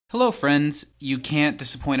Hello, friends. You Can't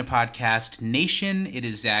Disappoint a Podcast Nation. It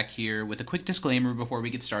is Zach here with a quick disclaimer before we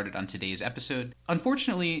get started on today's episode.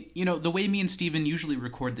 Unfortunately, the way me and Steven usually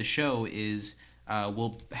record the show is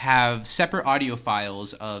we'll have separate audio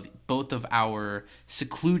files of both of our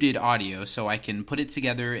secluded audio so I can put it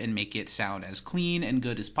together and make it sound as clean and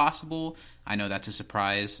good as possible. I know that's a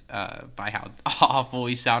surprise by how awful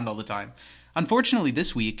we sound all the time. Unfortunately,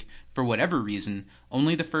 this week, for whatever reason,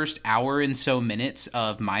 only the first hour and so minutes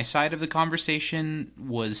of my side of the conversation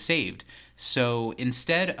was saved. So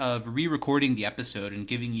instead of re-recording the episode and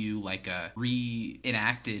giving you like a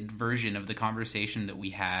reenacted version of the conversation that we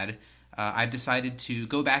had, I've decided to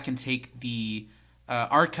go back and take the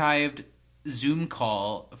archived Zoom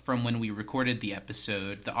call from when we recorded the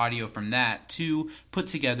episode, the audio from that, to put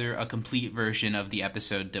together a complete version of the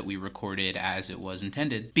episode that we recorded as it was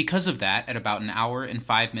intended. Because of that, at about an hour and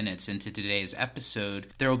 5 minutes into today's episode,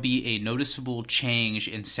 there will be a noticeable change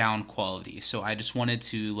in sound quality. So I just wanted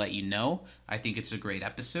to let you know, I think it's a great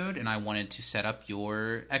episode, and I wanted to set up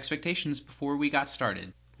your expectations before we got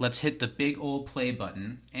started. Let's hit the big old play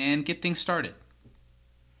button and get things started.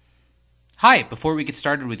 Hi, before we get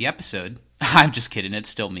started with the episode, I'm just kidding, it's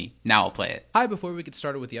still me. Now I'll play it. Hi, before we get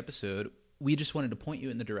started with the episode, we just wanted to point you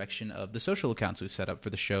in the direction of the social accounts we've set up for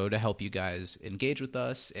the show to help you guys engage with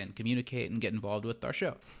us and communicate and get involved with our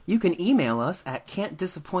show. You can email us at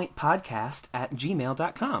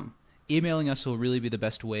can'tdisappointpodcast@gmail.com. Emailing us will really be the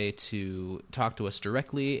best way to talk to us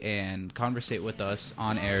directly and conversate with us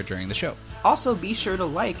on air during the show. Also, be sure to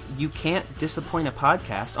like You Can't Disappoint a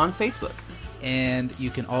Podcast on Facebook. And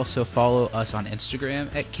you can also follow us on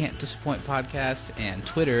Instagram at Can't Disappoint Podcast and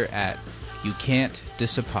Twitter at You Can't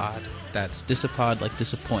Disapod. That's disapod like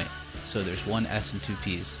disappoint. So there's one S and two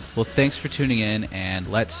P's. Well, thanks for tuning in, and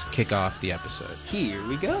let's kick off the episode. Here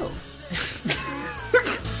we go.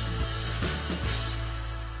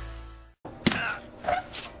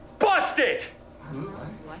 Busted!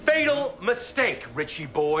 Fatal mistake, Richie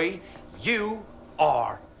boy. You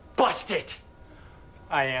are busted.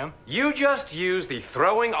 I am. You just used the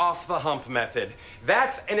throwing off the hump method.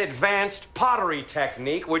 That's an advanced pottery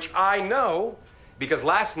technique, which I know because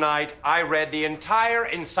last night I read the entire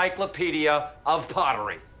encyclopedia of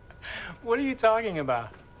pottery. What are you talking about?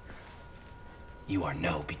 You are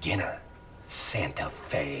no beginner, Santa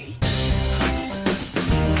Fe.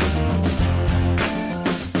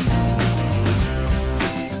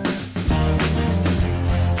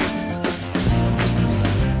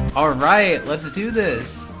 All right, let's do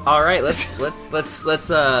this. All right, let's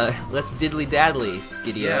diddly daddly,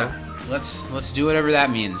 Skidio. Yeah, let's do whatever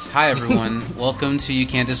that means. Hi everyone, welcome to You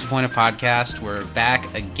Can't Disappoint a Podcast. We're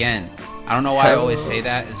back again. I don't know why I always say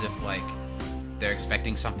that as if like they're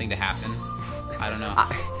expecting something to happen. I don't know.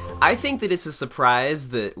 I think that it's a surprise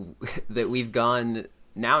that we've gone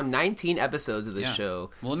now 19 episodes of this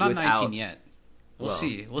show. Well, not 19 yet. We'll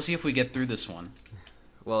see. We'll see if we get through this one.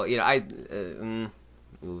 Well,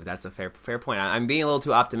 Ooh, that's a fair point. I'm being a little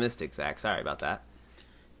too optimistic, Zach. Sorry about that.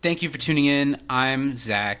 Thank you for tuning in. I'm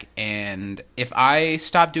Zach, and if I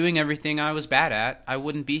stopped doing everything I was bad at, I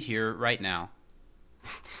wouldn't be here right now.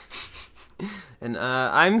 And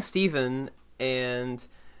I'm Steven, and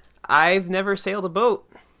I've never sailed a boat,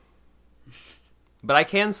 but I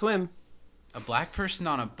can swim. A black person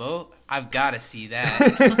on a boat? I've got to see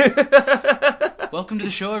that. Welcome to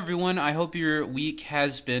the show, everyone. I hope your week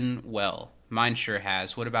has been well. Mine sure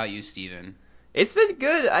has. What about you, Steven? It's been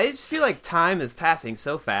good. I just feel like time is passing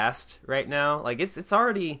so fast right now. Like it's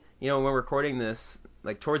already, when we're recording this,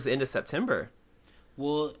 like towards the end of September.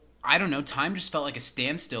 Well, I don't know. Time just felt like a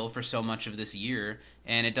standstill for so much of this year,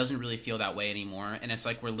 and it doesn't really feel that way anymore. And it's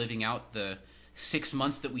like we're living out the 6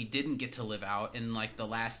 months that we didn't get to live out in like the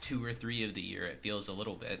last 2 or 3 of the year. It feels a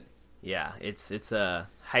little bit. Yeah, it's a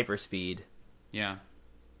hyper speed. Yeah.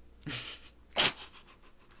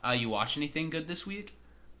 You watch anything good this week?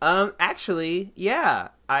 Actually, yeah.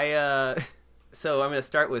 So I'm going to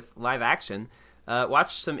start with live action.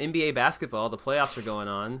 Watched some NBA basketball. The playoffs are going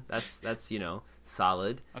on. That's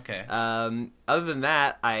solid. Okay. Other than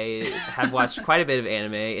that, I have watched quite a bit of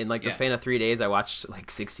anime. In like the span of 3 days, I watched like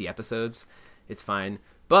 60 episodes. It's fine.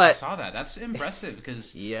 But I saw that. That's impressive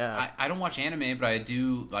because I don't watch anime, but I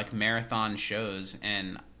do like marathon shows,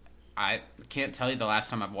 and I can't tell you the last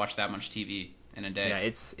time I've watched that much TV in a day. Yeah,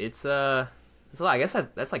 it's a lot. I guess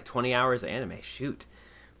that's like 20 hours of anime. Shoot.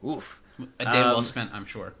 Oof. A day well spent, I'm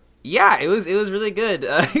sure. Yeah, it was really good.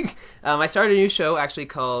 I started a new show actually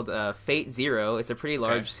called Fate Zero. It's a pretty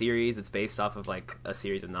large series. It's based off of like a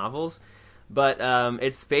series of novels. But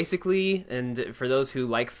it's basically, and for those who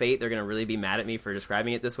like Fate, they're going to really be mad at me for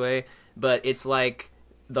describing it this way, but it's like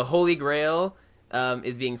the Holy Grail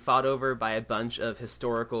is being fought over by a bunch of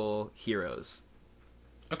historical heroes.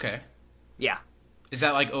 Okay. Yeah. Is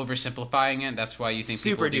that like oversimplifying it? That's why you think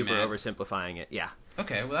Super people duper mad? oversimplifying it, yeah.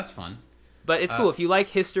 Okay, well that's fun. But it's cool. If you like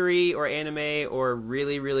history or anime or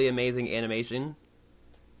really, really amazing animation,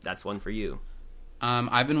 that's one for you.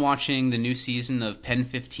 I've been watching the new season of Pen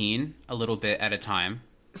 15 a little bit at a time.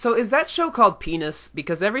 So is that show called Penis?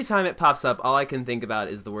 Because every time it pops up, all I can think about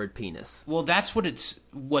is the word penis. Well, that's what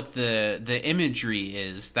the imagery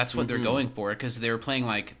is. That's what they're going for, because they were playing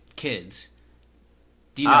like kids.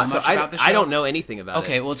 Do you know much about the show? I don't know anything about it.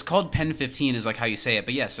 Okay, well, it's called Pen 15 is like how you say it,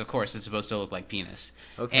 but yes, of course, it's supposed to look like penis.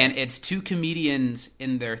 Okay. And it's two comedians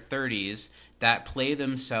in their 30s that play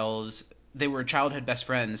themselves. They were childhood best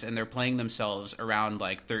friends, and they're playing themselves around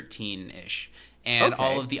like 13-ish. And Okay.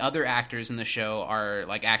 all of the other actors in the show are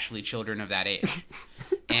like actually children of that age.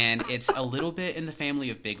 And it's a little bit in the family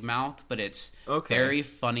of Big Mouth, but it's Okay. very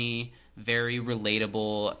funny, very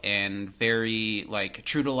relatable, and very like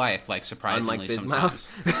true to life, like surprisingly Unlike Big sometimes.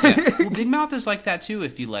 Mouth. Yeah. Well, Big Mouth is like that too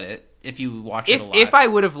if you watch it a lot. If I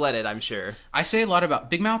would have let it, I'm sure. I say a lot about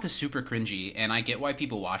Big Mouth is super cringy, and I get why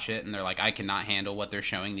people watch it and they're like, I cannot handle what they're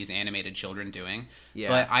showing these animated children doing. Yeah.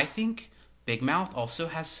 But I think Big Mouth also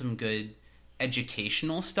has some good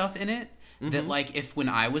educational stuff in it. That like if when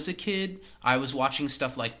I was a kid I was watching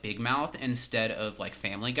stuff like Big Mouth instead of like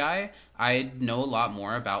Family Guy, I'd know a lot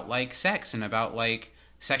more about like sex and about like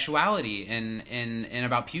sexuality and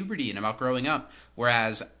about puberty and about growing up.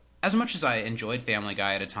 Whereas as much as I enjoyed Family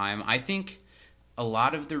Guy at a time, I think a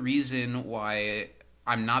lot of the reason why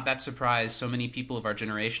I'm not that surprised so many people of our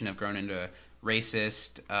generation have grown into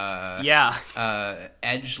racist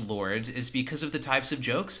edgelords is because of the types of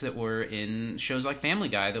jokes that were in shows like Family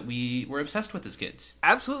Guy that we were obsessed with as kids.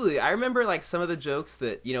 Absolutely. I remember like some of the jokes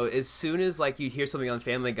that, you know, as soon as like you'd hear something on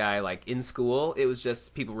Family Guy like in school, it was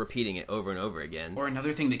just people repeating it over and over again. Or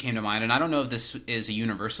another thing that came to mind, and I don't know if this is a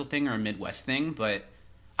universal thing or a Midwest thing, but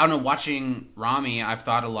I don't know, watching Rami, I've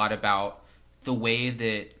thought a lot about the way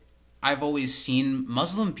that I've always seen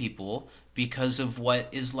Muslim people because of what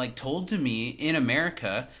is like told to me in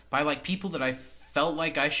America by like people that I felt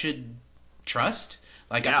like I should trust,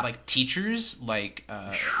 like like teachers, I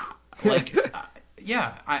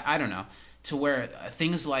don't know, to where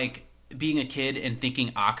things like being a kid and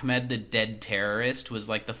thinking Ahmed the dead terrorist was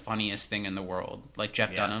like the funniest thing in the world, like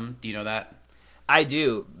Jeff Dunham. Do you know that? I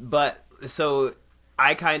do, but so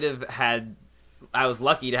I kind of I was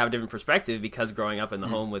lucky to have a different perspective because growing up in the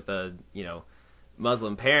home with a, you know,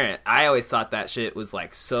 Muslim parent, I always thought that shit was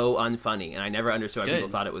like so unfunny, and I never understood why people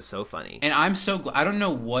thought it was so funny. And I'm so glad. I don't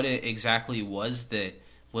know what it exactly was that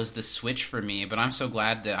was the switch for me, but I'm so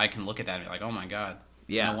glad that I can look at that and be like, oh my god,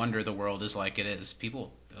 no wonder the world is like it is.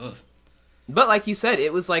 People, ugh. But like you said,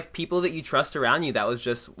 it was like people that you trust around you. That was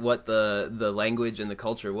just what the language and the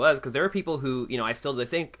culture was. Because there are people who, you know, I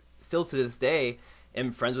think still to this day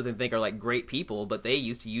am friends with and think are like great people, but they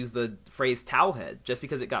used to use the phrase towelhead just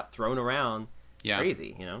because it got thrown around. Yeah.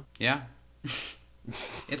 Crazy, you know? Yeah.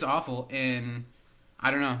 It's awful, and I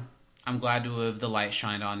don't know. I'm glad to have the light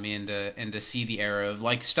shined on me and to see the era of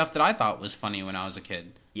like stuff that I thought was funny when I was a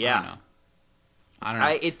kid. Yeah. I don't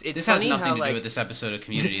know. It's this funny has nothing how, to like... do with this episode of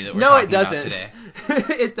Community that we're no, talking it doesn't. about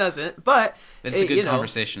today. It doesn't, but... It's a good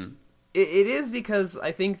conversation. It is because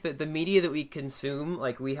I think that the media that we consume,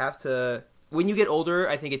 like we have to... When you get older,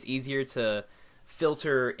 I think it's easier to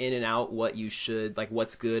filter in and out what you should, like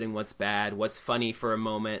what's good and what's bad, what's funny for a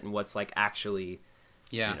moment and what's like actually,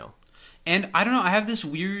 you know. And I don't know, I have this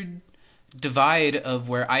weird divide of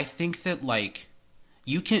where I think that like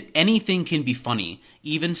anything can be funny,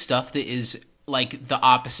 even stuff that is like the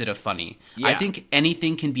opposite of funny. Yeah. I think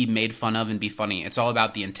anything can be made fun of and be funny. It's all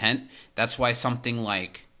about the intent. That's why something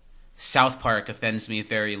like South Park offends me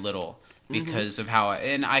very little. Because of how,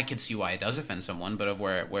 and I could see why it does offend someone, but of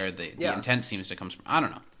where the intent seems to come from. I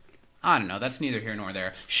don't know. That's neither here nor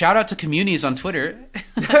there. Shout out to Communities on Twitter.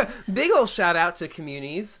 Big ol' shout out to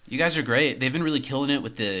Communities. You guys are great. They've been really killing it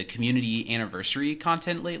with the community anniversary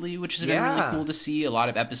content lately, which has been really cool to see. A lot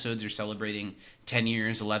of episodes are celebrating 10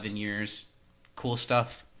 years, 11 years. Cool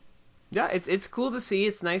stuff. Yeah, it's cool to see.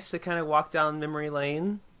 It's nice to kind of walk down memory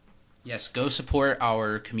lane. Yes, go support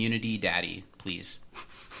our community daddy, please.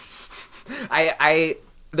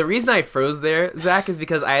 The reason I froze there, Zach, is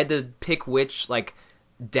because I had to pick which like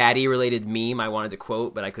daddy related meme I wanted to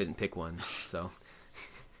quote, but I couldn't pick one. So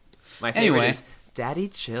my favorite is Daddy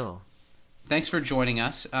Chill. Thanks for joining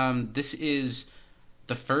us. This is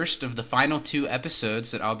the first of the final 2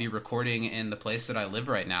 episodes that I'll be recording in the place that I live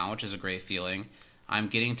right now, which is a great feeling. I'm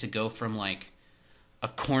getting to go from like a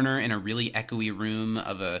corner in a really echoey room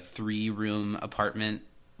of a 3-room apartment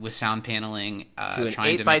with sound paneling, to an trying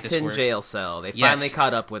to 8 make by this 10 work. jail cell. They Yes. finally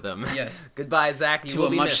caught up with him. Yes. Goodbye, Zach. You To will a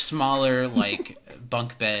be much missed. smaller, like,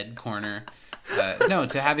 bunk bed corner. No,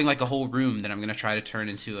 to having like a whole room that I'm going to try to turn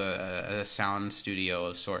into a sound studio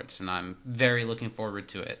of sorts, and I'm very looking forward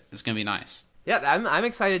to it. It's going to be nice. Yeah, I'm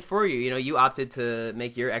excited for you. You know, you opted to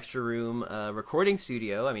make your extra room a recording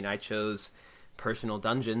studio. I mean, I chose personal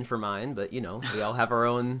dungeon for mine, but you know, we all have our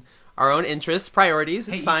own interests, priorities.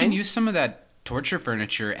 It's Hey, fine. you can use some of that torture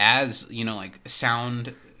furniture as, you know, like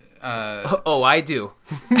sound. Oh, I do.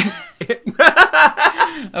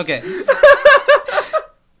 Okay.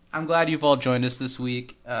 I'm glad you've all joined us this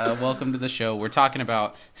week. Welcome to the show. We're talking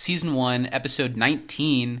about Season 1, Episode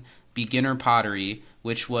 19, Beginner Pottery,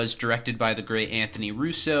 which was directed by the great Anthony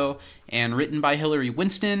Russo and written by Hillary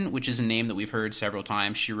Winston, which is a name that we've heard several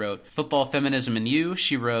times. She wrote Football, Feminism, and You.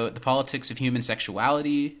 She wrote The Politics of Human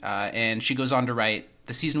Sexuality. And she goes on to write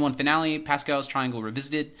the Season 1 finale, Pascal's Triangle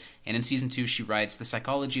Revisited. And in Season 2, she writes The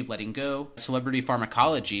Psychology of Letting Go, Celebrity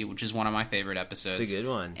Pharmacology, which is one of my favorite episodes. It's a good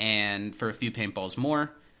one. And For a Few Paintballs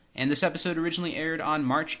More. And this episode originally aired on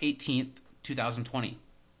March 18th, 2020.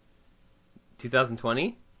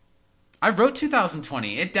 2020? I wrote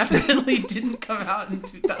 2020. It definitely didn't come out in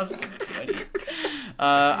 2020.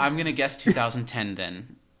 I'm going to guess 2010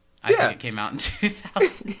 then. I think it came out in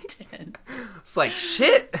 2010. It's like,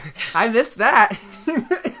 shit, I missed that.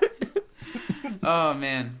 Oh,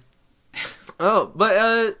 man. Oh,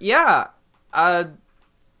 but yeah.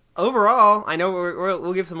 Overall, I know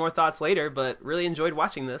we'll give some more thoughts later, but really enjoyed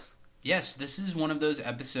watching this. Yes, this is one of those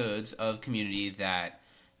episodes of Community that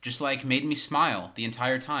just, like, made me smile the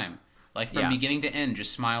entire time. Like, from beginning to end,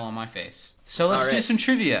 just smile on my face. So let's do some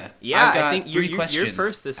trivia. Yeah, I've got I think three you're questions,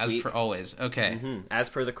 first this as week. per always. Okay. Mm-hmm. As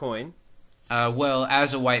per the coin. Well,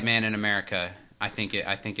 as a white man in America, I think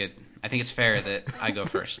it's fair that I go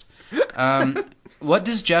first. What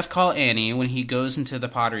does Jeff call Annie when he goes into the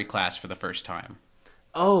pottery class for the first time?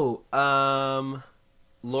 Oh,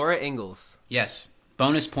 Laura Ingalls. Yes.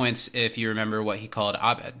 Bonus points if you remember what he called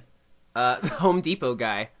Abed. The Home Depot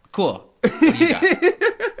guy. Cool. What do you got?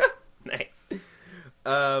 Nice.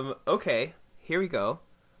 Okay, here we go.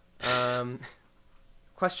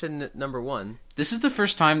 Question number 1. This is the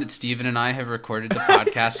first time that Steven and I have recorded the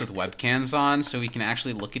podcast with webcams on, so we can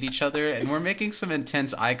actually look at each other, and we're making some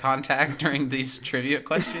intense eye contact during these trivia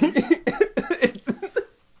questions.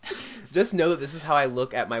 Just know that this is how I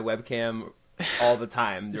look at my webcam all the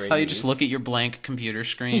time. That's how you just look at your blank computer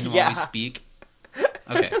screen while we speak.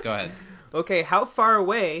 Okay, go ahead. Okay, how far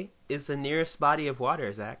away is the nearest body of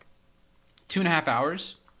water, Zach? 2.5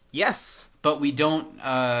 hours. Yes. But we don't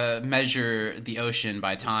measure the ocean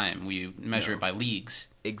by time. We measure it by leagues.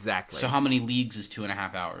 Exactly. So how many leagues is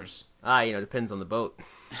 2.5 hours? Depends on the boat.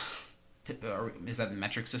 Is that a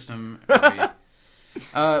metric system?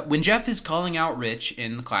 When Jeff is calling out Rich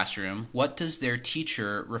in the classroom, what does their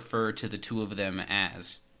teacher refer to the two of them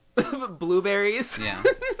as? Blueberries. Yeah.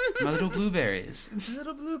 My little blueberries.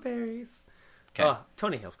 Little blueberries. Okay. Oh,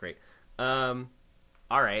 Tony Hill's great. All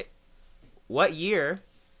right. What year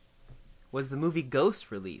was the movie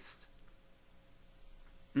Ghost released?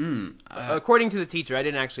 According to the teacher, I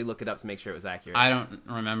didn't actually look it up to make sure it was accurate. I don't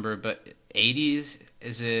remember, but 80s?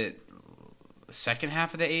 Is it second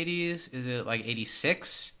half of the 80s? Is it like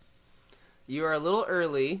 86? You are a little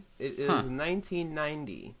early. It is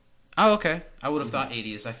 1990. Oh, okay. I would have thought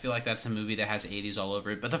 80s. I feel like that's a movie that has 80s all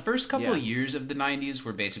over it. But the first couple of years of the 90s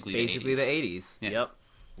were basically the 80s. The 80s. Yeah.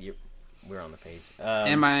 Yep. We're on the page.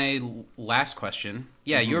 And my last question.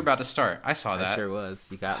 Yeah, you were about to start. I saw that. I sure was.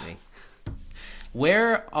 You got me.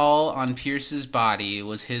 Where all on Pierce's body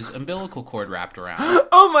was his umbilical cord wrapped around?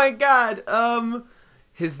 Oh my god.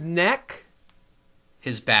 His neck,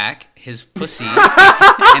 his back, his pussy,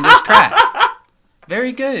 and his crack.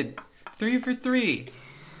 Very good. 3 for 3.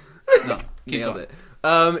 No, keep nailed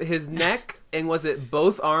going. it. His neck, and was it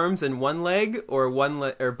both arms and one leg, or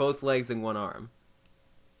or both legs and one arm?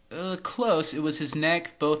 Close. It was his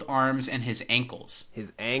neck, both arms, and his ankles.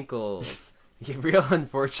 His ankles. Real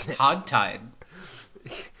unfortunate. Hogtied.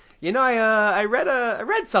 You know, I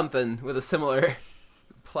read something with a similar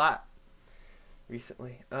plot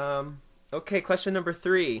recently. Okay, question number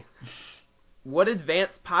 3. What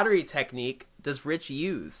advanced pottery technique does Rich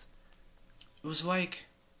use? It was like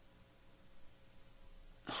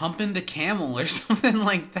humping the camel or something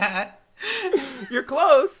like that. You're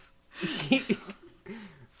close.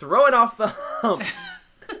 Throw it off the hump.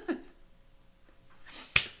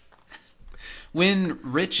 When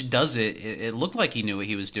Rich does it, it looked like he knew what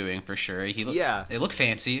he was doing for sure. It looked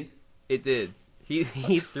fancy. It did. He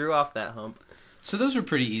threw off that hump. So those were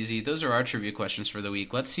pretty easy. Those are our trivia questions for the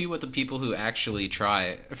week. Let's see what the people who actually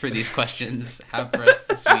try for these questions have for us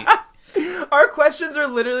this week. Our questions are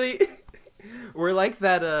literally we're like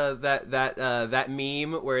that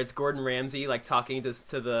meme where it's Gordon Ramsay like talking to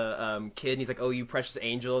the kid and he's like, "Oh, you precious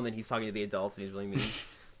angel," and then he's talking to the adults and he's really mean.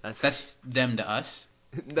 That's them to us.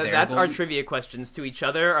 That's our trivia questions to each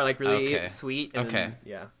other are like really sweet. And Okay.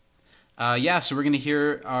 Then, So we're going to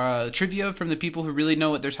hear trivia from the people who really know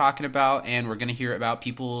what they're talking about, and we're going to hear about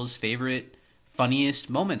people's favorite, funniest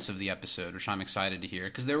moments of the episode, which I'm excited to hear,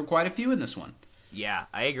 because there were quite a few in this one. Yeah,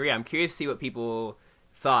 I agree. I'm curious to see what people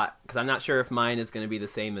thought, because I'm not sure if mine is going to be the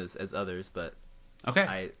same as others, but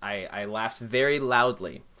Okay. I laughed very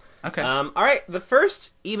loudly. Okay. All right, the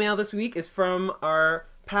first email this week is from our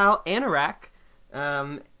pal Anorak.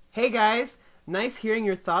 Hey guys, nice hearing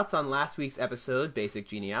your thoughts on last week's episode, Basic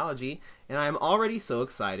Genealogy, and I'm already so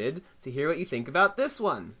excited to hear what you think about this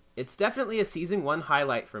one. It's definitely a Season 1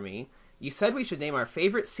 highlight for me. You said we should name our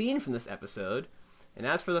favorite scene from this episode, and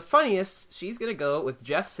as for the funniest, she's going to go with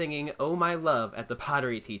Jeff singing Oh My Love at the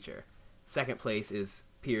pottery teacher. Second place is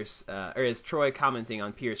is Troy commenting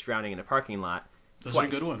on Pierce drowning in a parking lot. Those twice.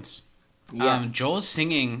 are good ones. Yes. Joel's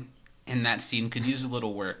singing in that scene could use a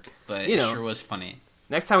little work, but You it know. sure was funny.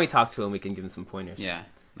 Next time we talk to him, we can give him some pointers. Yeah.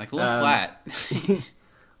 Like a little flat.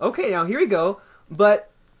 Okay, now here we go. But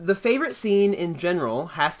the favorite scene in general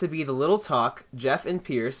has to be the little talk Jeff and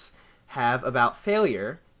Pierce have about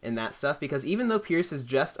failure and that stuff, because even though Pierce is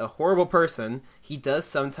just a horrible person, he does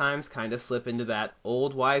sometimes kind of slip into that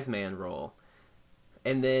old wise man role.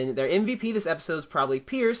 And then their MVP this episode is probably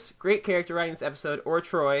Pierce, great character writing this episode, or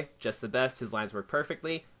Troy, just the best, his lines work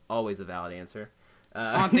perfectly, always a valid answer.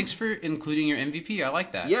 Thanks for including your MVP. I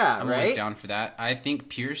like that. Yeah, I'm always right? down for that. I think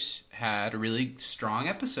Pierce had a really strong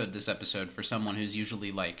episode this episode for someone who's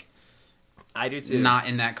usually like I do too. not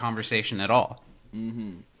in that conversation at all.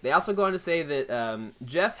 They also go on to say that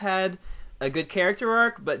Jeff had a good character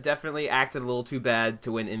arc, but definitely acted a little too bad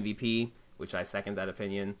to win MVP, which I second that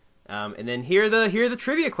opinion. And then here are the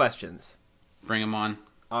trivia questions. Bring them on.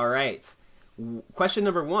 All right. Question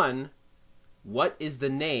number 1. What is the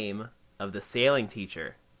name of the sailing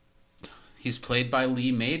teacher? He's played by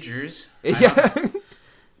Lee Majors. Yeah.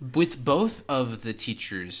 With both of the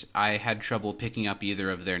teachers, I had trouble picking up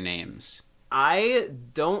either of their names. I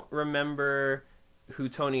don't remember who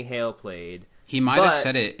Tony Hale played. He might have But-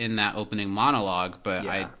 said it in that opening monologue, but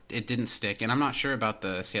Yeah. it didn't stick, and I'm not sure about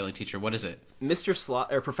the sailing teacher. What is it? Mr.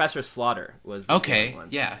 Slaughter, or Professor Slaughter was the Okay, sailing one.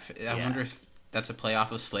 yeah. I Yeah. wonder if that's a play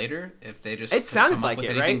off of Slater. If they just It sounded come like up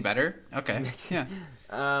with it, anything right? better. Okay, yeah.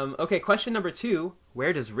 Okay, question number 2.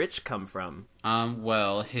 Where does Rich come from?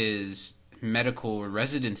 Well, his medical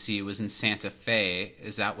residency was in Santa Fe.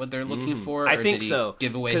 Is that what they're looking for? I or think did he so.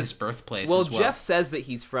 give away 'Cause- his birthplace Well, as well? Jeff says that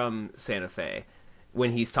he's from Santa Fe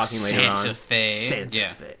when he's talking later on. Santa Fe. Santa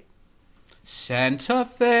Yeah. Fe. Santa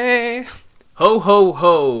Fe. Ho, ho,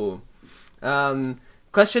 ho.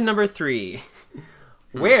 Question number 3.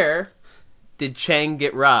 Where did Chang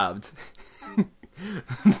get robbed?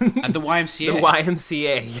 At the YMCA. The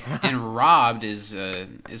YMCA. Yeah. And robbed is a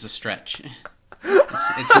stretch.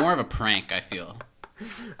 It's more of a prank, I feel.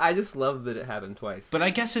 I just love that it happened twice. But I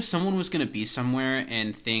guess if someone was going to be somewhere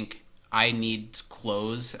and think, I need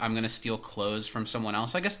clothes, I'm going to steal clothes from someone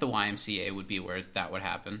else, I guess the YMCA would be where that would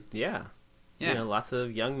happen. Yeah. Yeah. You know, lots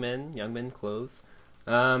of young men clothes.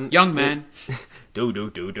 Young man.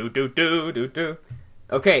 Do.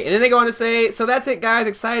 Okay, and then they go on to say, so that's it, guys.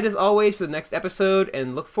 Excited as always for the next episode,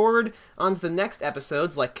 and look forward on to the next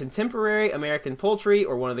episodes like Contemporary American Poultry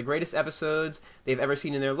or one of the greatest episodes they've ever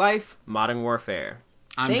seen in their life, Modern Warfare.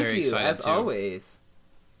 I'm Thank very you, excited as too. always.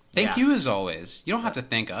 Thank Yeah. you as always. You don't have to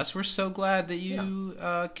thank us. We're so glad that you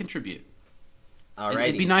contribute. Alrighty.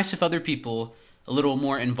 It'd be nice if other people a little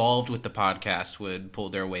more involved with the podcast would pull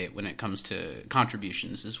their weight when it comes to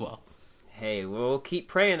contributions as well. Hey, we'll keep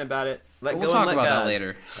praying about it. Let We'll go talk and let about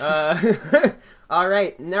God. that later. All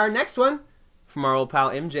right, now our next one from our old pal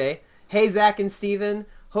MJ. Hey, Zach and Steven.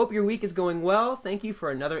 Hope your week is going well. Thank you for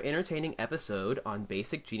another entertaining episode on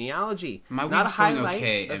Basic Genealogy. My Not week's a going highlight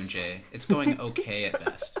okay, of- MJ. It's going okay at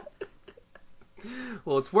best.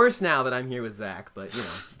 Well, it's worse now that I'm here with Zach, but, you know,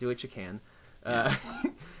 do what you can. You not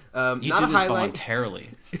do a this highlight. voluntarily.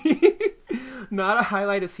 Not a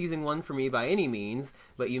highlight of season 1 for me by any means,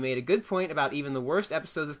 but you made a good point about even the worst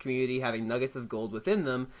episodes of Community having nuggets of gold within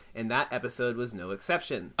them, and that episode was no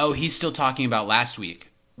exception. Oh, he's still talking about last week.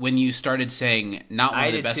 When you started saying not one I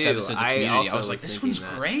of the did best too. episodes of I Community, also I was was like, this thinking one's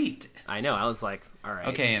that. great. I know, I was like, all right.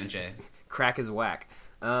 Okay, MJ. Crack is whack.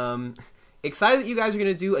 Excited that you guys are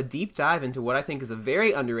going to do a deep dive into what I think is a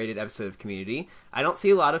very underrated episode of Community. I don't see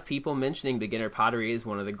a lot of people mentioning Beginner Pottery as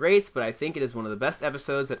one of the greats, but I think it is one of the best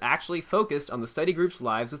episodes that actually focused on the study group's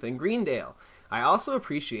lives within Greendale. I also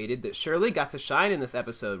appreciated that Shirley got to shine in this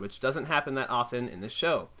episode, which doesn't happen that often in this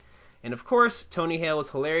show. And of course, Tony Hale was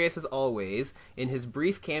hilarious as always in his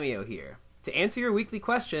brief cameo here. To answer your weekly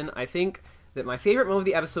question, I think that my favorite moment of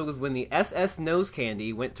the episode was when the SS Nose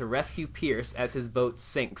Candy went to rescue Pierce as his boat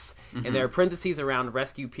sinks. Mm-hmm. And there are parentheses around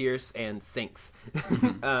rescue Pierce and sinks.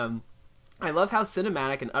 Mm-hmm. I love how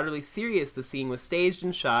cinematic and utterly serious the scene was staged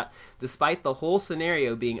and shot, despite the whole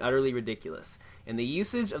scenario being utterly ridiculous. And the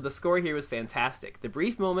usage of the score here was fantastic. The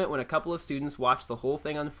brief moment when a couple of students watched the whole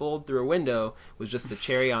thing unfold through a window was just the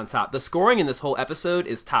cherry on top. The scoring in this whole episode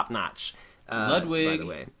is top-notch. Ludwig, by the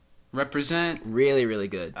way. Represent. Really, really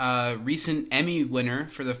good. Recent Emmy winner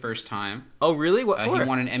for the first time. Oh, really? What for? He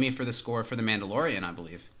won an Emmy for the score for The Mandalorian, I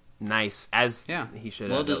believe. Nice. He should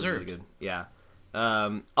have. Well deserved. Really good. Yeah.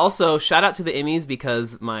 Also, shout out to the Emmys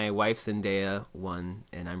because my wife Zendaya won,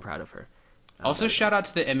 and I'm proud of her. Also, shout out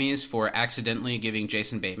to the Emmys for accidentally giving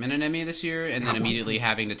Jason Bateman an Emmy this year, and then immediately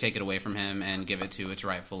having to take it away from him and give it to its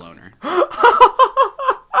rightful owner.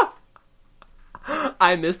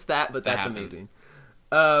 I missed that, but that's amazing.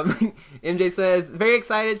 MJ says, very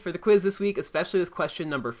excited for the quiz this week, especially with question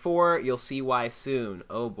number 4. You'll see why soon.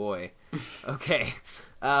 Oh boy. Okay.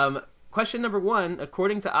 Question number 1,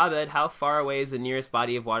 according to Abed, how far away is the nearest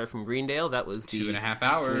body of water from Greendale? That was 2.5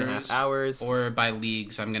 hours. 2.5 hours. Or by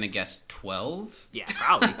leagues, I'm going to guess 12? Yeah,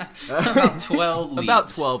 probably. About 12 leagues. About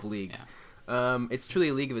 12 leagues. Yeah. It's truly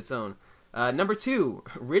a league of its own. Number 2,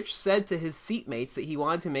 Rich said to his seatmates that he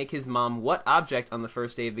wanted to make his mom what object on the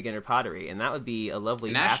first day of beginner pottery, and that would be a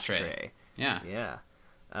lovely ashtray. Yeah. Yeah.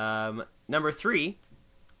 Number 3,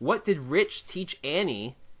 what did Rich teach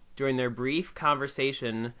Annie during their brief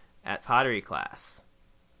conversation at pottery class?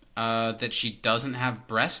 That she doesn't have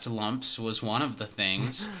breast lumps was one of the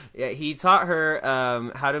things. Yeah, he taught her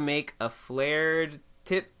how to make a flared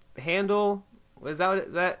tip handle. Was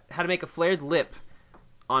that how to make a flared lip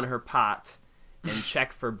on her pot and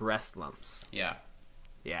check for breast lumps. Yeah.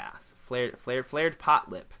 Yeah. Flared pot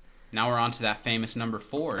lip. Now we're on to that famous number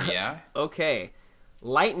 4, yeah? Okay.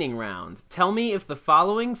 Lightning round. Tell me if the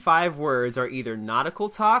following 5 words are either nautical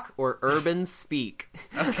talk or urban speak.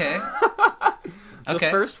 Okay. The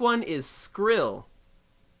first one is skrill.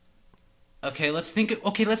 Okay, let's think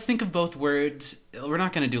of both words. We're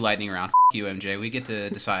not going to do lightning round. F*** you, MJ. We get to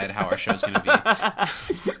decide how our show's going to be.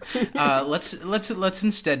 Let's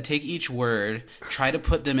instead take each word, try to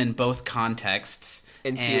put them in both contexts,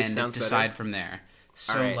 and decide better from there.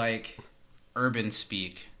 So, right. Like, urban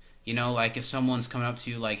speak. You know, like if someone's coming up to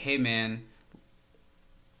you like, "Hey, man,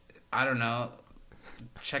 I don't know,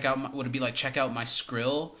 would it be like check out my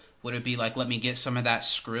skrill? Would it be like let me get some of that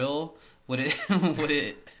skrill? Would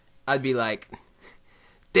it? I'd be like,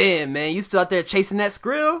 damn, man, you still out there chasing that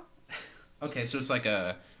skrill? Okay, so it's like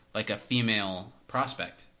a female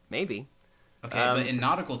prospect. Maybe. Okay, but in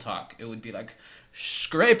nautical talk, it would be like,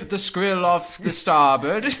 scrape the skrill off the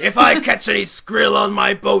starboard. If I catch any skrill on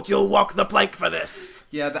my boat, you'll walk the plank for this.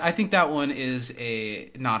 Yeah, I think that one is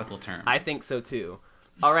a nautical term. I think so, too.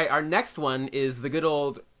 All right, our next one is the good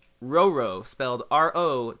old Ro-Ro, spelled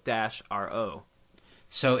R-O-R-O.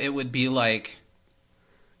 So it would be like,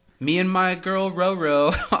 me and my girl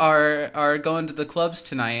Ro-Ro are going to the clubs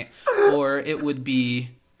tonight, or it would be,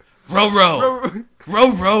 Ro-Ro,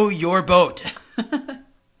 Ro-Ro your boat.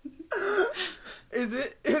 Is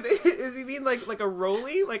he mean like a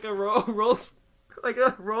rolly? Like a like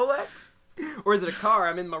a Rolex? Or is it a car?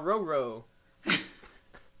 I'm in my Ro-Ro.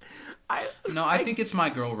 I think it's my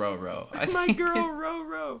girl Ro-Ro. My girl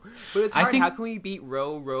Ro-Ro. But it's hard. How can we beat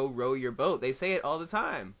row your boat? They say it all the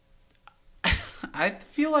time. I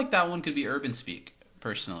feel like that one could be urban speak,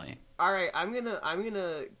 personally. All right, I'm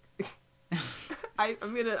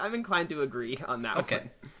inclined to agree on that one.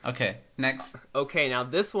 Okay, next. Okay, now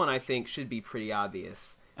this one I think should be pretty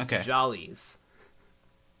obvious. Okay. Jollies.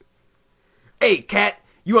 Hey, cat,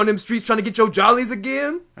 you on them streets trying to get your jollies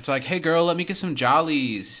again? It's like, hey girl, let me get some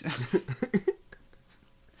jollies.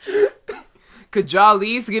 Could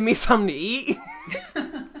jollies give me something to eat?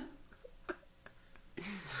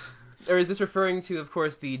 Or is this referring to, of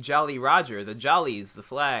course, the Jolly Roger, the jollies, the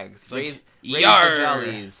flags? Raise the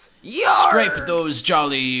jollies. Yar! Scrape those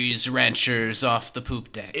jollies, ranchers, off the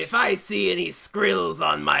poop deck. If I see any skrills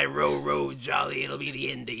on my Ro-Ro jolly, it'll be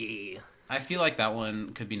the end of ye. I feel like that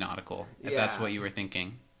one could be nautical, if that's what you were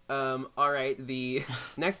thinking. All right, the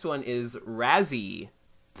next one is Razzie.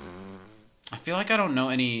 I feel like I don't know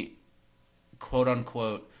any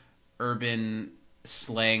quote-unquote urban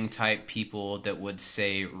slang type people that would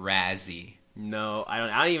say Razzie. No, I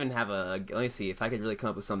don't even have a... Let me see if I could really come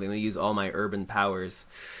up with something. Let me use all my urban powers.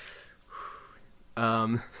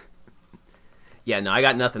 Yeah, no, I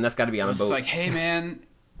got nothing. That's got to be on a boat. It's like, hey man,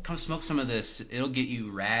 come smoke some of this. It'll get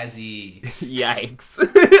you Razzie.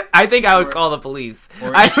 Yikes! I think I would call the police.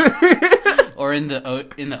 Or in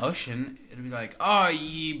the ocean, it'd be like, oh,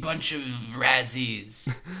 ye bunch of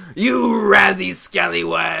Razzies. You Razzie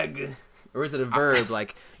scallywag. Or is it a verb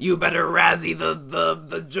like, you better Razzie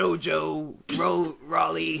the JoJo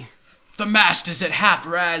Raleigh. The mast is at half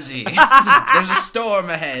Razzie. There's a storm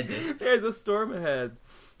ahead. There's a storm ahead.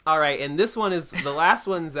 All right, and this one is, the last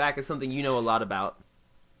one, Zach, is something you know a lot about.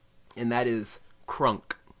 And that is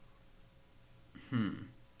crunk.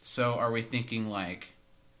 So are we thinking like,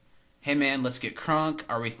 hey man, let's get crunk?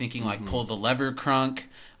 Are we thinking like pull the lever crunk?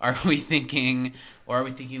 Are we thinking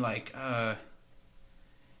like,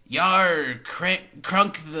 yar,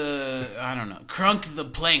 crunk the, I don't know, crunk the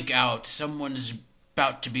plank out. Someone's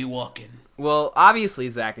about to be walking. Well, obviously,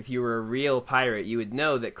 Zach, if you were a real pirate, you would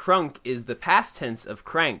know that crunk is the past tense of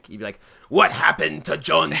crank. You'd be like, what happened to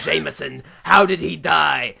John Jameson? How did he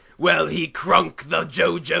die? Well, he crunk the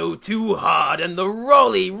JoJo too hard, and the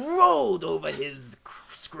Raleigh rolled over his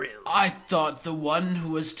skrill. I thought the one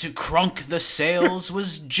who was to crunk the sails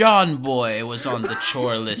was John Boy was on the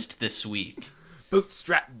chore list this week.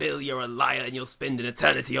 Bootstrap Bill, you're a liar, and you'll spend an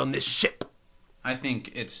eternity on this ship. I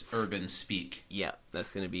think it's urban speak. Yeah,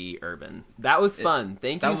 that's going to be urban. That was fun.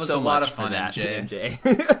 Thank you so much. That was a lot of for fun, that,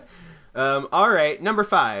 MJ. All right, number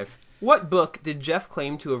 5. What book did Jeff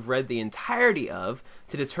claim to have read the entirety of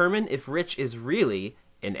to determine if Rich is really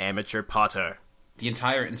an amateur potter? The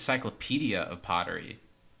entire encyclopedia of pottery.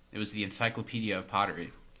 It was the Encyclopedia of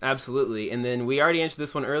Pottery. Absolutely. And then we already answered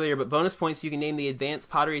this one earlier, but bonus points, you can name the advanced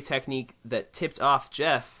pottery technique that tipped off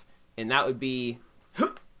Jeff, and that would be...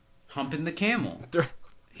 Humping the camel.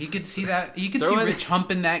 He could see that. He could see Rich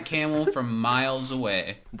humping that camel from miles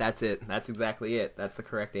away. That's it. That's exactly it. That's the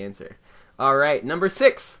correct answer. All right, number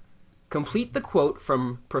 6. Complete the quote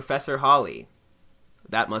from Professor Holly.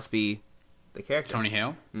 That must be the character. Tony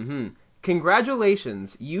Hale? Mm-hmm.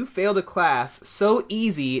 Congratulations, you failed a class so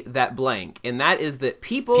easy that blank. And that is that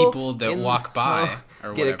people that walk by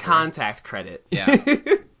or get whatever. A contact credit. Yeah.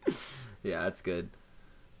 Yeah, that's good.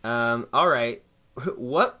 All right.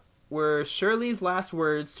 What were Shirley's last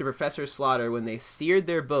words to Professor Slaughter when they steered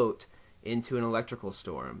their boat into an electrical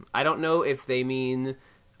storm? I don't know if they mean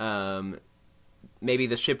maybe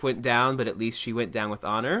the ship went down, but at least she went down with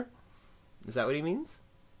honor. Is that what he means?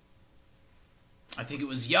 I think it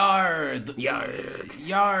was Yar,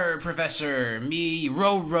 Professor. Me,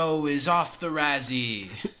 Row is off the Razzie.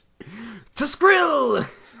 To Skrill!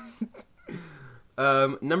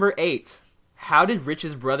 Number 8. How did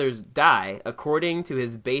Rich's brothers die, according to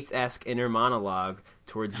his Bates-esque inner monologue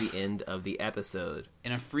towards the end of the episode?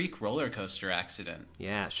 In a freak roller coaster accident.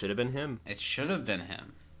 Yeah, should have been him. It should have been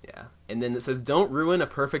him. Yeah. And then it says, don't ruin a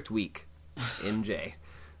perfect week, MJ.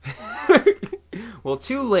 Well,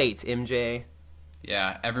 too late, MJ.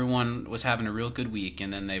 Yeah, everyone was having a real good week,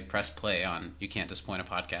 and then they pressed play on You Can't Disappoint a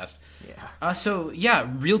Podcast. Yeah.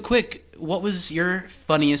 Real quick, what was your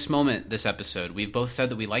funniest moment this episode? We've both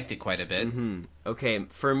said that we liked it quite a bit. Mm-hmm. Okay,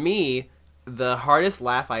 for me, the hardest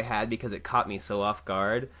laugh I had, because it caught me so off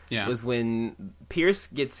guard, was when Pierce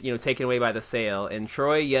gets taken away by the sail, and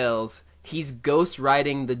Troy yells, he's ghost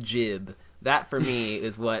riding the jib. That, for me,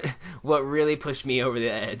 is what really pushed me over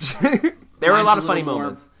the edge. There were a lot of funny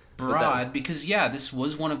moments. Broad, because this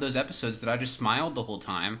was one of those episodes that I just smiled the whole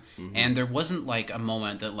time, and there wasn't like a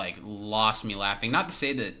moment that like lost me laughing. Not to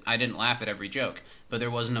say that I didn't laugh at every joke, but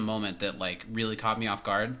there wasn't a moment that like really caught me off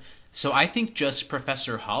guard. So I think just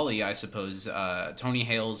Professor Holly, I suppose, Tony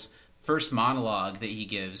Hale's first monologue that he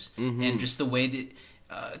gives, and just the way that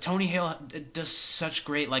Tony Hale does such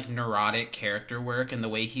great like neurotic character work, and the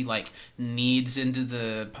way he like kneads into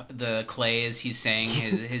the clay as he's saying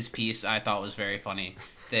his piece, I thought was very funny.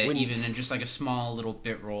 That even in just like a small little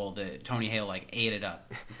bit role, that Tony Hale like ate it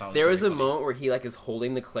up. There was a moment where he like is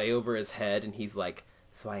holding the clay over his head, and he's like,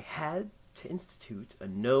 "So I had to institute a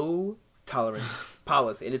no tolerance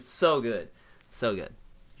policy," and it's so good, so good.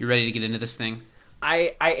 You ready to get into this thing?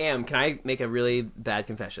 I am. Can I make a really bad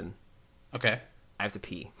confession? Okay. I have to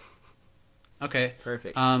pee. Okay.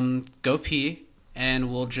 Perfect. Go pee, and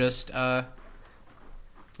we'll just let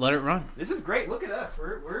it run. This is great. Look at us.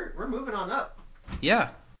 We're moving on up.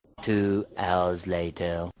 Yeah. 2 hours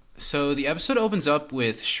later. So the episode opens up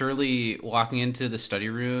with Shirley walking into the study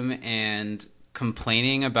room and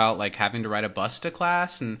complaining about like having to ride a bus to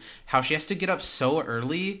class, and how she has to get up so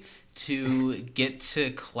early to get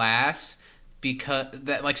to class because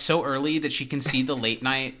that like so early that she can see the late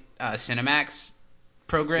night Cinemax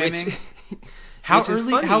programming. How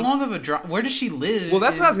early? Funny. How long of a drive? Where does she live? Well,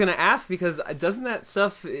 that's what I was gonna ask, because isn't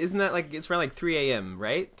that like it's around like 3 a.m.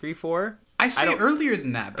 right? 3, 4? I say earlier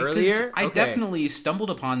than that because earlier? I definitely stumbled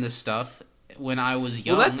upon this stuff when I was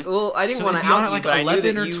young. Well, I didn't want to out you, like but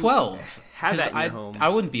 11 or 12. Had that in your home. I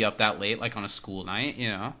wouldn't be up that late, like on a school night, you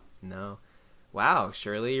know. No. Wow,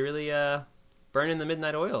 Shirley, you're really burning the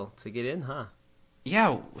midnight oil to get in, huh?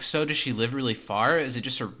 Yeah. So does she live really far? Is it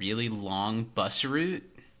just a really long bus route?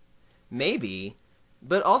 Maybe,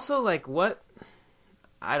 but also like what?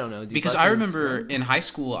 I don't know. Because I remember in high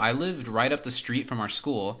school, I lived right up the street from our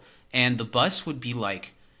school, and the bus would be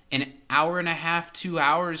like an hour and a half, 2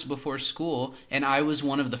 hours before school, and I was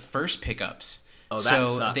one of the first pickups. Oh, that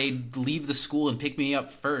so sucks. they'd leave the school and pick me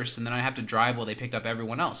up first, and then I'd have to drive while they picked up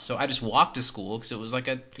everyone else. So I just walked to school because it was like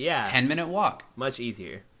a 10-minute walk. Much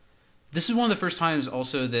easier. This is one of the first times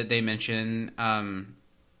also that they mention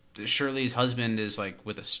Shirley's husband is like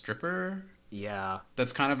with a stripper. Yeah.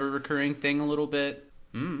 That's kind of a recurring thing a little bit.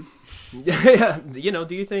 Yeah, you know,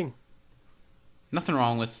 do you think? Nothing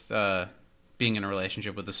wrong with being in a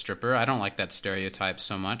relationship with a stripper. I don't like that stereotype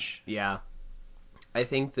so much. Yeah. I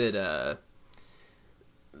think that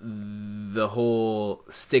the whole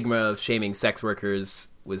stigma of shaming sex workers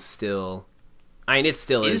was still... I mean, it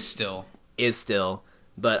still is. Is still.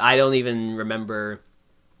 But I don't even remember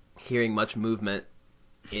hearing much movement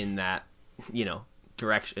in that, you know,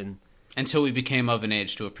 direction. Until we became of an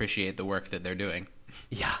age to appreciate the work that they're doing.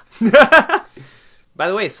 Yeah. By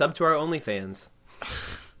the way, sub to our OnlyFans.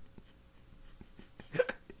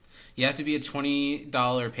 You have to be a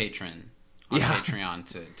 $20 patron on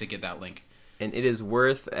Patreon to get that link. And it is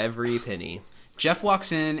worth every penny. Jeff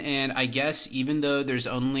walks in, and I guess even though there's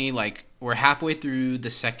only, like, we're halfway through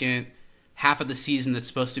the second half of the season that's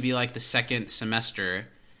supposed to be, like, the second semester,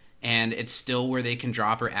 and it's still where they can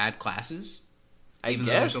drop or add classes. Even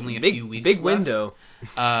though there's only a few weeks left. Big window.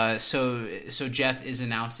 So Jeff is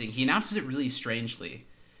announcing. He announces it really strangely.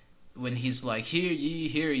 When he's like, hear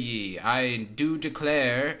ye, I do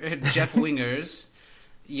declare, Jeff Wingers.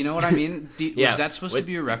 You know what I mean? Was that supposed to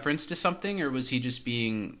be a reference to something, or was he just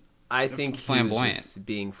being I think flamboyant? He was just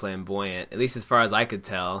being flamboyant, at least as far as I could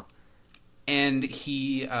tell. And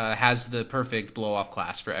he has the perfect blow-off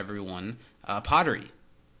class for everyone, pottery.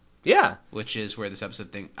 Yeah. Which is where this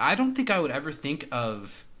episode thing... I don't think I would ever think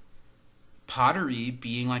of pottery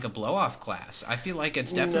being like a blow-off class. I feel like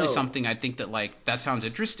it's definitely something I think that, like, that sounds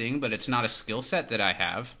interesting, but it's not a skill set that I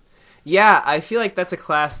have. Yeah, I feel like that's a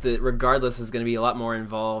class that regardless is going to be a lot more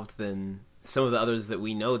involved than some of the others that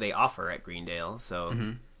we know they offer at Greendale,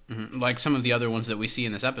 so... Like some of the other ones that we see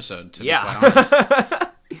in this episode, to be quite honest.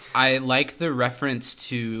 I like the reference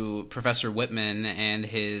to Professor Whitman and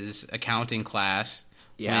his accounting class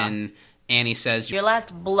when Annie says... Your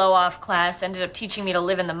last blow-off class ended up teaching me to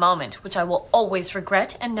live in the moment, which I will always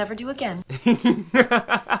regret and never do again.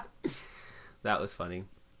 That was funny.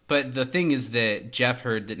 But the thing is that Jeff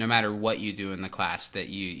heard that no matter what you do in the class, that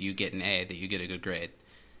you get an A, that you get a good grade.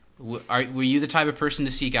 Were you the type of person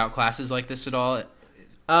to seek out classes like this at all?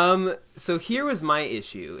 So here was my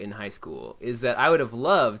issue in high school, is that I would have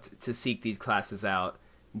loved to seek these classes out,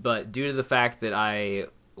 but due to the fact that I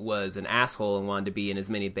was an asshole and wanted to be in as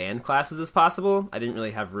many band classes as possible, I didn't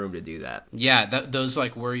really have room to do that. Yeah, those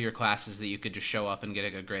like were your classes that you could just show up and get a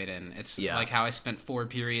good grade in. It's like how I spent 4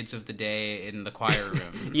 periods of the day in the choir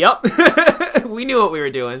room. Yep. We knew what we were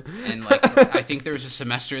doing. And like I think there was a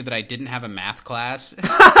semester that I didn't have a math class.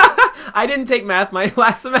 I didn't take math my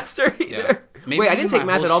last semester either. Yeah. Wait, I didn't take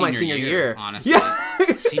math at all my senior year. Honestly.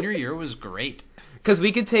 Yeah. Senior year was great. Because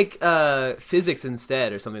we could take physics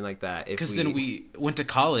instead or something like that. Because then we went to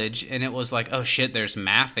college and it was like, oh shit, there's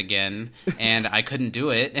math again. And I couldn't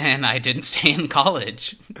do it and I didn't stay in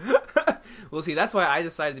college. Well, see, that's why I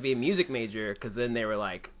decided to be a music major. Because then they were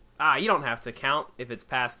like, you don't have to count if it's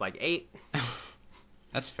past like 8.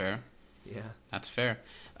 That's fair. Yeah. That's fair.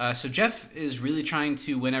 So Jeff is really trying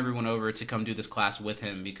to win everyone over to come do this class with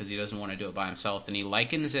him because he doesn't want to do it by himself. And he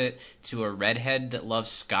likens it to a redhead that loves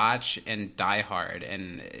scotch and Die Hard.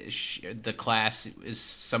 And the class is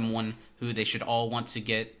someone who they should all want to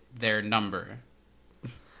get their number.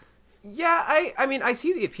 Yeah, I mean, I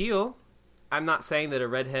see the appeal. I'm not saying that a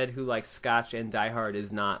redhead who likes scotch and Die Hard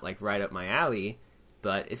is not, like, right up my alley.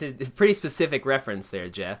 But it's a pretty specific reference there,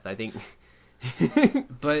 Jeff. I think...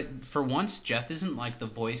 But for once, Jeff isn't like the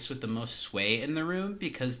voice with the most sway in the room,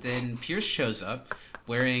 because then Pierce shows up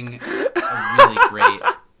wearing a really great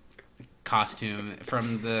costume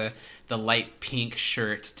from the light pink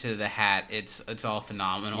shirt to the hat. It's all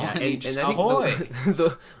phenomenal. Yeah, and he just, I think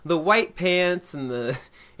ahoy! the white pants and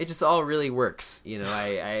it just all really works. You know,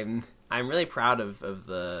 I'm really proud of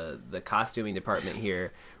the costuming department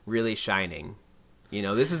here really shining. You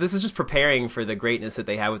know, this is just preparing for the greatness that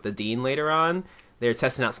they have with the Dean later on. They're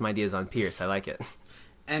testing out some ideas on Pierce. I like it.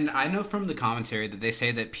 And I know from the commentary that they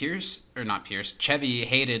say that Chevy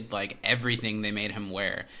hated like everything they made him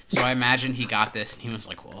wear. So I imagine he got this and he was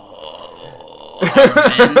like, "Whoa,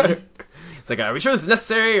 Iron. It's like, are we sure this is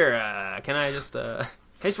necessary, or can I just wear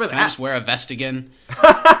the Can I hat? just wear a vest again?"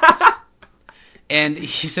 And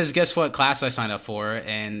he says, "Guess what class I signed up for?"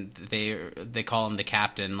 And they call him the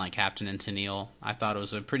captain, like Captain and Tennille. I thought it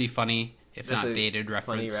was a pretty funny, if That's not a dated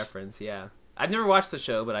reference. Funny reference, yeah. I've never watched the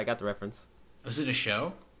show, but I got the reference. Was it a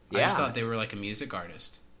show? I Yeah. just thought they were like a music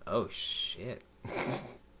artist. Oh shit!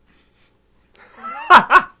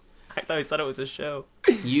 I thought it was a show.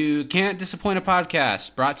 You Can't Disappoint a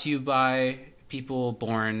Podcast, brought to you by people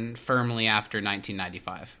born firmly after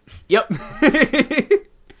 1995. Yep.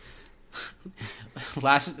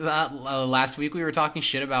 Last week we were talking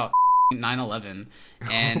shit about 9/11,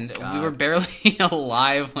 and God. we were barely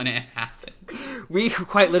alive when it happened. We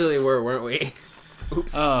quite literally were, weren't we?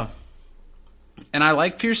 Oops. And I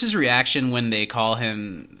like Pierce's reaction when they call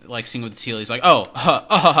him, like, Sing with the Teal. He's like, oh, ha,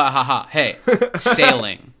 ha, ha, ha, ha, hey,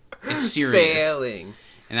 sailing. It's serious. Sailing.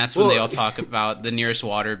 And that's when they all talk about the nearest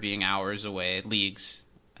water being hours away, leagues,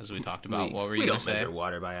 as we talked about. Leagues. What were you We going don't to say? measure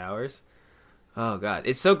water by hours. Oh god,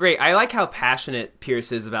 it's so great. I like how passionate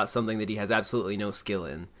Pierce is about something that he has absolutely no skill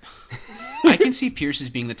in. I can see Pierce as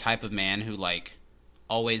being the type of man who, like,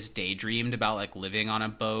 always daydreamed about, like, living on a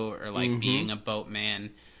boat or, like, being a boatman.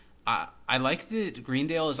 I like that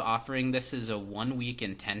Greendale is offering this as a 1 week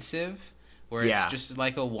intensive, where it's just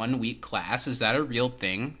like a 1 week class. Is that a real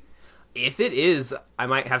thing? If it is, I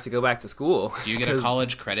might have to go back to school. Do you get a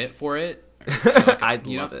college credit for it? Like I'd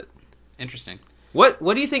love it. Interesting. What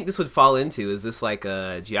do you think this would fall into? Is this like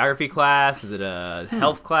a geography class? Is it a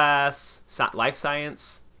health class? Life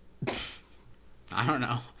science? I don't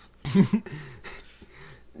know.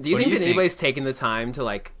 Do you What do think you that think? anybody's taken the time to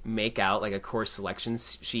like make out like a course selection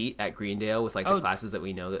sheet at Greendale with like the classes that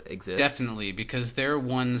we know that exist? Definitely, because they're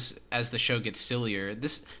ones, as the show gets sillier.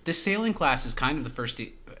 This sailing class is kind of the first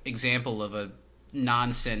example of a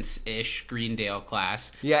nonsense-ish Greendale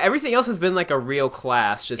class. Yeah, everything else has been like a real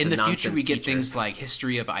class. Just In a the future, we nonsense get teacher. things like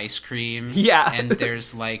history of ice cream. Yeah. And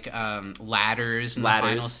there's like ladders in the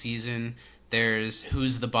final season. There's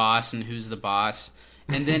who's the boss and who's the boss.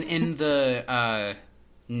 And then in the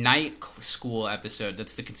night school episode,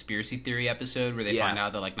 that's the conspiracy theory episode where they find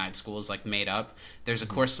out that like night school is like made up. There's a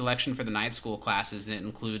course selection for the night school classes, and it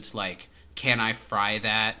includes like can I fry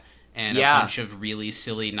that and a bunch of really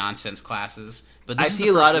silly nonsense classes. But I this is see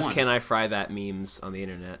the a lot first of one. "Can I fry that" memes on the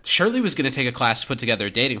internet. Shirley was going to take a class to put together a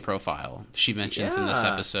dating profile. She mentions in this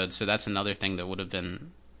Yeah. episode, so that's another thing that would have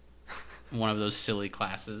been one of those silly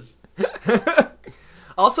classes.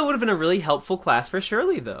 Also, would have been a really helpful class for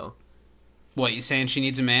Shirley, though. What, you saying she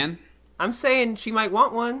needs a man? I'm saying she might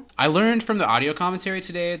want one. I learned from the audio commentary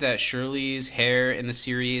today that Shirley's hair in the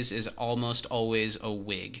series is almost always a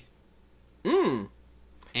wig. And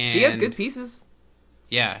She has good pieces.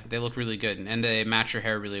 Yeah, they look really good, and they match her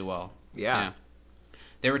hair really well. Yeah.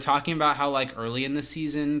 They were talking about how, like, early in the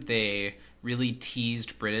season, they really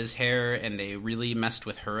teased Britta's hair, and they really messed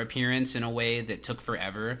with her appearance in a way that took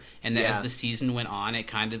forever, and that as the season went on, it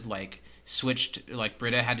kind of, like, switched, like,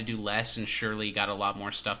 Britta had to do less, and Shirley got a lot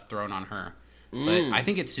more stuff thrown on her. But I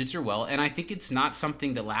think it suits her well, and I think it's not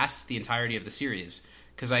something that lasts the entirety of the series,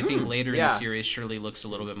 because I think later in the series, Shirley looks a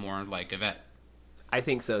little bit more like Yvette. I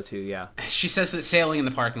think so, too, yeah. She says that sailing in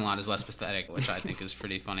the parking lot is less pathetic, which I think is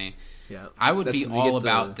pretty funny. Yeah. I would That's be when we all get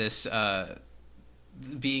about this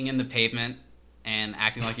being in the pavement and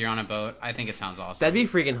acting like you're on a boat. I think it sounds awesome. That'd be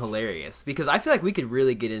freaking hilarious, because I feel like we could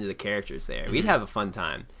really get into the characters there. We'd have a fun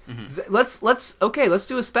time. Let's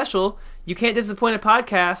do a special You Can't Disappoint a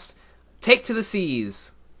Podcast, Take to the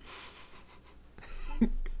Seas.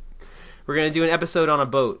 We're going to do an episode on a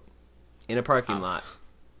boat in a parking lot.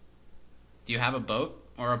 Do you have a boat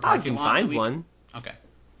or a I parking can lot? find one. Okay.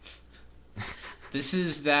 This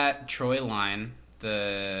is that Troy line.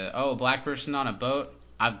 A black person on a boat.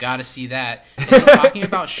 I've got to see that. Is he talking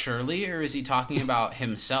about Shirley, or is he talking about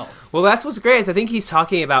himself? Well, that's what's great. Is I think he's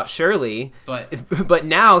talking about Shirley, but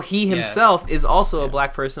now he himself is also a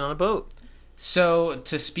black person on a boat. So,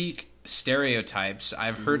 to speak stereotypes,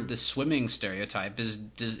 I've heard the swimming stereotype.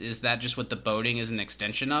 Is that just what the boating is an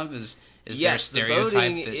extension of? Is there a stereotype the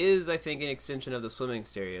boating that... is, I think, an extension of the swimming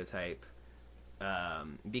stereotype.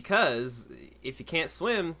 Because if you can't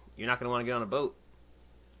swim, you're not going to want to get on a boat.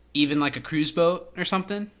 Even like a cruise boat or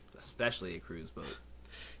something? Especially a cruise boat.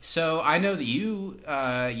 So I know that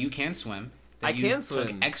you can swim. I can swim.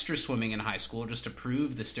 Took extra swimming in high school just to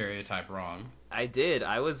prove the stereotype wrong. I did.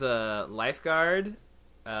 I was a lifeguard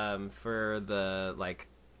for the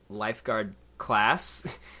lifeguard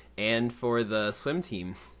class and for the swim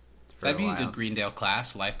team. That'd be a good Greendale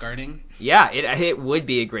class, lifeguarding. Yeah, it would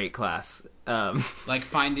be a great class. Like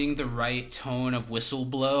finding the right tone of whistle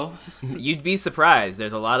blow. You'd be surprised.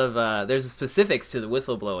 There's a lot of there's specifics to the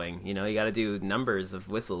whistle blowing. You know, you got to do numbers of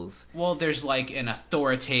whistles. Well, there's like an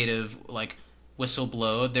authoritative whistle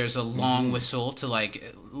blow. There's a long whistle to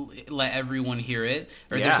let everyone hear it.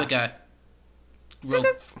 Or there's like a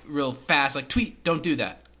real fast tweet. Don't do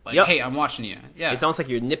that. Hey, I'm watching you. Yeah, it's almost like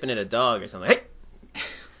you're nipping at a dog or something. Hey.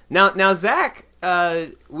 Now, Zach,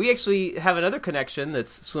 we actually have another connection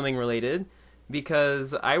that's swimming related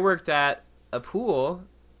because I worked at a pool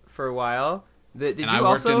for a while. I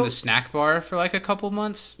worked in the snack bar for a couple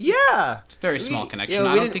months. Yeah. It's a very small connection.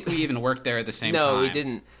 I don't think we even worked there at the same time. No, we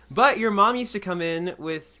didn't. But your mom used to come in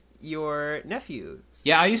with your nephew.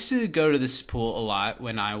 Yeah, I used to go to this pool a lot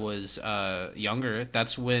when I was younger.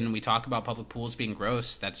 That's when we talk about public pools being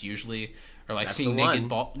gross. That's usually... Or that's seeing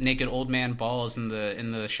naked old man balls in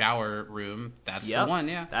the shower room. That's the one,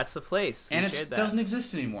 yeah. That's the place. And it doesn't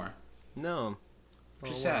exist anymore. No.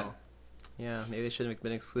 Which is sad. Yeah, maybe they shouldn't have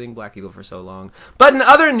been excluding black people for so long. But in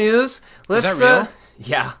other news, let's... Is that real?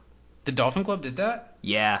 Yeah. The Dolphin Club did that?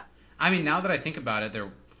 Yeah. I mean, now that I think about it, there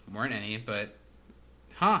weren't any, but...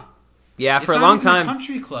 Huh. Yeah, for a long time. It's not even a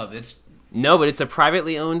country club. No, but it's a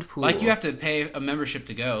privately owned pool. You have to pay a membership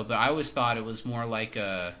to go, but I always thought it was more like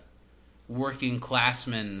a... working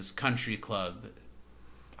classmen's country club.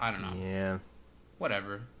 I don't know. Yeah.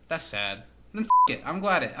 Whatever. That's sad. Then it. I'm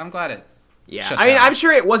glad it. Yeah. I mean, I'm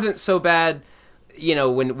sure it wasn't so bad,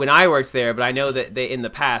 when I worked there, but I know that in the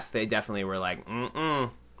past they definitely were like,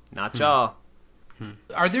 not y'all.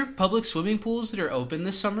 Are there public swimming pools that are open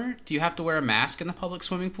this summer? Do you have to wear a mask in the public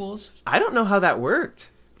swimming pools? I don't know how that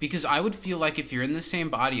worked. Because I would feel like if you're in the same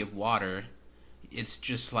body of water, it's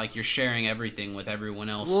just like you're sharing everything with everyone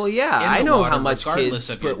else. Well, yeah, I know how much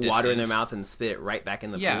kids put water in their mouth and spit it right back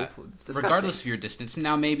in the pool. It's disgusting. Regardless of your distance.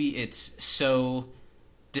 Now, maybe it's so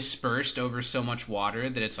dispersed over so much water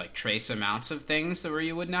that it's trace amounts of things where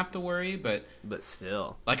you wouldn't have to worry, but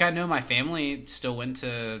still. I know my family still went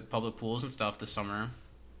to public pools and stuff this summer.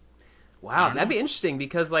 Wow, that'd be interesting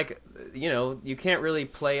because, you can't really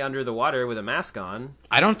play under the water with a mask on.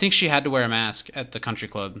 I don't think she had to wear a mask at the country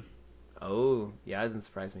club. Oh, yeah, that doesn't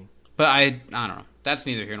surprise me. But I don't know. That's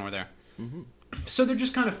neither here nor there. Mm-hmm. So they're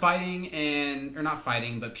just kind of fighting or not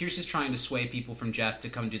fighting, but Pierce is trying to sway people from Jeff to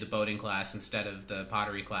come do the boating class instead of the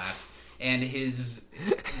pottery class. And his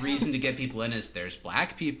reason to get people in is there's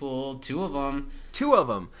black people, two of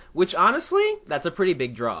them. Which, honestly, that's a pretty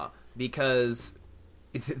big draw because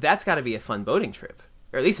that's got to be a fun boating trip.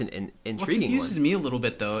 Or at least an intriguing one. What confuses me a little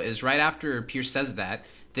bit, though, is right after Pierce says that,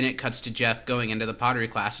 then it cuts to Jeff going into the pottery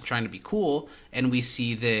class and trying to be cool, and we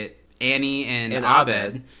see that Annie and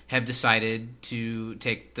Abed have decided to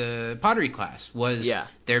take the pottery class. Was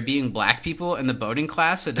there being black people in the boating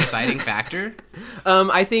class a deciding factor?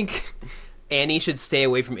 I think Annie should stay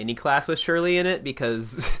away from any class with Shirley in it,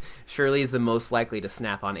 because Shirley is the most likely to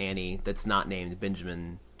snap on Annie that's not named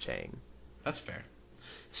Benjamin Chang. That's fair.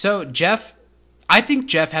 So, I think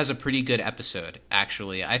Jeff has a pretty good episode,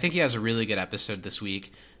 actually. I think he has a really good episode this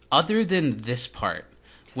week, other than this part,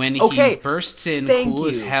 when he bursts in cool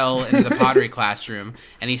as hell into the pottery classroom,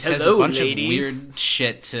 and he says a bunch of weird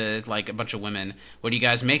shit to, a bunch of women. What are you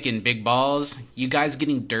guys making, big balls? You guys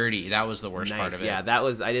getting dirty. That was the worst part of it. Yeah,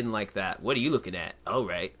 I didn't like that. What are you looking at? Oh,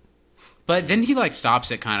 right. But then he,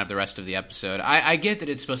 stops it kind of the rest of the episode. I get that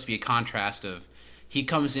it's supposed to be a contrast of he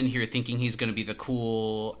comes in here thinking he's going to be the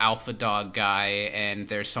cool alpha dog guy, and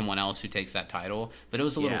there's someone else who takes that title. But it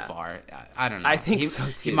was a little far. I don't know. I think so,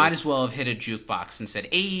 too. He might as well have hit a jukebox and said,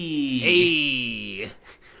 "Hey! Hey!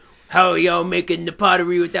 How are y'all making the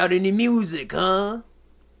pottery without any music, huh?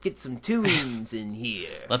 Get some tunes in here.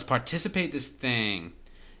 Let's participate this thing."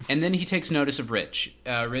 And then he takes notice of Rich.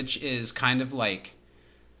 Rich is kind of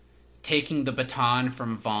taking the baton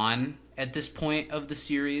from Vaughn at this point of the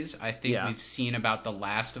series. I think we've seen about the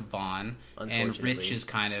last of Vaughn, and Rich is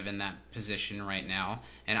kind of in that position right now.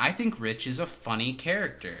 And I think Rich is a funny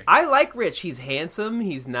character. I like Rich. He's handsome.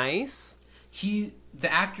 He's nice. The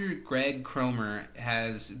actor Greg Cromer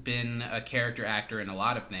has been a character actor in a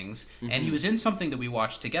lot of things, and he was in something that we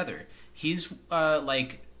watched together. He's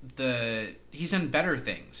he's in Better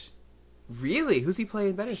Things. Really? Who's he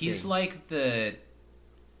playing Benny? He's like the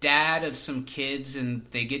dad of some kids, and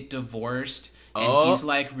they get divorced. And he's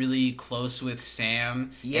like really close with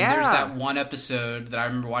Sam. Yeah. And there's that one episode that I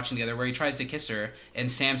remember watching together where he tries to kiss her, and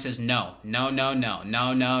Sam says no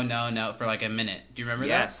for like a minute. Do you remember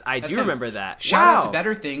that? Yes, I do remember that. Shout out to Wow.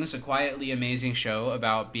 Better Things, a quietly amazing show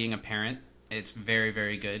about being a parent. It's very,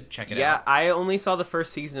 very good. Check it out. Yeah, I only saw the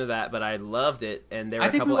first season of that, but I loved it. And there were I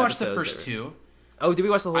think a couple we watched the episodes first that were- two. Oh, did we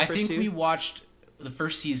watch the whole I first think two? we watched the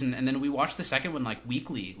first season, and then we watched the second one like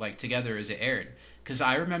weekly, like together as it aired. Because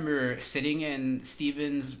I remember sitting in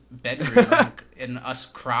Steven's bedroom and us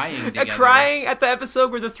crying together. Crying at the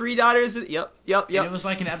episode where the three daughters. Yep. And it was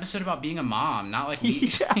like an episode about being a mom, not like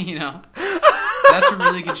weeks, you know? That's a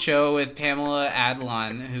really good show with Pamela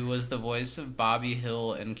Adlon, who was the voice of Bobby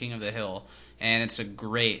Hill in King of the Hill. And it's a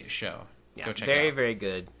great show. Yeah, Go check very, it out. very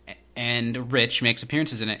good. And Rich makes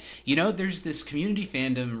appearances in it. You know, there's this community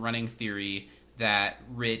fandom running theory that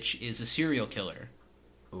Rich is a serial killer.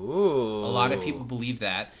 Ooh. A lot of people believe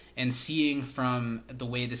that. And seeing from the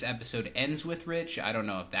way this episode ends with Rich, I don't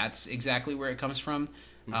know if that's exactly where it comes from.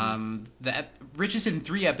 Rich is in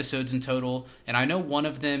 3 episodes in total, and I know one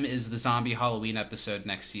of them is the zombie Halloween episode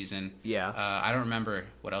next season. Yeah. I don't remember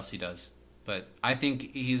what else he does, but I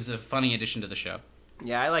think he's a funny addition to the show.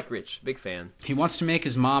 Yeah, I like Rich. Big fan. He wants to make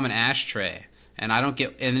his mom an ashtray, and I don't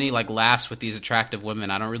get. And then he like laughs with these attractive women.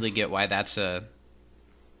 I don't really get why that's a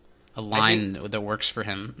line that works for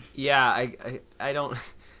him. Yeah, I don't...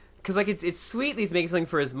 Because, like, it's sweet that he's making something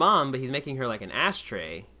for his mom, but he's making her, like, an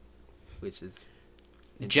ashtray, which is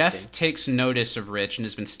interesting. Jeff takes notice of Rich and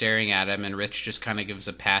has been staring at him, and Rich just kind of gives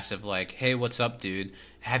a passive, like, hey, what's up, dude?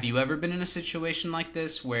 Have you ever been in a situation like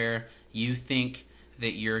this where you think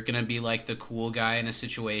that you're going to be, like, the cool guy in a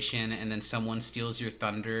situation, and then someone steals your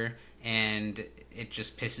thunder, and it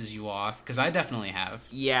just pisses you off? Because I definitely have.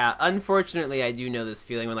 Yeah, unfortunately, I do know this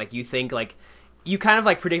feeling when, like, you think, like... You kind of,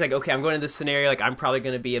 like, predict, like, okay, I'm going into this scenario, like, I'm probably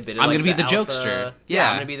going to be a bit of, I'm like, going to be the alpha. jokester. Yeah,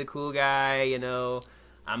 I'm going to be the cool guy, you know.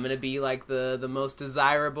 I'm going to be, like, the most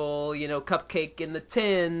desirable, you know, cupcake in the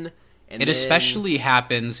tin. And It then... especially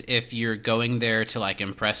happens if you're going there to, like,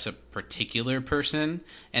 impress a particular person,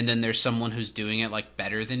 and then there's someone who's doing it, like,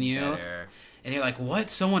 better than you. Better. And you're like,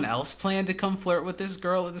 what? Someone else planned to come flirt with this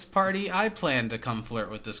girl at this party? I planned to come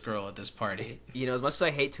flirt with this girl at this party. You know, as much as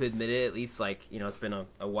I hate to admit it, at least, like, you know, it's been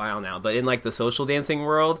a while now, but in, like, the social dancing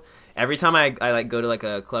world, every time I like, go to, like,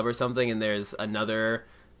 a club or something and there's another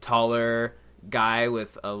taller guy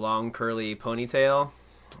with a long, curly ponytail,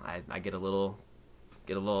 I get a little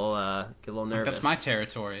nervous. That's my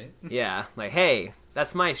territory. Yeah, like, hey,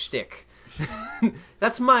 that's my shtick.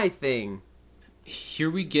 That's my thing.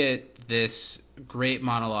 Here we get this great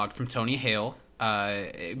monologue from Tony Hale.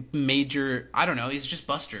 Major, I don't know, he's just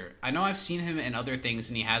Buster. I know I've seen him in other things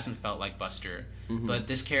and he hasn't felt like Buster, but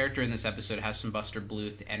this character in this episode has some Buster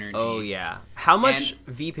Bluth energy. Oh, yeah. How much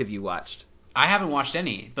Veep have you watched? I haven't watched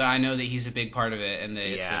any, but I know that he's a big part of it and that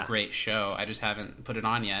it's Yeah. a great show. I just haven't put it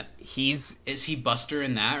on yet. Is he Buster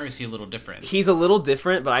in that, or is he a little different? He's a little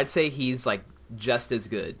different, but I'd say he's, like, just as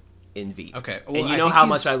good in Veep. Okay. And you know how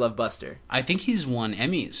much I love Buster. I think he's won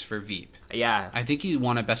Emmys for Veep. Yeah. I think he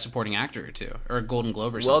won a Best Supporting Actor or two, or a Golden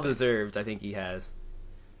Globe or something. Well deserved, I think he has.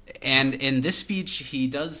 And in this speech, he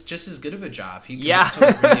does just as good of a job. He Yeah.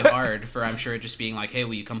 commits to it really hard for, I'm sure, just being like, hey,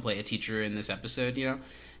 will you come play a teacher in this episode, you know?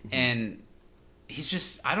 And he's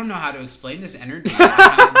just, I don't know how to explain this energy.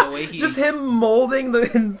 The way he... Just him molding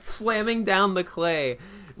and slamming down the clay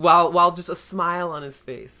while just a smile on his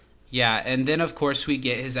face. Yeah, and then, of course, we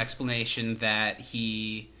get his explanation that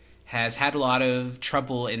he has had a lot of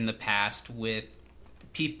trouble in the past with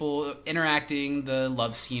people interacting the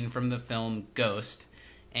love scene from the film Ghost,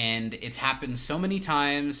 and it's happened so many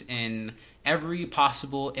times in every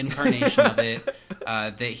possible incarnation of it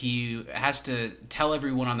that he has to tell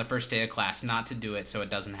everyone on the first day of class not to do it so it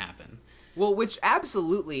doesn't happen. Well, which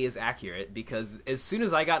absolutely is accurate, because as soon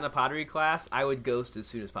as I got in a pottery class, I would ghost as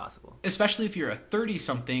soon as possible. Especially if you're a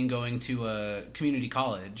 30-something going to a community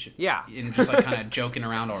college. Yeah. And just like kind of joking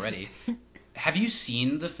around already. Have you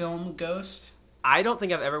seen the film Ghost? I don't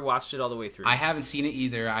think I've ever watched it all the way through. I haven't seen it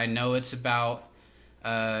either. I know it's about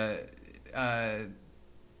Patrick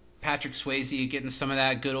Swayze getting some of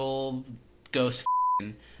that good old ghost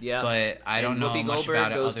yeah. but I don't know Whoopi much Goldberg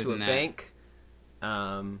about it goes other to than a that. bank.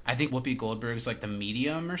 I think Whoopi Goldberg's like the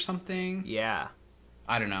medium or something. Yeah.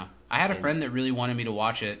 I don't know. I had a friend that really wanted me to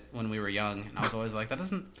watch it when we were young, and I was always like, that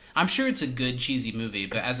doesn't... I'm sure it's a good, cheesy movie,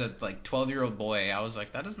 but as a, like, 12-year-old boy, I was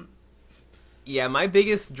like, that doesn't... Yeah, my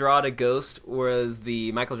biggest draw to Ghost was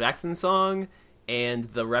the Michael Jackson song and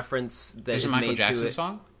the reference that There's is a Michael made Jackson to it.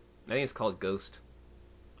 song? I think it's called Ghost.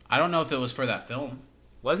 I don't know if it was for that film.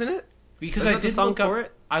 Wasn't it? Because Wasn't I that the did song look up. for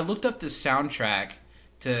it? I looked up the soundtrack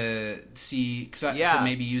to see Yeah. to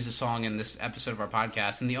maybe use a song in this episode of our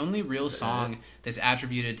podcast, and the only real song that's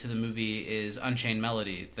attributed to the movie is "Unchained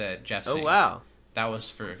Melody" that Jeff sings. Oh, wow. That was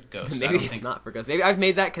for Ghost. I Maybe don't it's think... not for Ghost. Maybe I've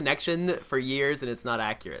made that connection for years and it's not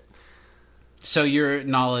accurate. So your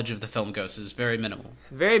knowledge of the film Ghost is very minimal.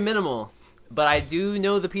 Very minimal. But I do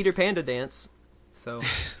know the Peter Panda dance. So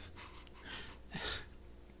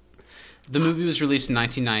The movie was released in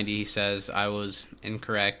 1990. He says I was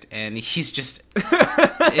incorrect, and he's just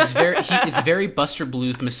it's very Buster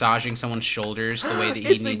Bluth massaging someone's shoulders the way that he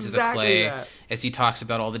It's needs exactly to play that. as he talks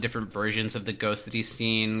about all the different versions of the ghost that he's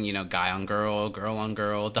seen. You know, guy on girl, girl on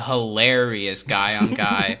girl, the hilarious guy on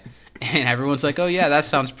guy, and everyone's like, "Oh yeah, that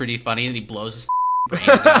sounds pretty funny," and he blows his brains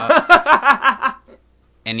out.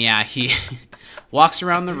 And yeah, he walks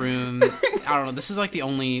around the room. I don't know. This is like the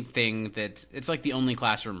only thing it's like the only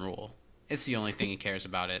classroom rule. It's the only thing he cares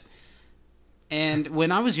about it. And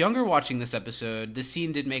when I was younger watching this episode, this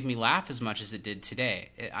scene didn't make me laugh as much as it did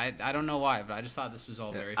today. I don't know why, but I just thought this was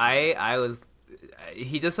all very funny.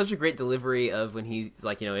 He does such a great delivery of when he's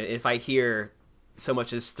like, if I hear so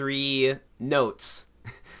much as 3 notes,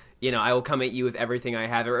 I will come at you with everything I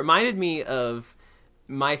have. It reminded me of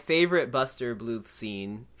my favorite Buster Bluth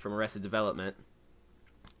scene from Arrested Development.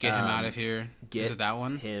 Get him out of here. Get Is it that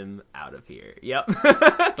one? him out of here. Yep.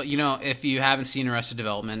 But if you haven't seen Arrested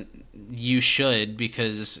Development, you should,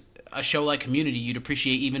 because a show like Community you'd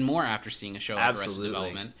appreciate even more after seeing a show like Arrested Absolutely.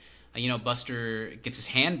 Development. Buster gets his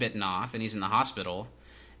hand bitten off and he's in the hospital,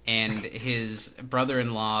 and his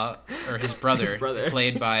brother-in-law, or his brother,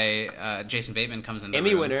 played by Jason Bateman, comes in the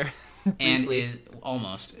Emmy room winner. and Briefly. is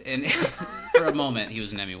almost, and for a moment he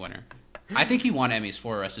was an Emmy winner. I think he won Emmys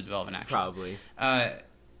for Arrested Development, actually. Probably.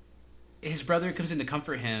 His brother comes in to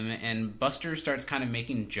comfort him, and Buster starts kind of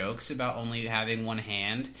making jokes about only having one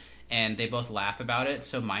hand, and they both laugh about it,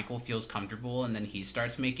 so Michael feels comfortable, and then he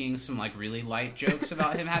starts making some really light jokes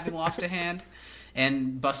about him having lost a hand,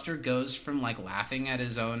 and Buster goes from laughing at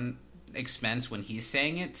his own expense when he's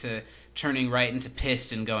saying it to turning right into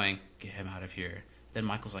pissed and going, "Get him out of here." Then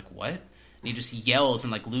Michael's like, "What?" And he just yells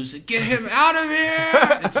and loses it, "Get him out of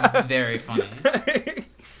here!" It's very funny.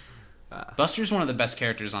 Buster's one of the best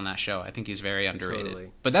characters on that show. I think he's very underrated.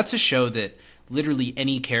 Totally. But that's a show that literally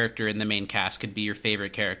any character in the main cast could be your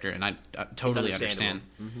favorite character, and I totally understand.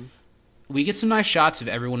 Mm-hmm. We get some nice shots of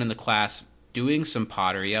everyone in the class doing some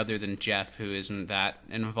pottery, other than Jeff, who isn't that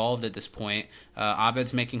involved at this point.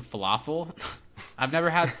 Abed's making falafel. I've never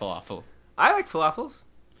had falafel. I like falafels.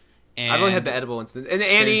 And I've only had the edible ones. And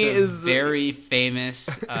Annie there's a is very famous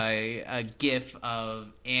a gif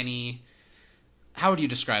of Annie. How would you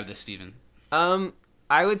describe this, Steven?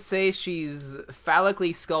 I would say she's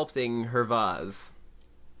phallically sculpting her vase.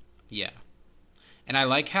 Yeah. And I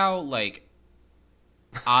like how,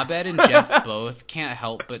 Abed and Jeff both can't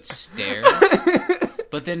help but stare.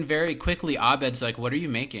 But then very quickly, Abed's like, "What are you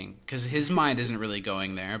making?" Because his mind isn't really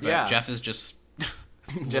going there, but Yeah. Jeff is just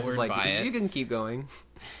Jeff is lured like, by it. you can keep going.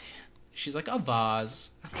 She's like, "A vase."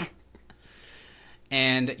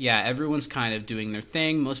 And yeah, everyone's kind of doing their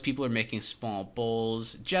thing. Most people are making small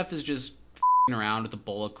bowls. Jeff is just f***ing around with a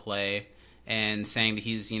bowl of clay and saying that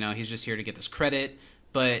he's just here to get this credit.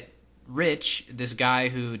 But Rich, this guy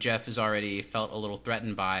who Jeff has already felt a little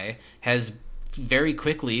threatened by, has very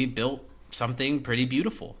quickly built something pretty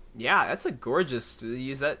beautiful. Yeah, that's a gorgeous.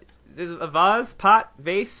 Use that. There's a vase, pot,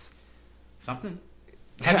 vase. Something.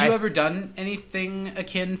 Have you ever done anything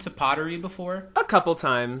akin to pottery before? A couple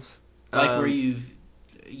times. Where you've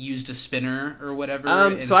used a spinner or whatever?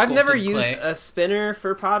 And So I've never sculpted used clay? a spinner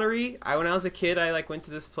for pottery. When I was a kid, I went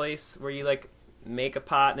to this place where you make a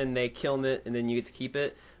pot and then they kiln it and then you get to keep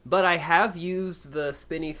it. But I have used the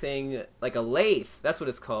spinny thing, like a lathe. That's what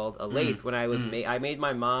it's called, a lathe. When I was I made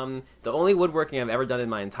my mom, the only woodworking I've ever done in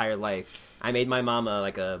my entire life. I made my mom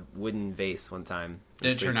a wooden vase one time.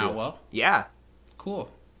 Did it turn out well? Yeah.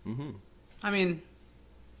 Cool. Mm-hmm. I mean,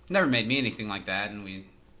 never made me anything like that, and we,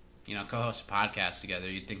 co-host a podcast together.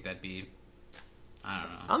 You'd think that'd be, I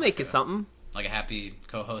don't know. I'll make you something. Like a happy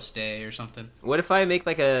co-host day or something. What if I make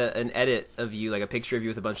an edit of you, a picture of you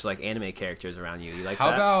with a bunch of anime characters around you? You like How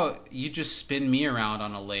that? about you just spin me around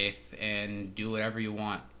on a lathe and do whatever you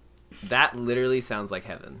want? That literally sounds like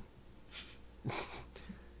heaven.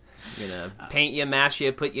 Gonna paint you, mash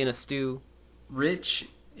you, put you in a stew. Rich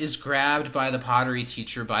is grabbed by the pottery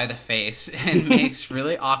teacher by the face and makes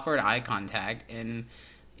really awkward eye contact. And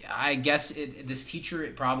I guess this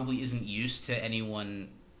teacher probably isn't used to anyone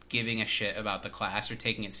giving a shit about the class or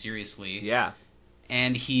taking it seriously. Yeah.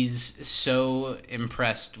 And he's so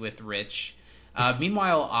impressed with Rich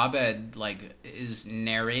Meanwhile, Abed is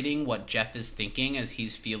narrating what Jeff is thinking as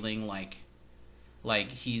he's feeling like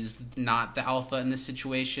he's not the alpha in this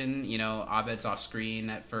situation. Abed's off screen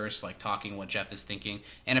at first, talking what Jeff is thinking,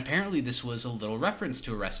 and apparently this was a little reference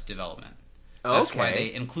to Arrested Development. That's why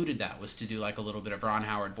they included that, was to do a little bit of Ron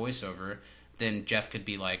Howard voiceover. Then Jeff could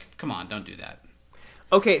be like, "Come on, don't do that."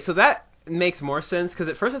 Okay, so that makes more sense, because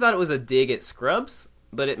at first I thought it was a dig at Scrubs,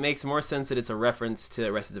 but it makes more sense that it's a reference to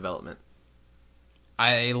Arrested Development.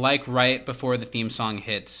 I like right before the theme song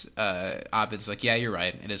hits, Abed's like, "Yeah, you're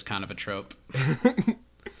right. It is kind of a trope."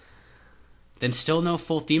 Then still no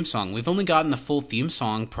full theme song. We've only gotten the full theme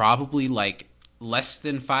song probably less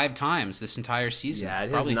than 5 times this entire season. Yeah, it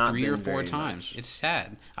has probably not 3 or been 4 very times. much. It's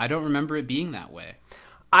sad. I don't remember it being that way.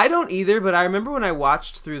 I don't either, but I remember when I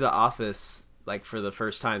watched through The Office, for the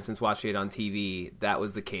first time since watching it on TV, that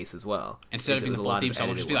was the case as well. Instead of being the full theme song,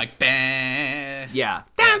 it'll just be like, "Bah." Yeah.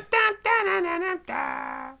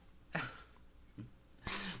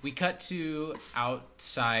 We cut to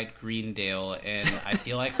outside Greendale, and I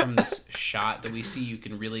feel like from this shot that we see, you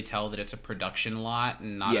can really tell that it's a production lot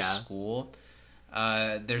and not a school.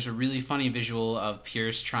 There's a really funny visual of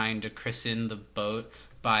Pierce trying to christen the boat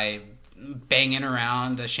by banging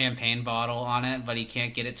around a champagne bottle on it, but he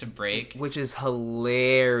can't get it to break. Which is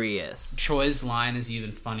hilarious. Troy's line is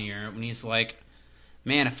even funnier when he's like,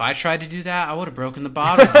 "Man, if I tried to do that, I would have broken the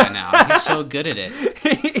bottle by now." He's so good at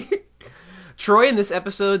it. Troy in this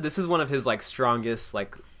episode, this is one of his strongest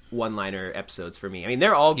one-liner episodes for me. I mean,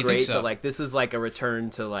 they're all great, so? But this is a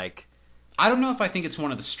return to I don't know if I think it's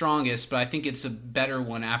one of the strongest, but I think it's a better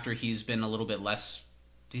one after he's been a little bit less.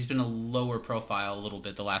 He's been a lower profile a little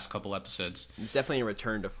bit the last couple episodes. It's definitely a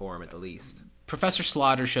return to form at the least. Professor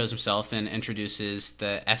Slaughter shows himself and introduces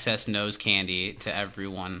the SS Nose Candy to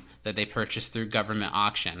everyone that they purchased through government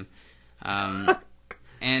auction.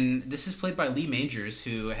 And this is played by Lee Majors,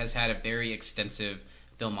 who has had a very extensive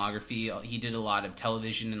filmography. He did a lot of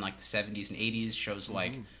television in the 70s and 80s, shows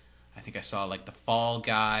I think I saw The Fall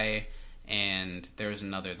Guy, and there's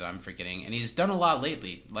another that I'm forgetting. And he's done a lot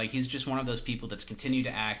lately. He's just one of those people that's continued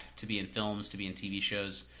to act, to be in films, to be in TV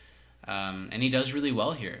shows. And he does really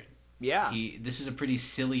well here. Yeah. This is a pretty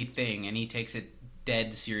silly thing, and he takes it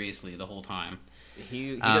dead seriously the whole time.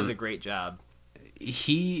 He does a great job.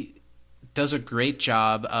 He does a great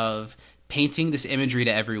job of painting this imagery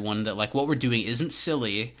to everyone that what we're doing isn't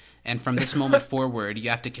silly, and from this moment forward you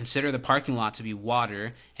have to consider the parking lot to be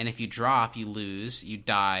water, and if you drop, you lose, you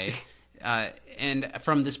die. And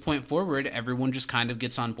from this point forward, everyone just kind of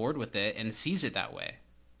gets on board with it and sees it that way.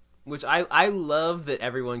 Which I love that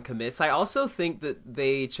everyone commits. I also think that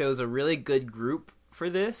they chose a really good group for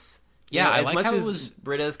this. Yeah, I as like much how as it was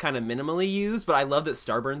Britta's kind of minimally used, but I love that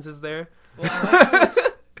Starburns is there. Well, I like how it was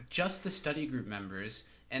just the study group members,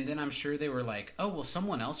 and then I'm sure they were like, "Oh, well,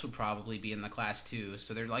 someone else would probably be in the class too,"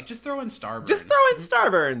 so they're like, "Just throw in Starburns." Just throw in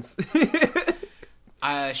Starburns.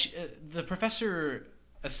 The professor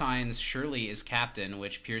assigns Shirley as captain,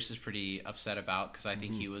 which Pierce is pretty upset about, because I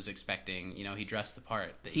think he was expecting, he dressed the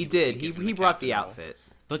part. That he did. He brought the outfit.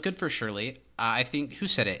 But good for Shirley. I think, who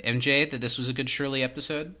said it? MJ, that this was a good Shirley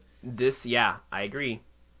episode? Yeah, I agree.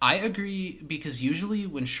 I agree, because usually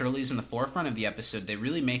when Shirley's in the forefront of the episode, they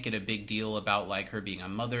really make it a big deal about her being a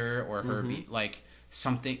mother, or her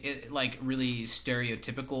something really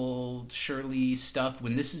stereotypical Shirley stuff,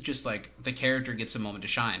 when this is just the character gets a moment to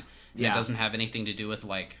shine. And it doesn't have anything to do with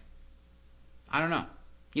I don't know.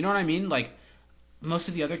 You know what I mean? Most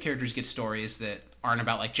of the other characters get stories that aren't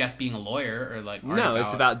about Jeff being a lawyer, or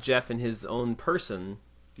it's about Jeff and his own person.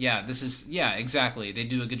 Yeah, exactly. They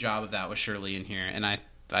do a good job of that with Shirley in here, and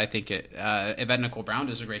I think Yvette Nicole Brown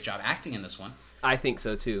does a great job acting in this one. I think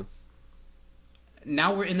so too.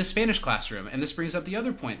 Now we're in the Spanish classroom, and this brings up the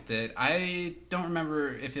other point that I don't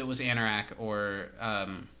remember if it was Anorak or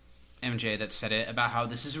MJ that said it, about how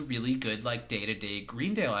this is a really good day-to-day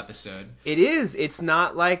Greendale episode. It is. It's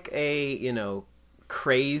not a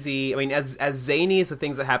crazy. I mean, as zany as the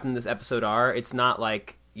things that happen in this episode are, it's not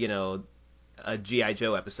a G.I.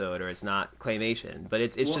 Joe episode, or it's not claymation, but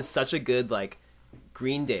it's just such a good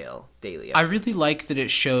Greendale daily episode. I really like that it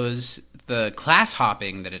shows the class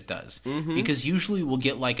hopping that it does, because usually we'll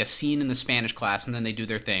get a scene in the Spanish class and then they do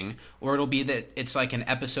their thing, or it'll be that it's an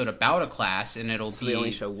episode about a class and it'll be they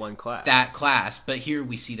only show one class, that class. But here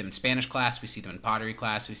we see them in Spanish class, we see them in pottery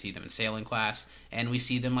class, we see them in sailing class, and we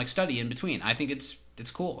see them study in between. I think it's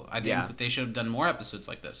cool. I think they should have done more episodes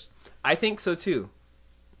like this. I think so too.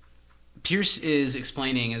 Pierce is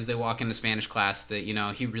explaining as they walk into Spanish class that,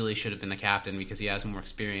 he really should have been the captain because he has more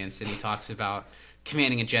experience, and he talks about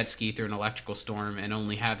commanding a jet ski through an electrical storm and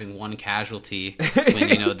only having one casualty when,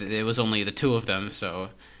 you know, it was only the two of them. So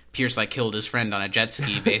Pierce, like, killed his friend on a jet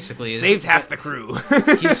ski, basically. Saved half the crew.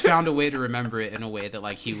 He's found a way to remember it in a way that,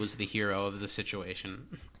 like, he was the hero of the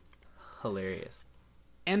situation. Hilarious.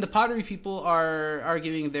 And the pottery people are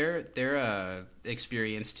giving their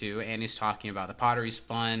experience too. Annie's talking about the pottery's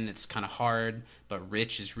fun. It's kind of hard, but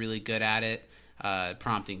Rich is really good at it.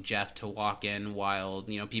 Prompting Jeff to walk in while,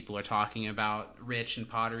 you know, people are talking about Rich and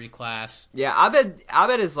pottery class. Yeah,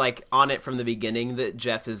 Abed is like on it from the beginning that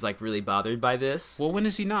Jeff is like really bothered by this. Well, when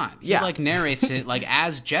is he not? Yeah. He like narrates it like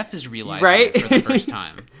as Jeff is realizing Right? it for the first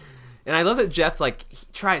time. And I love that Jeff like he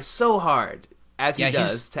tries so hard as he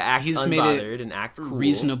does to act he's unbothered made it and act cool.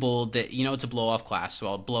 reasonable that, you know, it's a blow off class, so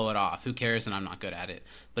I'll blow it off. Who cares? And I'm not good at it.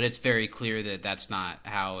 But it's very clear that that's not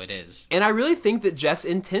how it is. And I really think that Jeff's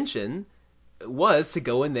intention was to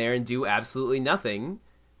go in there and do absolutely nothing,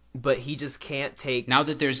 but he just can't take... Now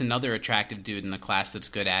that there's another attractive dude in the class that's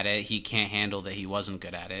good at it, he can't handle that he wasn't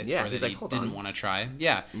good at it. Yeah, or he's that like, he "Hold didn't on." want to try.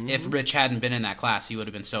 Yeah, if Rich hadn't been in that class, he would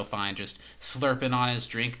have been so fine just slurping on his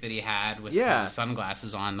drink that he had with his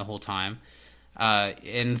sunglasses on the whole time.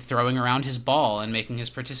 And throwing around his ball and making his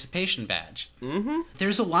participation badge. Mm-hmm.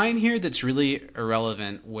 There's a line here that's really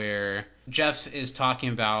irrelevant where Jeff is talking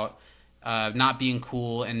about not being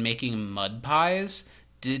cool and making mud pies.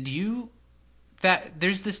 There's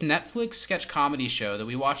this Netflix sketch comedy show that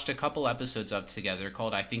we watched a couple episodes of together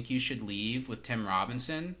called I Think You Should Leave with Tim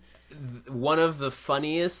Robinson. One of the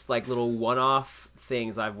funniest, like, little one-off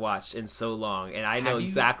things I've watched in so long, and I know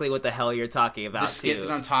exactly what the hell you're talking about, The skit too.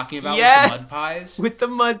 that I'm talking about Yes! with the mud pies? With the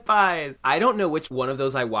mud pies. I don't know which one of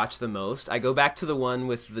those I watch the most. I go back to the one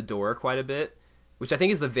with the door quite a bit, which I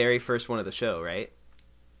think is the very first one of the show, right?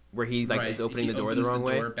 Where he like is opening the door the wrong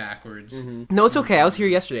way. He opens the door backwards. Mm-hmm. No, it's okay. I was here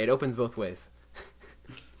yesterday. It opens both ways.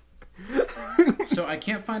 So I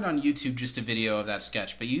can't find on YouTube just a video of that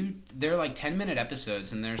sketch, but they're like 10-minute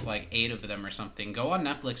episodes, and there's like 8 of them or something. Go on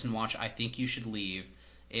Netflix and watch I Think You Should Leave.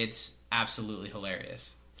 It's absolutely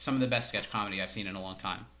hilarious. Some of the best sketch comedy I've seen in a long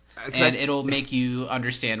time. And it'll make you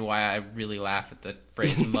understand why I really laugh at the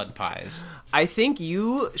phrase mud pies. I think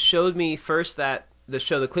you showed me first that the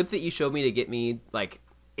clip that you showed me to get me like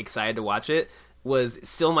excited to watch it was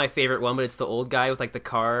still my favorite one, but it's the old guy with like the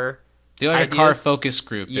car. They're like a car focus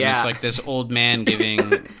group, and it's like this old man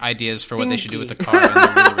giving ideas for what they should do with the car, and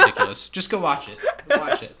they're really ridiculous. Just go watch it.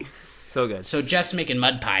 Watch it. So good. So Jeff's making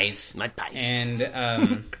mud pies. Mud pies.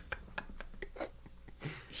 And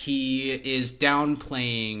he is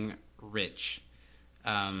downplaying Rich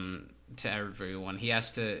to everyone. He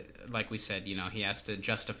has to, like we said, you know, he has to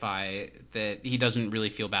justify that he doesn't really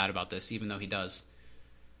feel bad about this, even though he does.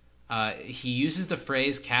 He uses the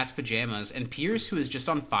phrase cat's pajamas, and Pierce, who is just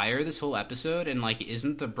on fire this whole episode and like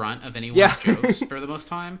isn't the brunt of anyone's jokes for the most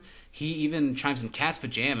time, he even chimes in cat's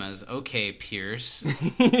pajamas. Okay, Pierce.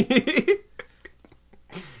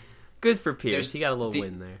 Good for Pierce. He got a little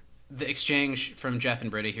win there. The exchange from Jeff and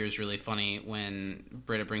Britta here is really funny when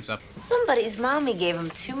Britta brings up, somebody's mommy gave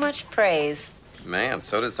him too much praise. Man,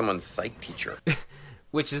 so did someone's psych teacher.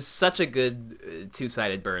 Which is such a good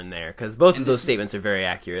two-sided burn there, because both of those statements are very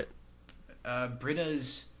accurate.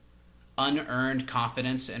 Britta's unearned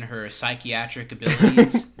confidence in her psychiatric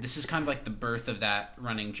abilities. This is kind of like the birth of that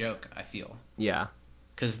running joke, I feel. Yeah.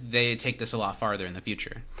 Because they take this a lot farther in the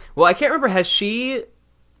future. Well, I can't remember,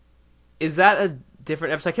 is that a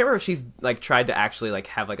different episode? I can't remember if she's like tried to actually like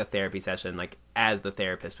have like a therapy session like as the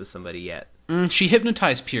therapist with somebody yet. She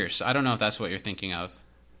hypnotized Pierce. I don't know if that's what you're thinking of.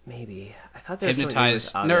 Maybe. I thought there was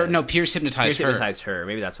hypnotized. No, Pierce hypnotized her. Hypnotized her.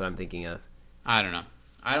 Maybe that's what I'm thinking of. I don't know.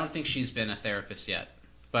 I don't think she's been a therapist yet,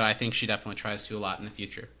 but I think she definitely tries to a lot in the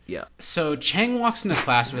future. Yeah. So Chang walks into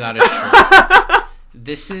class without a shirt.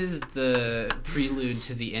 This is the prelude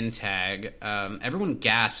to the in tag. Everyone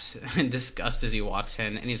gasps in disgust as he walks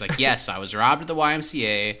in, and he's like, "Yes, I was robbed at the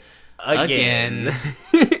YMCA again."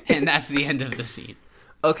 And that's the end of the scene.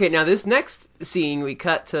 Okay, now this next scene, we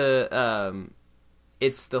cut to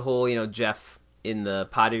it's the whole, you know, Jeff in the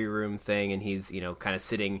pottery room thing, and he's, you know, kind of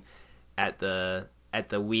sitting at the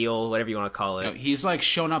wheel, whatever you want to call it. No, he's like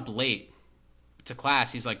shown up late to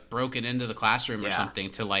class. He's like broken into the classroom or something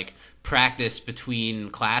to like practice between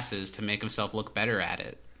classes to make himself look better at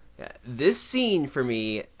it. Yeah. This scene for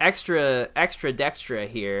me, extra dextra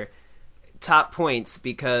here, top points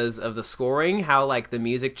because of the scoring, how like the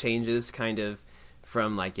music changes kind of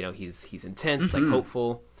from like, you know, he's intense, like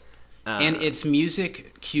hopeful. And it's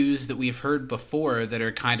music cues that we've heard before that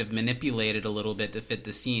are kind of manipulated a little bit to fit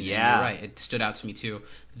the scene. Yeah. And you're right. It stood out to me too.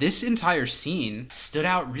 This entire scene stood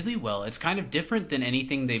out really well. It's kind of different than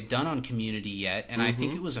anything they've done on Community yet, and I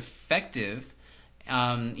think it was effective.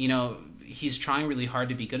 He's trying really hard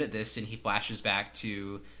to be good at this, and he flashes back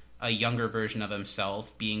to a younger version of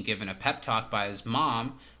himself being given a pep talk by his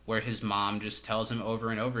mom, where his mom just tells him over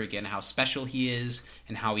and over again how special he is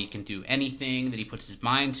and how he can do anything that he puts his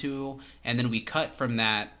mind to. And then we cut from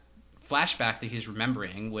that flashback that he's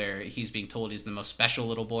remembering, where he's being told he's the most special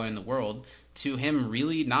little boy in the world, to him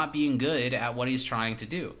really not being good at what he's trying to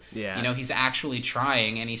do. Yeah. He's actually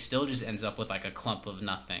trying, and he still just ends up with like a clump of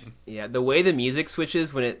nothing. Yeah, the way the music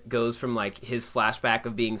switches when it goes from like his flashback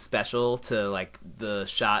of being special to like the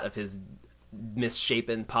shot of his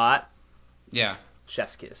misshapen pot. Yeah.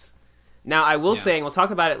 Chef's kiss. Now, I will say, and we'll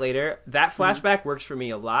talk about it later, that flashback works for me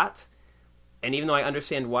a lot. And even though I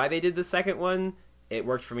understand why they did the second one, it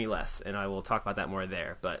worked for me less. And I will talk about that more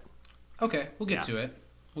there. But okay, we'll get to it.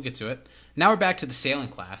 We'll get to it. Now we're back to the sailing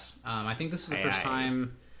class. I think this is the first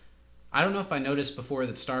time. I don't know if I noticed before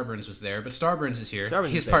that Starburns was there, but Starburns is here.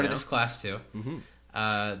 He's part of this class too.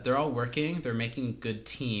 Mm-hmm. They're all working. They're making a good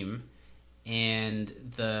team. And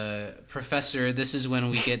the professor, this is when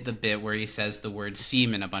we get the bit where he says the word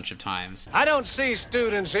semen a bunch of times. I don't see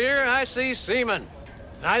students here. I see semen.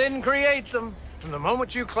 I didn't create them. From the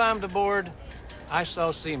moment you climbed aboard, I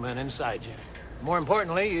saw semen inside you. More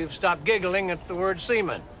importantly, you've stopped giggling at the word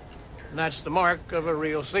semen. And that's the mark of a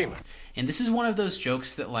real seaman. And this is one of those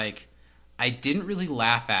jokes that, like, I didn't really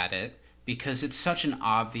laugh at it because it's such an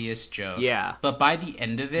obvious joke. Yeah. But by the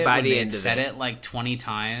end of it, when they said it like 20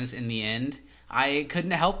 times in the end, I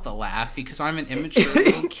couldn't help but laugh because I'm an immature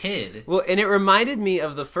little kid. Well, and it reminded me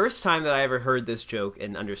of the first time that I ever heard this joke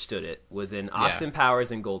and understood it was in Austin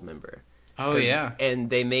Powers and Goldmember. Oh, yeah. And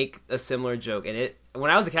they make a similar joke. And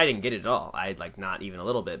when I was a kid, I didn't get it at all. I like not even a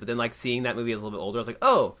little bit. But then like seeing that movie as a little bit older, I was like,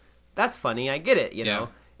 oh, that's funny. I get it, you know?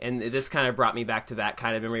 And this kind of brought me back to that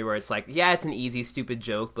kind of memory where it's like, yeah, it's an easy, stupid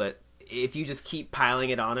joke, but if you just keep piling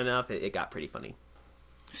it on enough, it got pretty funny.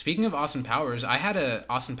 Speaking of Austin Powers, I had a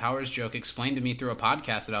Austin Powers joke explained to me through a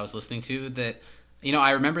podcast that I was listening to that,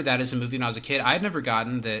 I remember that as a movie when I was a kid. I had never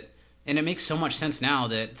gotten that, and it makes so much sense now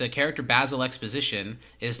that the character Basil Exposition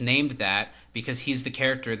is named that because he's the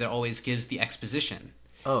character that always gives the exposition.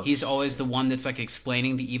 Oh. He's always the one that's like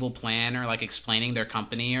explaining the evil plan or like explaining their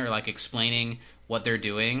company or like explaining what they're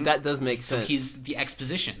doing. That does make sense. So he's the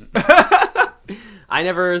exposition. I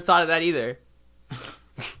never thought of that either.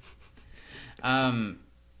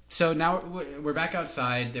 So now we're back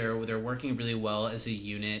outside. They're working really well as a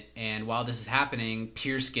unit, and while this is happening,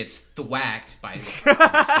 Pierce gets thwacked by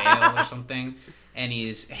a sail or something, and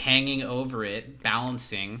he's hanging over it,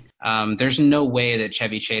 balancing. There's no way that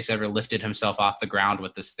Chevy Chase ever lifted himself off the ground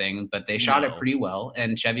with this thing, but they shot it pretty well,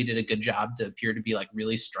 and Chevy did a good job to appear to be like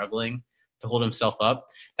really struggling to hold himself up.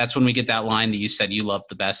 That's when we get that line that you said you loved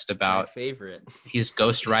the best about my favorite. He's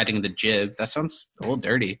ghost riding the jib. That sounds a little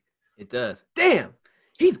dirty. It does. Damn,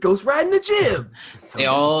 he's ghost riding the jib. They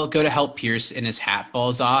all go to help Pierce, and his hat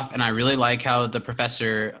falls off. And I really like how the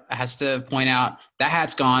professor has to point out that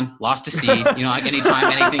hat's gone, lost to sea. Like anytime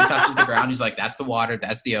anything touches the ground, he's like, "That's the water.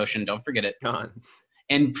 That's the ocean. Don't forget it." Gone.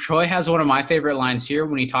 And Troy has one of my favorite lines here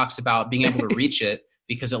when he talks about being able to reach it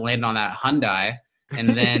because it landed on that Hyundai, and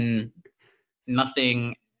then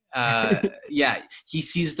nothing. He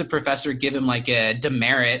sees the professor give him like a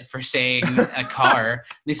demerit for saying a car. And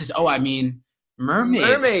he says, "Oh, I mean,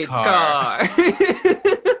 mermaid's car."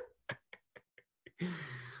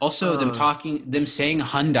 Also, them saying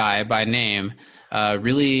Hyundai by name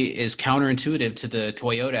really is counterintuitive to the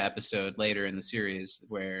Toyota episode later in the series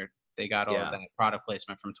where they got all of that product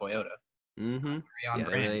placement from Toyota. Mm-hmm. Very on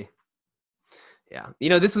brand. Really.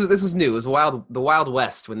 Yeah, this was new. It was the Wild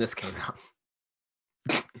West when this came out.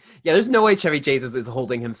 Yeah, there's no way Chevy Chase is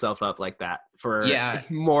holding himself up like that for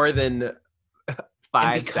more than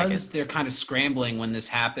 5 because seconds. They're kind of scrambling when this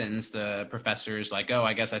happens. The professor's like, "Oh,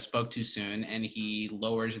 I guess I spoke too soon," and he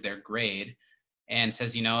lowers their grade and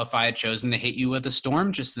says, "If I had chosen to hit you with a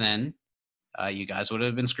storm just then, you guys would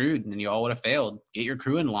have been screwed and you all would have failed. Get your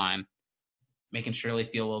crew in line," making Shirley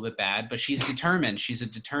feel a little bit bad, but she's determined. She's a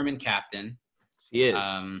determined captain. She is.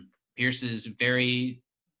 Pierce is very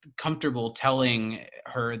comfortable telling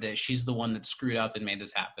her that she's the one that screwed up and made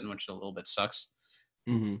this happen, which a little bit sucks.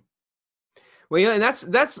 Mm-hmm. Well, and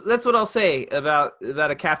that's what I'll say about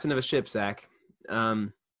a captain of a ship, Zach.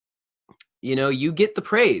 You get the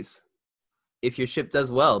praise if your ship does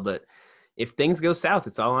well, but if things go south,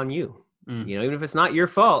 it's all on you. Even if it's not your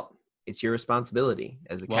fault, it's your responsibility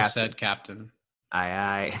as a captain. Well said, Captain.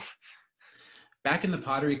 Aye. Back in the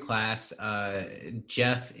pottery class,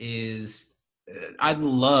 Jeff is... I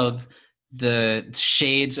love the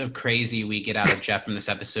shades of crazy we get out of Jeff from this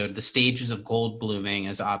episode. The stages of gold blooming,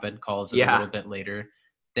 as Abed calls it a little bit later.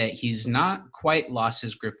 that he's not quite lost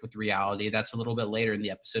his grip with reality. That's a little bit later in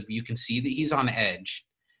the episode, but you can see that he's on edge.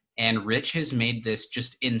 And Rich has made this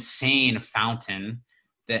just insane fountain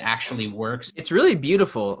that actually works. It's really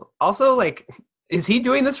beautiful. Also, like, is he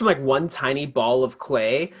doing this from like one tiny ball of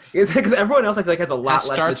clay? Because everyone else, I feel like, has a lot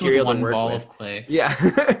less material with to work one ball with. of clay. Yeah.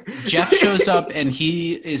 Jeff shows up and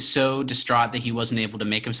he is so distraught that he wasn't able to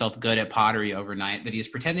make himself good at pottery overnight that he's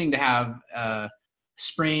pretending to have a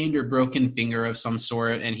sprained or broken finger of some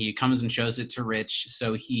sort, and he comes and shows it to Rich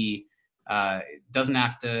so he doesn't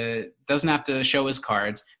have to show his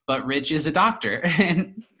cards. But Rich is a doctor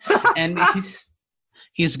and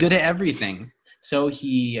he's good at everything. So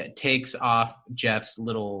he takes off Jeff's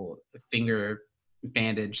little finger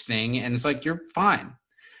bandage thing, and it's like, you're fine.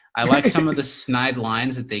 I like some of the snide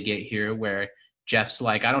lines that they get here where Jeff's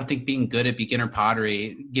like, I don't think being good at beginner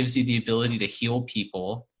pottery gives you the ability to heal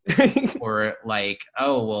people. Or like,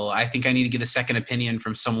 oh, well, I think I need to get a second opinion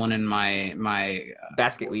from someone in my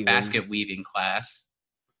basket weaving class.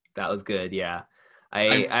 That was good, yeah.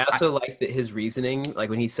 I also like that his reasoning, like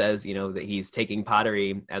when he says, you know, that he's taking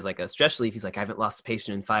pottery as like a stress relief, he's like, I haven't lost a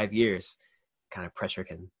patient in 5 years. Kind of pressure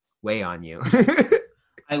can weigh on you.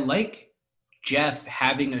 I like Jeff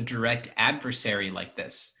having a direct adversary like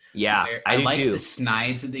this. Yeah, I like the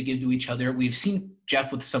snides that they give to each other. We've seen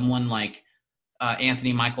Jeff with someone like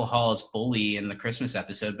Anthony Michael Hall's bully in the Christmas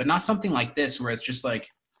episode, but not something like this where it's just like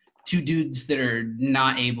two dudes that are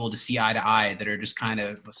not able to see eye to eye, that are just kind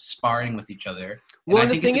of sparring with each other. And well, I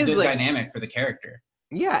think it's a good dynamic for the character.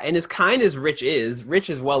 Yeah, and as kind as Rich is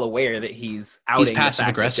well aware that he's passive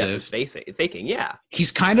aggressive, faking. Yeah,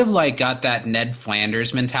 he's kind of like got that Ned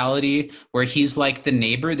Flanders mentality where he's like the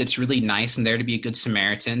neighbor that's really nice and there to be a good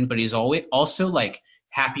Samaritan, but he's always also like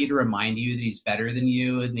happy to remind you that he's better than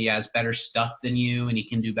you and he has better stuff than you and he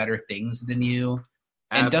can do better things than you.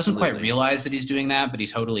 And doesn't quite realize that he's doing that, but he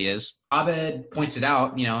totally is. Abed points it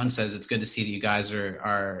out, you know, and says it's good to see that you guys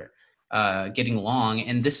are getting along.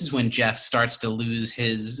 And this is when Jeff starts to lose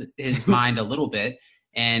his mind a little bit,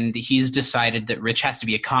 and he's decided that Rich has to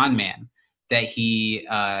be a con man, that he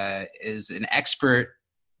is an expert.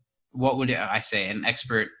 What would I say? An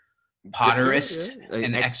expert potterist,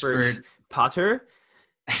 an expert potter.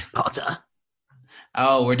 Potter.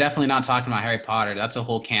 Oh, we're definitely not talking about Harry Potter. That's a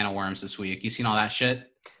whole can of worms this week. You seen all that shit?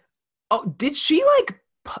 Oh, did she like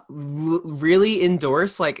really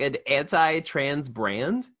endorse like an anti-trans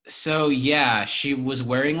brand? So yeah, she was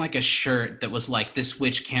wearing like a shirt that was like, this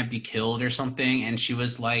witch can't be killed or something. And she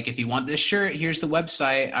was like, if you want this shirt, here's the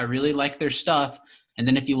website. I really like their stuff. And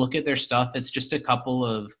then if you look at their stuff, it's just a couple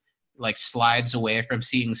of like slides away from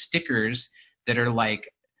seeing stickers that are like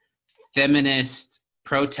feminist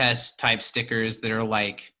protest type stickers that are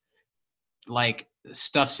like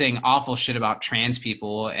stuff saying awful shit about trans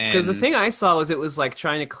people. And because the thing I saw was it was like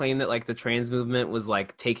trying to claim that like the trans movement was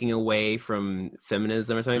like taking away from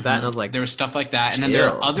feminism or something like that, and I was like, there was stuff like that. And then there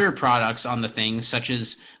are other products on the thing, such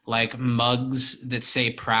as like mugs that say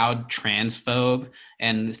proud transphobe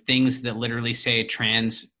and things that literally say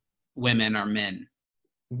trans women are men.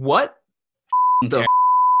 What the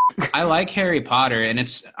I like Harry Potter, and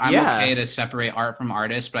I'm okay to separate art from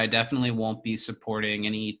artists, but I definitely won't be supporting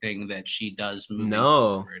anything that she does moving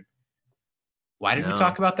forward. Why did we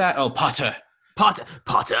talk about that? Oh, Potter.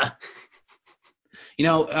 You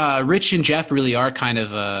know, Rich and Jeff really are kind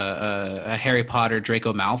of a Harry Potter,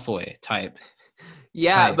 Draco Malfoy type.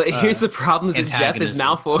 Yeah, but here's the problem: is Jeff is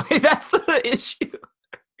Malfoy. That's the issue.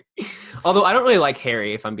 Although I don't really like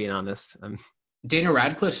Harry, if I'm being honest. Daniel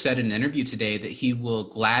Radcliffe said in an interview today that he will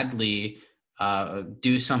gladly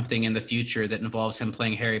do something in the future that involves him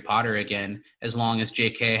playing Harry Potter again, as long as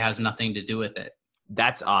JK has nothing to do with it.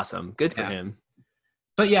 That's awesome. Good for him.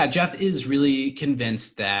 But yeah, Jeff is really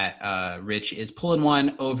convinced that Rich is pulling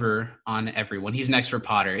one over on everyone. He's an expert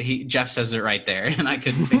Potter. Jeff says it right there, and I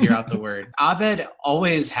couldn't figure out the word. Abed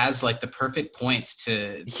always has like the perfect points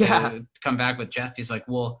to come back with Jeff. He's like,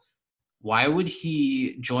 well, why would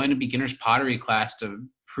he join a beginner's pottery class to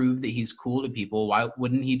prove that he's cool to people? Why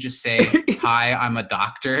wouldn't he just say, hi, I'm a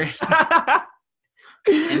doctor?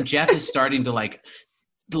 And Jeff is starting to like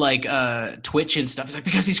twitch and stuff. It's like,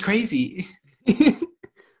 because he's crazy.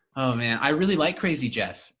 Oh man, I really like Crazy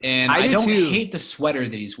Jeff. And I don't hate the sweater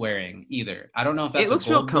that he's wearing either. I don't know if that's a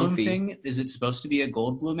Goldblum thing. Is it supposed to be a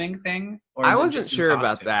Goldbluming thing? Or I wasn't sure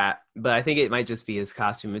about that, but I think it might just be his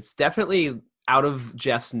costume. It's definitely out of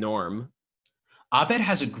Jeff's norm. Abed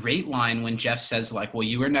has a great line when Jeff says like, well,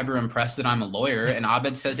 you were never impressed that I'm a lawyer. And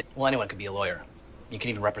Abed says, well, anyone could be a lawyer. You can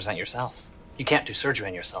even represent yourself. You can't do surgery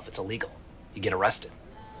on yourself. It's illegal. You get arrested.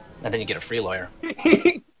 And then you get a free lawyer.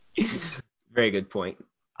 Very good point.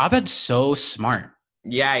 Abed's so smart.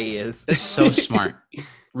 Yeah, he is. It's so smart.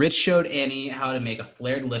 Rich showed Annie how to make a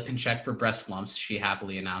flared lip and check for breast lumps, she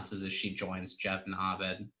happily announces as she joins Jeff and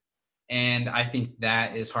Abed. And I think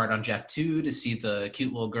that is hard on Jeff, too, to see the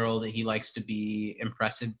cute little girl that he likes to be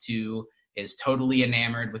impressive to is totally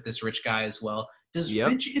enamored with this Rich guy as well. Does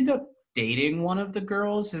Rich end up dating one of the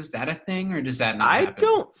girls? Is that a thing, or does that not happen? I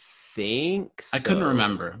don't think so. I couldn't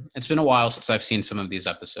remember. It's been a while since I've seen some of these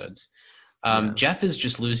episodes. Jeff is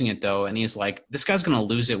just losing it, though, and he's like, this guy's going to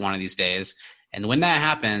lose it one of these days. And when that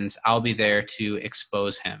happens, I'll be there to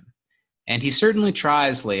expose him. And he certainly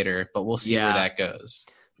tries later, but we'll see where that goes.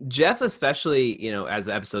 Jeff, especially, as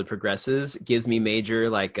the episode progresses, gives me major,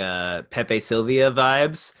 Pepe Sylvia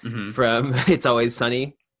vibes from It's Always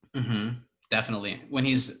Sunny. Mm-hmm. Definitely. When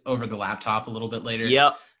he's over the laptop a little bit later.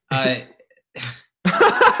 Yep.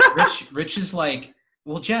 Rich is like,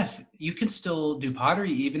 well, Jeff, you can still do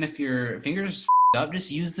pottery even if your fingers up. Just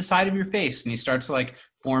use the side of your face. And he starts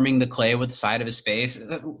forming the clay with the side of his face,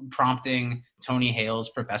 prompting Tony Hale's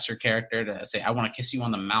professor character to say, I want to kiss you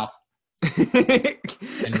on the mouth.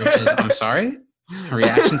 And Rich is, I'm sorry? Her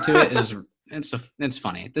reaction to it is, it's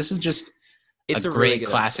funny. This is just a great really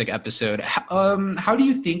classic episode. How do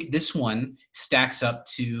you think this one stacks up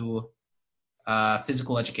to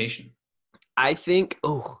Physical Education? I think,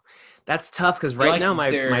 that's tough because now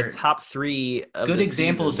my top three of good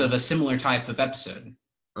examples of a similar type of episode.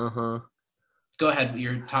 Uh-huh. Go ahead,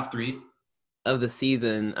 your top three. Of the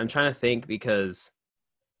season, I'm trying to think because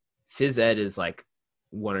Phys Ed is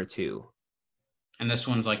 1 or 2. And this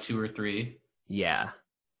one's 2 or 3. Yeah.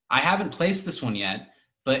 I haven't placed this one yet,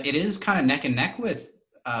 but it is kind of neck and neck with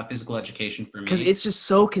Physical Education for me. Because it's just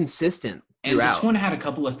so consistent throughout. And this one had a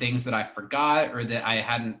couple of things that I forgot or that I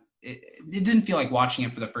hadn't. It didn't feel like watching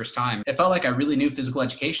it for the first time. It felt like I really knew Physical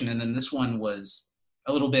Education, and then this one was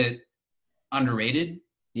a little bit underrated.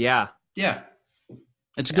 Yeah. Yeah.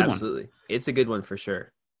 It's a good one. Absolutely. It's a good one for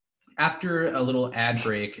sure. After a little ad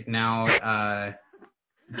break, now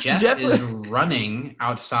Jeff is running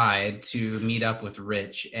outside to meet up with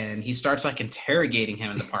Rich, and he starts interrogating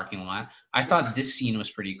him in the parking lot. I thought this scene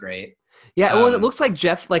was pretty great. Yeah, well, it looks like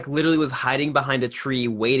Jeff literally was hiding behind a tree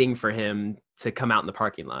waiting for him to come out in the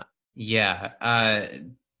parking lot. Yeah.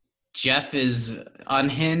 Jeff is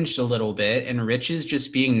unhinged a little bit, and Rich is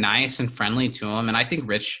just being nice and friendly to him. And I think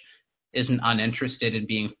Rich isn't uninterested in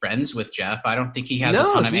being friends with Jeff. I don't think he has a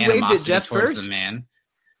ton of animosity towards the man.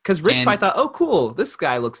 Because Rich probably thought, oh, cool, this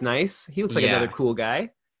guy looks nice. He looks like another cool guy.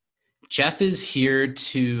 Jeff is here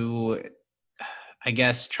to, I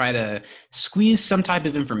guess, try to squeeze some type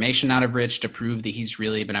of information out of Rich to prove that he's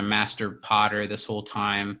really been a master potter this whole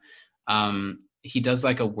time. He does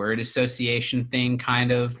a word association thing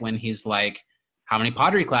kind of when he's like, how many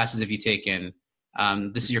pottery classes have you taken?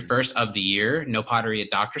 This is your first of the year. No pottery at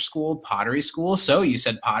doctor school, pottery school. So you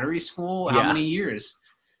said pottery school. How many years?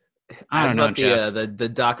 I don't know, Jeff. The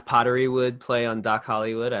Doc Potterywood play on Doc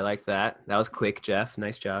Hollywood. I like that. That was quick, Jeff.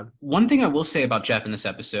 Nice job. One thing I will say about Jeff in this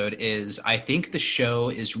episode is I think the show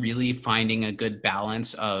is really finding a good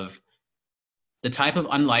balance of the type of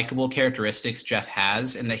unlikable characteristics Jeff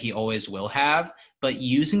has and that he always will have, but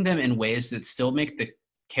using them in ways that still make the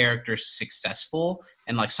character successful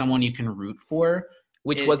and someone you can root for.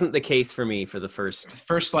 Which wasn't the case for me for the first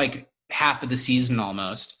half of the season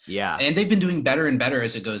almost. Yeah. And they've been doing better and better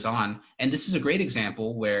as it goes on. And this is a great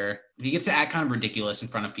example where he gets to act kind of ridiculous in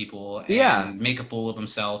front of people and make a fool of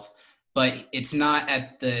himself, but it's not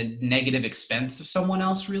at the negative expense of someone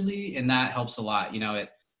else really. And that helps a lot.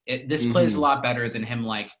 This plays a lot better than him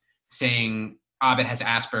saying Abed has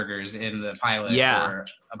Asperger's in the pilot or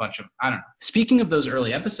a bunch of, I don't know. Speaking of those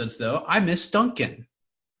early episodes though, I miss Duncan.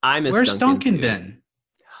 Where's Duncan been?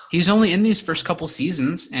 He's only in these first couple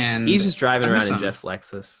seasons, and he's just driving around in Jeff's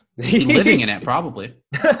Lexus. Living in it, probably.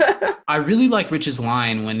 I really like Rich's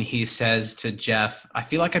line when he says to Jeff, I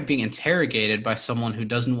feel like I'm being interrogated by someone who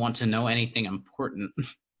doesn't want to know anything important.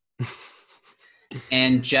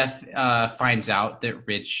 And Jeff finds out that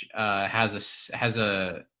Rich has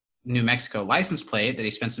a New Mexico license plate, that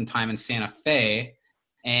he spent some time in Santa Fe,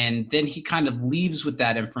 and then he kind of leaves with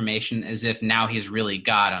that information as if now he's really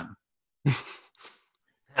got him.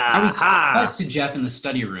 Now we cut to Jeff in the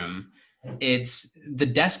study room. The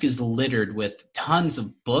desk is littered with tons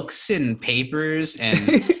of books and papers, and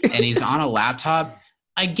he's on a laptop.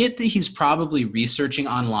 I get that he's probably researching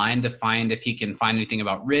online to find if he can find anything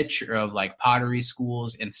about Rich or of pottery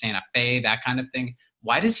schools in Santa Fe, that kind of thing.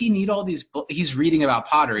 Why does he need all these books? He's reading about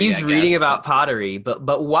pottery. He's reading about pottery,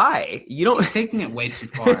 but why? You don't He's taking it way too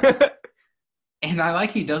far. And I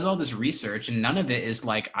like he does all this research, and none of it is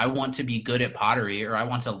like, I want to be good at pottery or I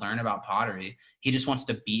want to learn about pottery. He just wants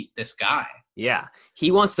to beat this guy. Yeah. He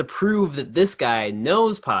wants to prove that this guy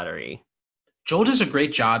knows pottery. Joel does a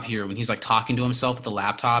great job here when he's like talking to himself at the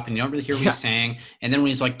laptop and you don't really hear what he's saying. And then when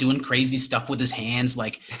he's like doing crazy stuff with his hands,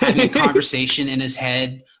 like having a conversation in his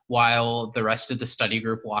head while the rest of the study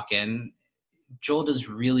group walk in, Joel does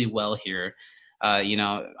really well here.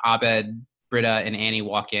 Abed, Britta, and Annie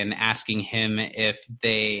walk in asking him if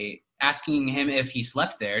he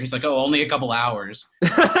slept there. And he's like, oh, only a couple hours.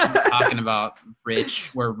 Talking about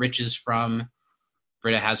Rich, where Rich is from.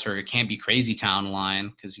 Britta has her "Can't Be Crazy Town" line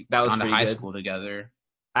because you've gone to high school together.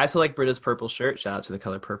 I also like Britta's purple shirt. Shout out to The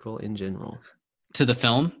Color Purple in general. To the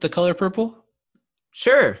film, The Color Purple?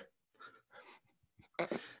 Sure.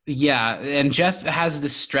 Yeah, and Jeff has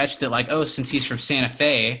this stretch that like, oh, since he's from Santa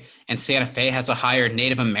Fe, and Santa Fe has a higher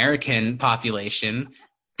Native American population,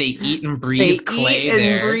 they eat and breathe clay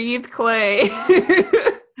there. Breathe clay.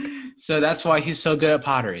 So that's why he's so good at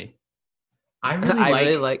pottery. I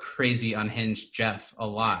really like crazy unhinged Jeff a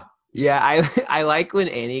lot. Yeah, I like when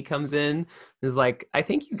Annie comes in. Is like, I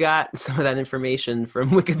think you got some of that information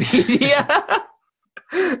from Wikipedia.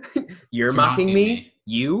 You're mocking me?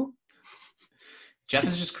 You? Jeff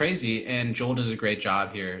is just crazy, and Joel does a great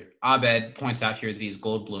job here. Abed points out here that he's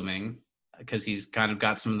Goldbluming because he's kind of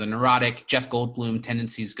got some of the neurotic Jeff Goldblum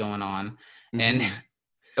tendencies going on. Mm-hmm. And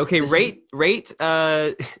okay, rate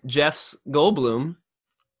Jeff's Goldblum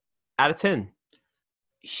out of 10.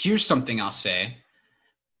 Here's something I'll say.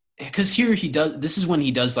 Because here this is when he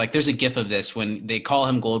does like, there's a gif of this when they call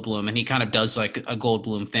him Goldblum and he kind of does like a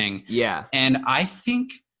Goldblum thing. Yeah. And I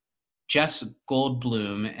think Jeff's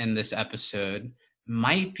Goldblum in this episode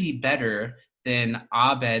might be better than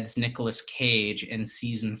Abed's Nicolas Cage in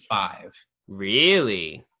season 5.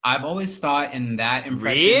 Really? I've always thought in that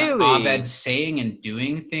impression, Abed saying and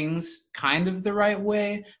doing things kind of the right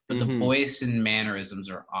way, but the voice and mannerisms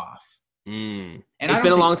are off. And it's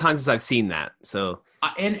been a long time since I've seen that. So,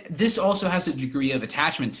 and this also has a degree of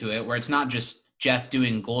attachment to it, where it's not just Jeff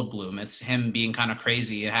doing Goldblum; it's him being kind of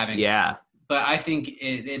crazy and having. Yeah. But I think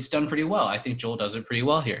it's done pretty well. I think Joel does it pretty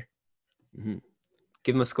well here. Mm-hmm.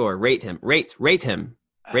 Give him a score. Rate him. Rate him.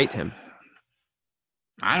 Rate him.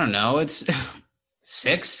 I don't know. It's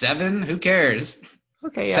 6, 7. Who cares?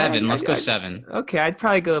 Okay, yeah, 7. Let's go 7. Okay, I'd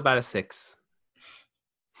probably go about a 6.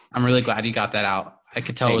 I'm really glad you got that out. I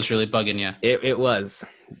could tell It was really bugging you. It was.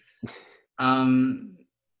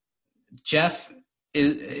 Jeff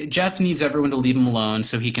needs everyone to leave him alone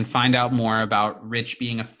so he can find out more about Rich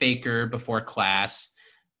being a faker before class.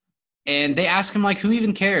 And they ask him, like, who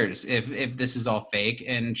even cares if this is all fake?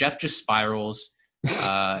 And Jeff just spirals.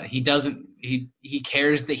 He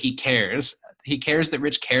cares that he cares. He cares that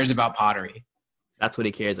Rich cares about pottery. That's what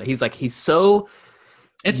he cares about. He's so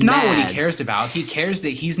It's not what he cares about. He cares that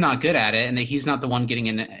he's not good at it and that he's not the one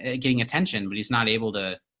getting attention, but he's not able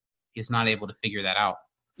to figure that out.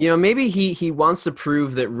 You know, maybe he wants to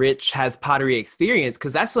prove that Rich has pottery experience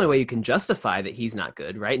because that's the only way you can justify that he's not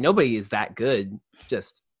good, right? Nobody is that good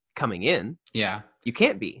just coming in. Yeah. You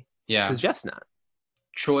can't be. Yeah. Because Jeff's not.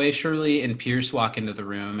 Troy, Shirley, and Pierce walk into the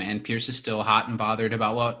room, and Pierce is still hot and bothered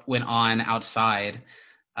about what went on outside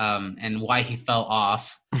and why he fell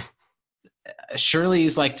off. Shirley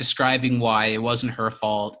is like describing why it wasn't her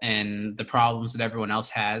fault and the problems that everyone else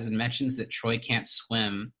has, and mentions that Troy can't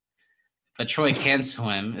swim, but Troy can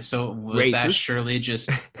swim. So was that Shirley just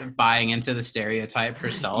buying into the stereotype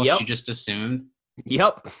herself? Yep. She just assumed.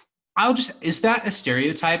 Yep. Is that a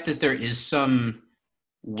stereotype that there is some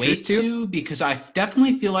weight to? Because I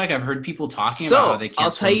definitely feel like I've heard people talking about how they can't swim.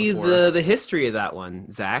 I'll tell you the history of that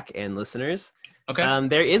one, Zach and listeners. Okay.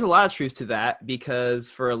 There is a lot of truth to that because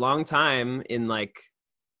for a long time in like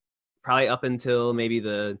probably up until maybe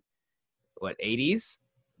the 80s,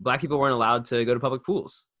 Black people weren't allowed to go to public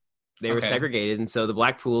pools. They were segregated, and so the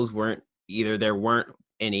Black pools weren't there weren't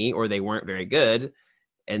any or they weren't very good,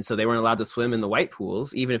 and so they weren't allowed to swim in the white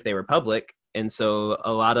pools even if they were public. And so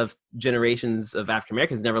a lot of generations of African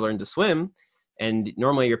Americans never learned to swim, and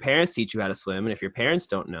normally your parents teach you how to swim, and if your parents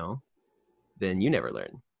don't know, then you never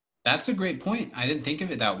learn. That's a great point. I didn't think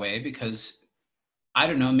of it that way because, I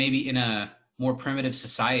don't know, maybe in a more primitive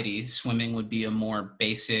society, swimming would be a more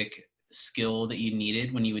basic skill that you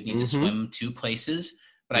needed when you would need to swim to places.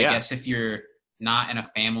 But I guess if you're not in a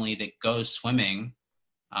family that goes swimming,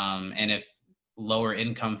 and if lower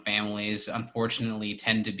income families, unfortunately,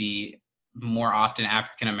 tend to be more often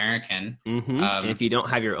African American. And if you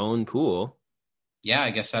don't have your own pool. Yeah,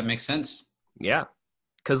 I guess that makes sense. Yeah.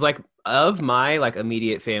 Because like of my like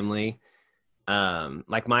immediate family,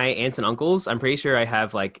 like my aunts and uncles, I'm pretty sure I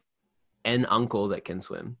have like an uncle that can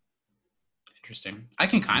swim. Interesting. I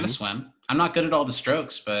can kind of swim. I'm not good at all the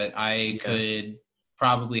strokes, but I could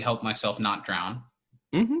probably help myself not drown.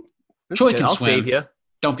 Mm-hmm. Troy can I'll swim. save you.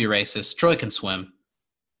 Don't be racist. Troy can swim.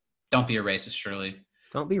 Don't be a racist, Shirley.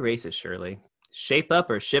 Don't be racist, Shirley. Shape up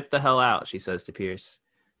or ship the hell out, she says to Pierce.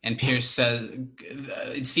 And Pierce says,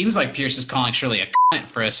 it seems like Pierce is calling Shirley a cunt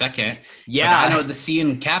for a second. Yeah. Like, I know what the C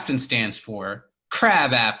in Captain stands for.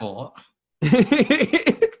 Crab apple.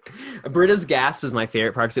 Britta's gasp was my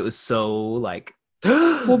favorite part because it was so like...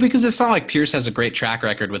 Well, because it's not like Pierce has a great track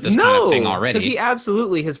record with this kind of thing already. Because he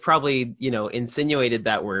absolutely has probably, insinuated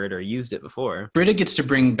that word or used it before. Britta gets to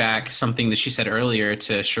bring back something that she said earlier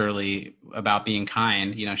to Shirley about being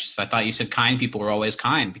kind. She said, I thought you said kind people were always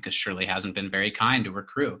kind, because Shirley hasn't been very kind to her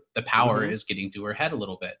crew. The power is getting to her head a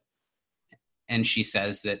little bit. And she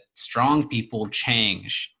says that strong people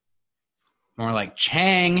change. More like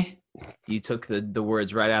Chang. You took the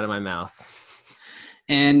words right out of my mouth.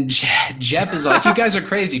 And Jeff is like, you guys are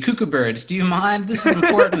crazy. Cuckoo birds, do you mind? This is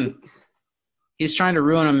important. He's trying to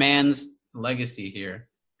ruin a man's legacy here.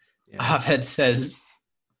 Yeah. Abed says,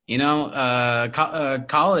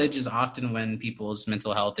 college is often when people's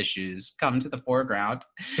mental health issues come to the foreground.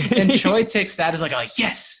 And Troy takes that as like,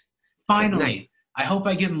 yes, finally. Nice. I hope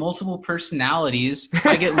I get multiple personalities.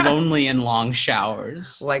 I get lonely in long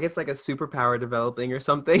showers. Like it's like a superpower developing or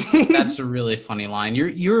something. That's a really funny line.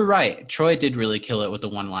 You're right. Troy did really kill it with the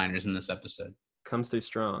one-liners in this episode. Comes through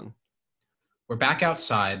strong. We're back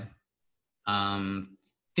outside.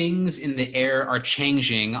 Things in the air are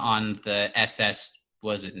changing on the SS.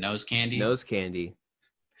 Was it Nose Candy? Nose Candy.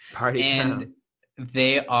 Party and town.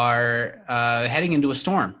 They are heading into a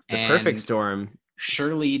storm. The perfect storm.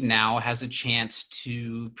 Shirley now has a chance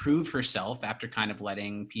to prove herself after kind of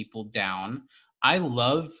letting people down. I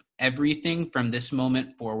love everything from this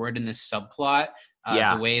moment forward in this subplot.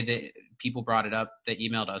 The way that people brought it up, that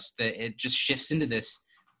emailed us, that it just shifts into this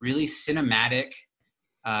really cinematic,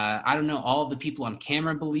 I don't know, all of the people on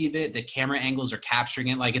camera believe it. The camera angles are capturing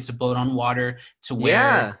it like it's a boat on water, to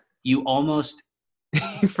where you almost,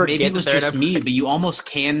 maybe it was just me, but you almost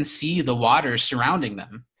can see the water surrounding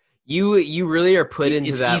them. You really are put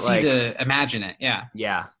into that. It's easy to imagine it.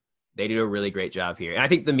 Yeah. They do a really great job here. And I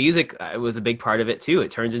think the music was a big part of it too. It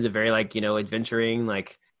turns into very adventuring,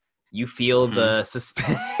 like you feel the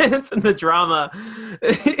suspense and the drama.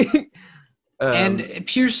 And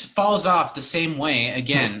Pierce falls off the same way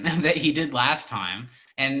again that he did last time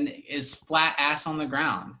and is flat ass on the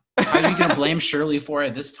ground. How are you going to blame Shirley for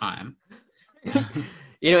it this time?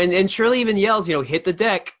 And Shirley even yells, hit the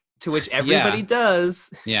deck. To which everybody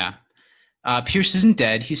does. Yeah. Pierce isn't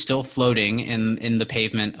dead. He's still floating in the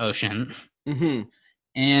pavement ocean. Mm-hmm.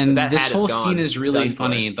 And this whole scene is really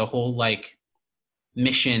funny. The whole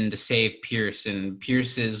mission to save Pierce and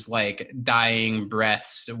Pierce's dying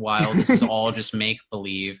breaths while this is all just make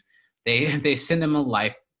believe. They send him a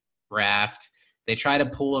life raft. They try to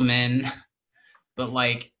pull him in, but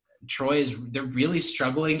they're really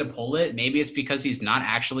struggling to pull it. Maybe it's because he's not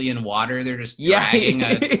actually in water. They're just dragging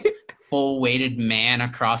a full-weighted man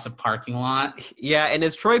across a parking lot. Yeah, and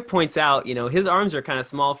as Troy points out, his arms are kind of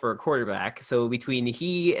small for a quarterback. So between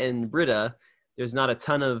he and Britta, there's not a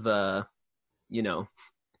ton of,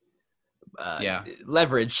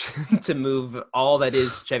 leverage to move all that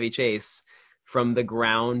is Chevy Chase from the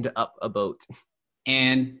ground up a boat.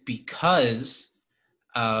 And because...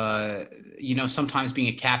 sometimes being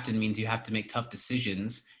a captain means you have to make tough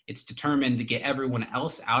decisions. It's determined to get everyone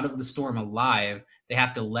else out of the storm alive. They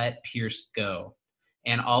have to let Pierce go.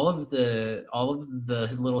 And all of the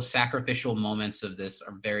little sacrificial moments of this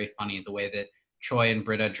are very funny. The way that Troy and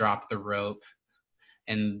Britta drop the rope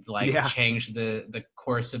and change the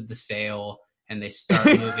course of the sail, and they start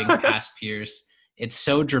moving past Pierce. It's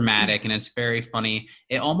so dramatic and it's very funny.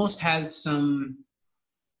 It almost has some,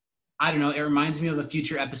 I don't know, it reminds me of a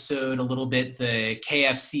future episode a little bit, the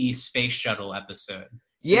KFC space shuttle episode.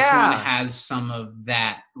 Yeah. This one has some of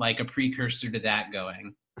that, a precursor to that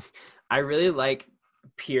going. I really like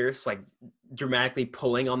Pierce, dramatically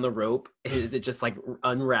pulling on the rope as it just,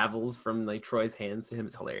 unravels from, Troy's hands to him.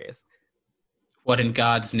 It's hilarious. What in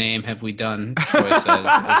God's name have we done, Troy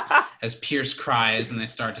says, as Pierce cries and they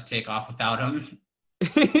start to take off without him.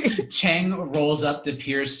 Chang rolls up to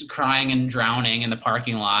Pierce crying and drowning in the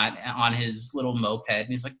parking lot on his little moped, and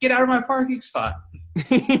he's like, get out of my parking spot.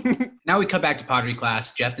 Now we cut back to pottery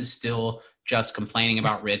class. Jeff is still just complaining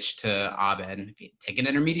about Rich to Abed. Take an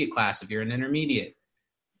intermediate class if you're an intermediate.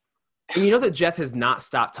 And you know that Jeff has not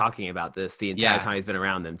stopped talking about this the entire time he's been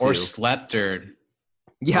around them, too. Or slept or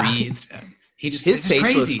breathed. His it's facial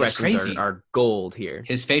crazy. It's expressions crazy. are gold here.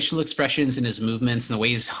 His facial expressions and his movements and the way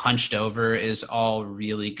he's hunched over is all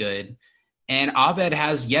really good. And Abed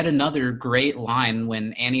has yet another great line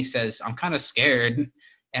when Annie says, "I'm kind of scared."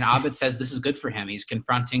 And Abed says this is good for him. He's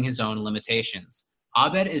confronting his own limitations.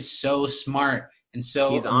 Abed is so smart and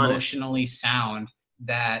so emotionally sound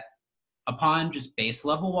that upon just base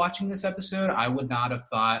level watching this episode, I would not have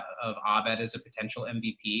thought of Abed as a potential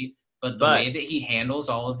MVP. But the way that he handles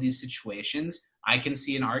all of these situations, I can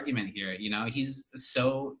see an argument here. You know, he's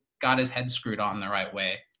so got his head screwed on the right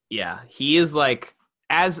way. Yeah, he is like,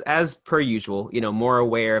 as per usual, you know, more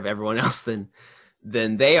aware of everyone else than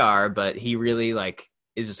they are, but he really like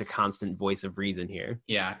is just a constant voice of reason here.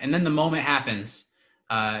 Yeah, and then the moment happens.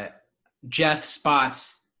 Jeff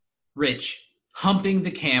spots Rich humping the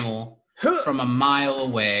camel from a mile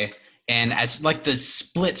away. And as like the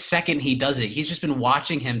split second he does it, he's just been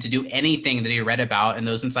watching him to do anything that he read about in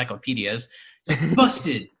those encyclopedias. It's like,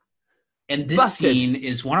 busted. And this scene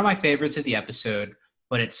is one of my favorites of the episode,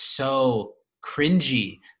 but it's so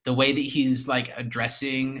cringy. The way that he's like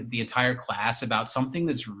addressing the entire class about something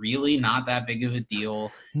that's really not that big of a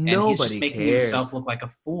deal. And he's just making himself look like a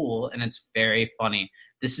fool. And it's very funny.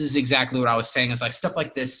 This is exactly what I was saying. It's like stuff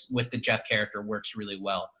like this with the Jeff character works really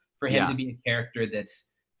well. For him to be a character that's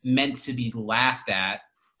meant to be laughed at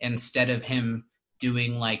instead of him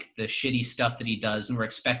doing like the shitty stuff that he does, and we're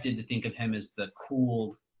expected to think of him as the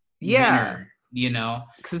cool winner, you know,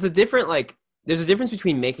 because it's a different, like, there's a difference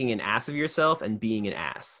between making an ass of yourself and being an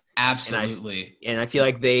ass. Absolutely. And I feel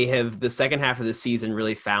like they have, the second half of the season,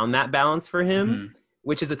 really found that balance for him,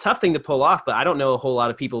 which is a tough thing to pull off, but I don't know a whole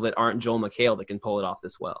lot of people that aren't Joel McHale that can pull it off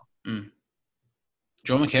this well.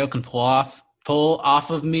 Joel McHale can pull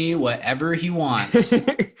off of me whatever he wants.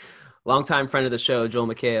 Longtime friend of the show, Joel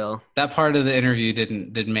McHale. That part of the interview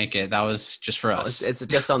didn't make it. That was just for us. It's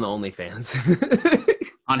just on the OnlyFans.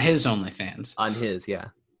 On his OnlyFans. On his, yeah.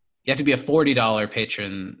 You have to be a $40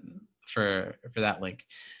 patron for that link.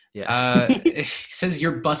 Yeah. He says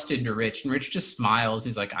you're busted to Rich, and Rich just smiles.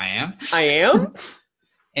 He's like, I am? I am?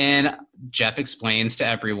 And Jeff explains to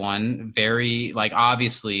everyone very, like,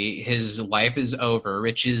 obviously his life is over.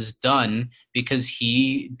 Rich is done because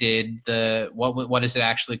he did the, what is it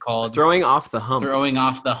actually called? Throwing off the hump. Throwing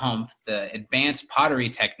off the hump, the advanced pottery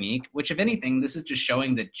technique, which, if anything, this is just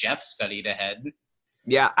showing that Jeff studied ahead.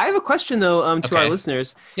 Yeah, I have a question, though, to our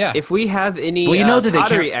listeners. Yeah. If we have any well, you know that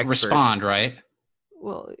pottery they can't experts, respond, right?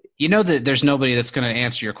 Well, you know that there's nobody that's going to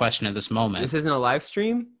answer your question at this moment. This isn't a live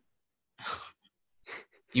stream?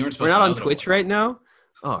 You weren't supposed We're to not know on Twitch right now?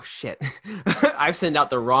 Oh, shit. I've sent out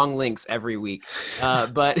the wrong links every week.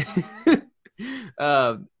 But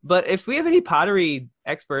if we have any pottery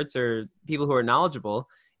experts or people who are knowledgeable,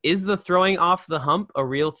 is the throwing off the hump a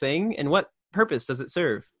real thing? And what purpose does it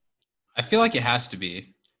serve? I feel like it has to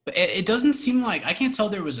be. But it doesn't seem like, I can't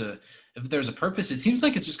tell if there's a purpose. It seems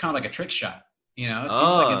like it's just kind of like a trick shot. You know, it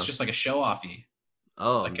seems like it's just like a show-offy.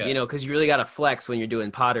 Oh, like because you really got to flex when you're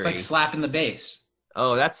doing pottery. It's like slapping the bass.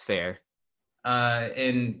 Oh, that's fair.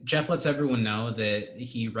 And Jeff lets everyone know that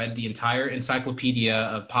he read the entire encyclopedia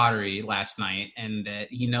of pottery last night and that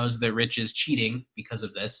he knows that Rich is cheating because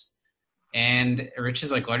of this. And Rich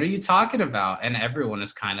is like, what are you talking about? And everyone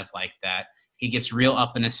is kind of like that. He gets real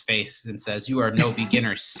up in his face and says, you are no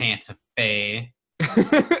beginner, Santa Fe.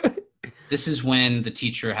 This is when the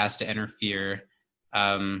teacher has to interfere.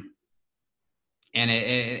 And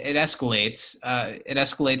it escalates. It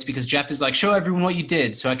escalates because Jeff is like, show everyone what you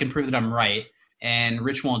did so I can prove that I'm right. And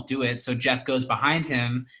Rich won't do it. So Jeff goes behind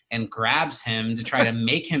him and grabs him to try to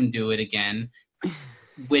make him do it again,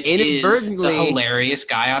 which is the hilarious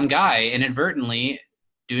guy on guy, inadvertently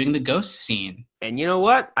doing the ghost scene. And you know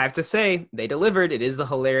what? I have to say, they delivered. It is the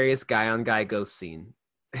hilarious guy on guy ghost scene.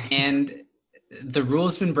 And the rule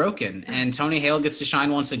has been broken. And Tony Hale gets to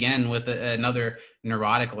shine once again with another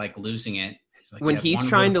neurotic, like, losing it. Like, when he's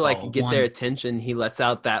trying to like get their attention, he lets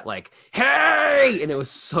out that like, hey, and it was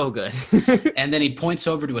so good. And then he points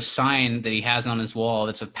over to a sign that he has on his wall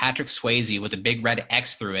that's of Patrick Swayze with a big red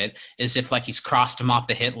X through it, as if like he's crossed him off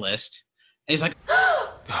the hit list. And he's like,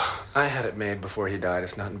 I had it made before he died.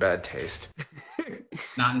 It's not in bad taste.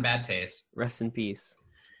 It's not in bad taste. Rest in peace.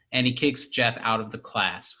 And he kicks Jeff out of the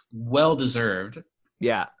class. Well deserved.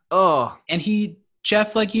 Yeah. Oh. And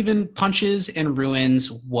Jeff like even punches and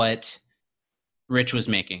ruins what Rich was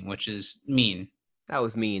making, which is mean. That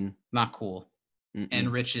was mean. Not cool.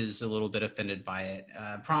 And Rich is a little bit offended by it,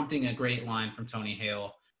 prompting a great line from Tony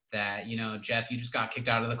Hale that, you know, Jeff, you just got kicked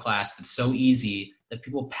out of the class. That's so easy that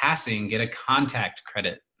people passing get a contact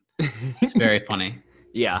credit. It's very funny.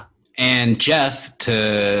 Yeah. And Jeff,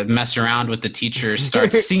 to mess around with the teacher,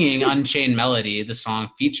 starts singing Unchained Melody, the song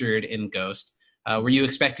featured in Ghost. Were you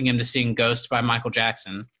expecting him to sing Ghost by Michael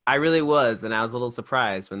Jackson? I really was, and I was a little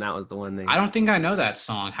surprised when that was the one thing. I don't think I know that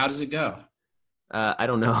song. How does it go? I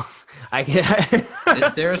don't know.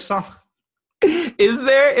 Is there a song? Is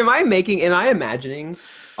there? Am I imagining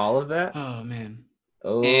all of that? Oh, man.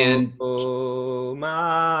 Oh,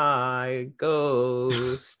 my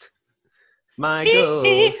ghost. My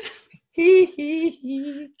ghost.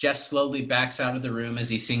 Jeff slowly backs out of the room as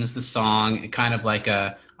he sings the song, kind of like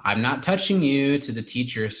a "I'm not touching you" to the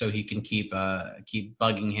teacher, so he can keep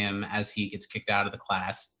bugging him as he gets kicked out of the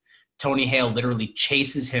class. Tony Hale literally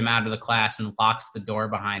chases him out of the class and locks the door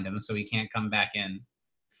behind him so he can't come back in.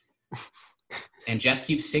 And Jeff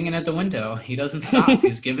keeps singing at the window. He doesn't stop.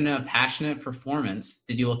 He's giving a passionate performance.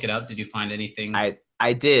 Did you look it up? Did you find anything?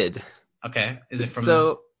 I did. Okay. Is it from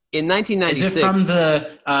in 1996? Is it from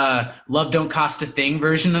the Love Don't Cost a Thing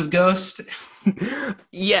version of Ghost?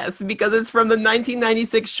 Yes, because it's from the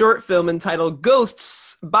 1996 short film entitled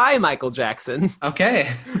Ghosts by Michael Jackson.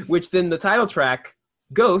 Okay. Which then the title track,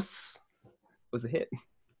 Ghosts, was a hit.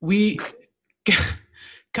 We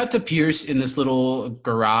cut to Pierce in this little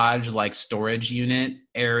garage, like storage unit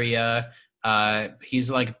area.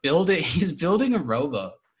 He's building a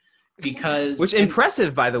rowboat because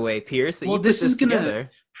impressive, by the way, Pierce. This is gonna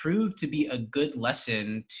prove to be a good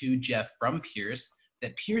lesson to Jeff from Pierce,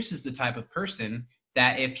 that Pierce is the type of person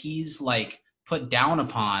that if he's like put down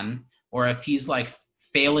upon, or if he's like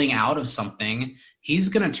failing out of something, he's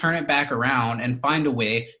gonna turn it back around and find a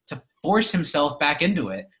way to force himself back into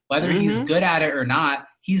it. Whether he's good at it or not,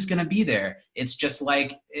 he's going to be there. It's just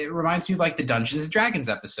like, it reminds me of like the Dungeons and Dragons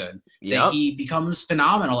episode. Yep. That he becomes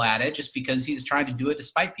phenomenal at it just because he's trying to do it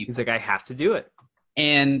despite people. He's like, I have to do it.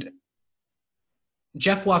 And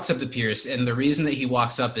Jeff walks up to Pierce, and the reason that he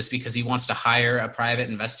walks up is because he wants to hire a private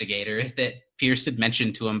investigator that Pierce had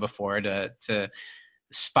mentioned to him before to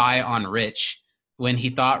spy on Rich when he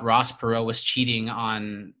thought Ross Perot was cheating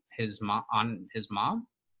on his mom.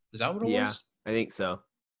 Is that what it was? Yeah, I think so.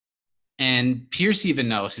 And Pierce even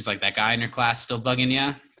knows. He's like, that guy in your class still bugging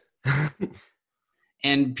you?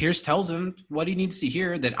 And Pierce tells him what he needs to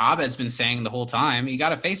hear, that Abed's been saying the whole time. You got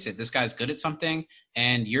to face it. This guy's good at something,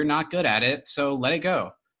 and you're not good at it, so let it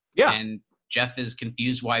go. Yeah. And Jeff is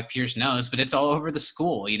confused why Pierce knows, but it's all over the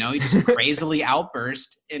school. You know, he just crazily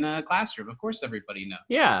outburst in a classroom. Of course everybody knows.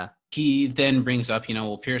 Yeah. He then brings up,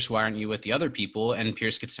 well, Pierce, why aren't you with the other people? And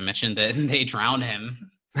Pierce gets to mention that they drowned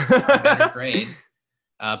him in better grade.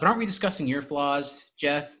 But aren't we discussing your flaws,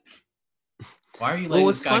 Jeff? Why are you letting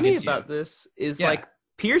this guy get you? What's funny about this is like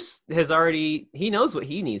Pierce he knows what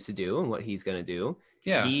he needs to do and what he's going to do.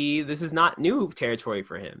 Yeah. This is not new territory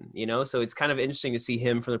for him, so it's kind of interesting to see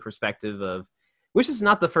him from the perspective of, which is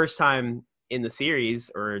not the first time in the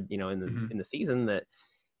series or, in the season that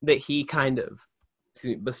he kind of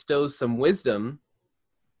bestows some wisdom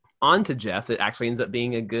onto Jeff that actually ends up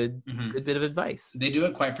being a good bit of advice. They do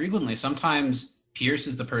it quite frequently. Sometimes Pierce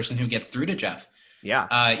is the person who gets through to Jeff.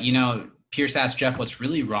 Yeah. Pierce asks Jeff what's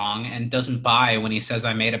really wrong and doesn't buy when he says,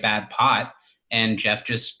 I made a bad pot. And Jeff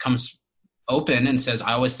just comes open and says,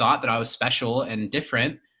 I always thought that I was special and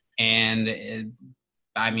different. And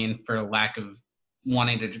for lack of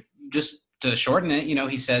wanting to shorten it,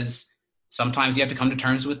 he says, sometimes you have to come to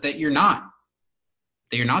terms with that you're not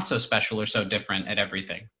so special or so different at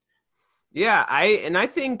everything. Yeah. I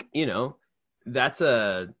think, that's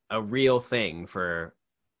a real thing for,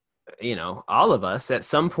 all of us. At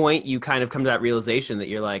some point you kind of come to that realization that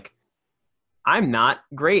you're like, I'm not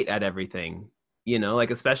great at everything,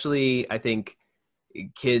 especially I think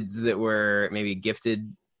kids that were maybe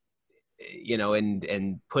gifted,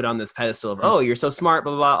 and put on this pedestal of, oh, you're so smart,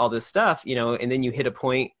 blah, blah, blah, all this stuff, and then you hit a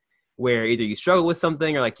point where either you struggle with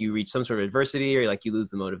something or like you reach some sort of adversity or like you lose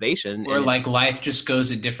the motivation. Or like life just goes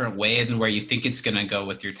a different way than where you think it's going to go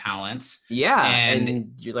with your talents. Yeah.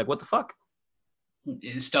 And you're like, what the fuck?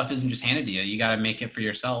 Stuff isn't just handed to you. You got to make it for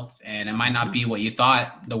yourself. And it might not be what you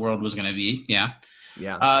thought the world was going to be. Yeah.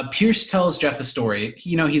 Yeah. Pierce tells Jeff a story.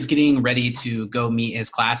 He's getting ready to go meet his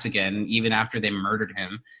class again, even after they murdered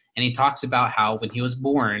him. And he talks about how when he was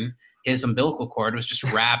born, his umbilical cord was just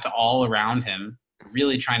wrapped all around him,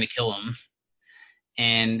 really trying to kill him.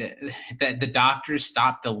 And that the doctors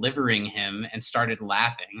stopped delivering him and started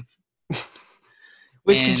laughing.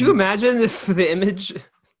 Could you imagine the image?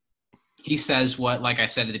 He says like I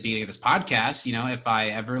said at the beginning of this podcast, if I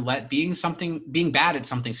ever let being bad at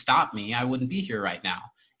something stop me, I wouldn't be here right now.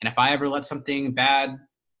 And if I ever let something bad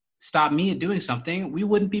stop me at doing something, we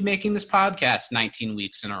wouldn't be making this podcast 19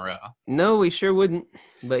 weeks in a row. No, we sure wouldn't.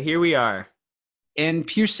 But here we are. And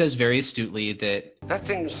Pierce says very astutely that That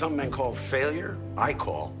thing some men call failure, I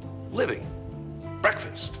call living.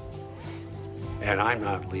 Breakfast. And I'm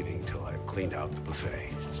not leaving till I've cleaned out the buffet.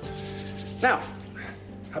 Now,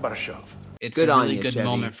 how about a shove? it's Good a on really you, good Chevy.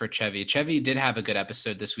 moment for Chevy. Chevy did have a good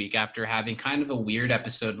episode this week after having kind of a weird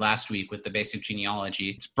episode last week with the basic genealogy.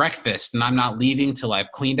 It's breakfast, and I'm not leaving till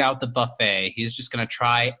I've cleaned out the buffet. He's just going to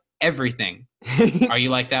try everything. Are you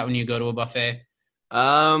like that when you go to a buffet?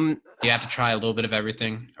 You have to try a little bit of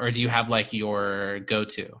everything? Or do you have like your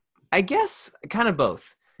go-to? I guess kind of both.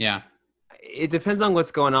 Yeah. It depends on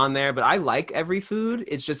what's going on there, but I like every food.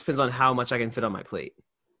 It just depends on how much I can fit on my plate.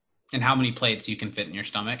 And how many plates you can fit in your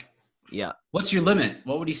stomach? Yeah. What's your limit?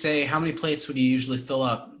 What would you say? How many plates would you usually fill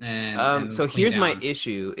up? And So clean here's my down?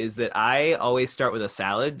 issue is that I always start with a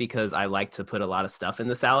salad because I like to put a lot of stuff in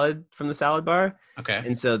the salad from the salad bar. Okay.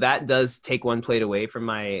 And so that does take one plate away from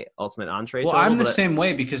my ultimate entree. Well, total, I'm the but- same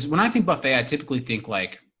way because when I think buffet, I typically think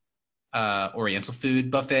like Oriental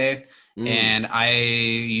food buffet. And I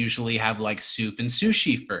usually have like soup and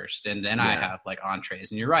sushi first. And then I have like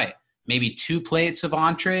entrees. And you're right. Maybe 2 plates of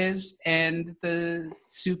entrees and the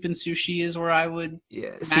soup and sushi is where I would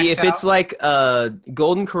See, if it's like a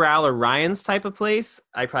Golden Corral or Ryan's type of place,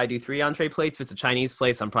 I probably do 3 entree plates. If it's a Chinese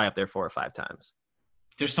place, I'm probably up there 4 or 5 times.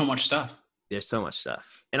 There's so much stuff. There's so much stuff.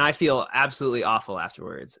 And I feel absolutely awful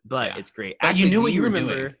afterwards, but it's great. But you knew what you were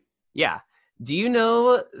doing. Yeah. Do you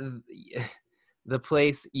know the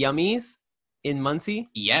place Yummies in Muncie?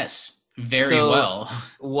 Yes, very well.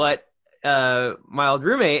 What my old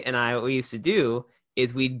roommate and I, what we used to do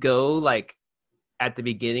is we'd go like at the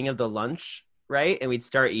beginning of the lunch, right? And we'd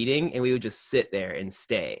start eating and we would just sit there and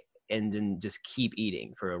stay and then just keep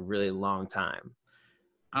eating for a really long time.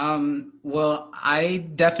 Well,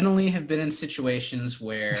 I definitely have been in situations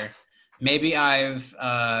where maybe I've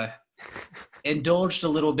indulged a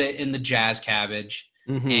little bit in the jazz cabbage.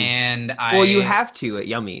 And Well, you have to at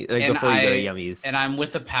Yummy, like before you go to Yummies. And I'm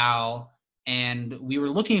with a pal, and we were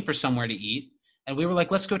looking for somewhere to eat, and we were like,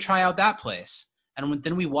 let's go try out that place. And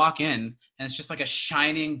then we walk in, and it's just like a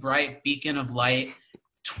shining, bright beacon of light,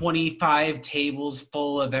 25 tables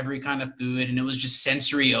full of every kind of food, and it was just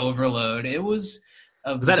sensory overload. It was...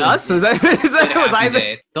 Was that us? Was that was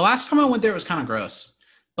I the last time I went there, it was kind of gross.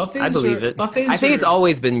 Buffets I believe it. Buffets I think it's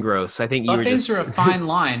always been gross. I think buffets are a fine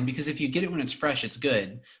line because if you get it when it's fresh, it's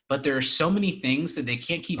good. But there are so many things that they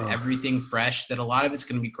can't keep everything fresh that a lot of it's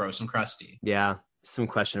going to be gross and crusty. Yeah, some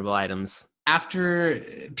questionable items. After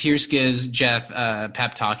Pierce gives Jeff a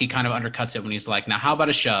pep talk, he kind of undercuts it when he's like, now how about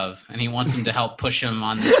a shove? And he wants him to help push him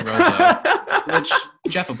on this rowboat, which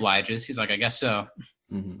Jeff obliges. He's like, I guess so.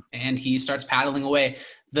 And he starts paddling away.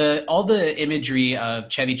 All the imagery of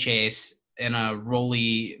Chevy Chase in a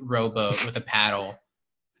rolly rowboat with a paddle,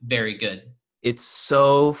 very good. It's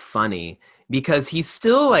so funny because he's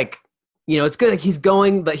still like, it's good. Like he's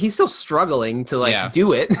going, but he's still struggling to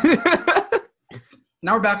do it.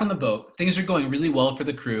 Now we're back on the boat. Things are going really well for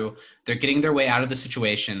the crew. They're getting their way out of the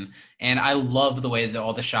situation. And I love the way that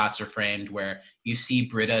all the shots are framed where you see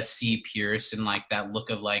Britta see Pierce and like that look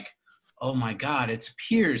of like, oh my God, it's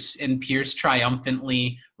Pierce. And Pierce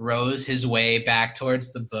triumphantly rows his way back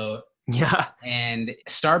towards the boat. Yeah. And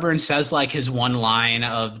Starburn says like his one line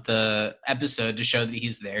of the episode to show that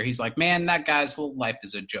he's there. He's like, man, that guy's whole life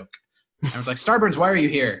is a joke. And I was like, Starburns, why are you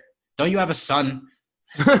here? Don't you have a son?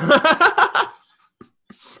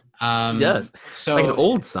 Yes. So like an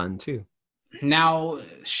old son too. Now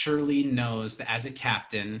Shirley knows that as a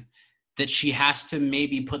captain that she has to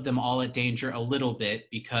maybe put them all at danger a little bit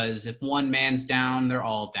because if one man's down, they're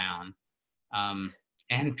all down.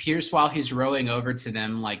 And Pierce, while he's rowing over to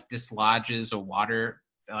them, like dislodges a water,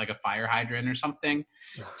 like a fire hydrant or something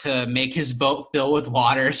to make his boat fill with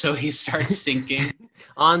water. So he starts sinking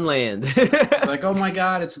on land. Like, oh my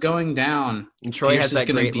God, it's going down. And Troy Pierce has that is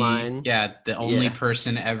gonna great be, line. Yeah, the only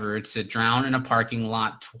person ever to drown in a parking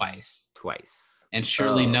lot twice. And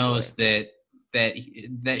Shirley knows that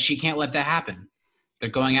she can't let that happen. They're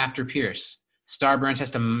going after Pierce. Starburns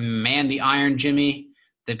has to man the Iron Jimmy.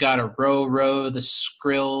 They've got to row the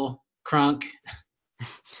Skrill Crunk.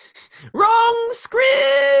 Wrong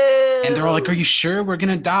Skrill! And they're all like, are you sure we're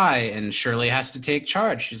going to die? And Shirley has to take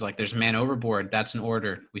charge. She's like, there's a man overboard. That's an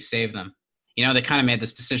order. We save them. They kind of made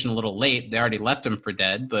this decision a little late. They already left him for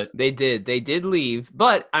dead, but... They did leave.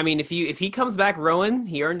 But, I mean, if he comes back rowing,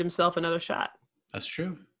 he earned himself another shot. That's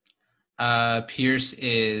true. Pierce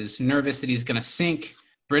is nervous that he's going to sink.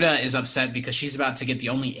 Britta is upset because she's about to get the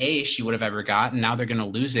only A she would have ever got, and now they're going to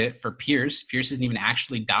lose it for Pierce. Pierce isn't even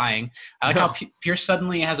actually dying. I like how Pierce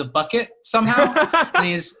suddenly has a bucket somehow, and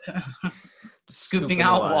he's scooping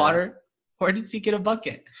out water. Where did he get a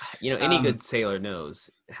bucket? Any good sailor knows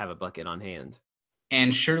have a bucket on hand.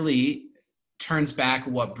 And Shirley turns back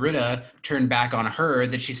what Britta turned back on her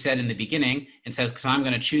that she said in the beginning and says, because I'm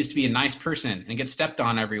going to choose to be a nice person and get stepped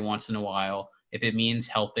on every once in a while if it means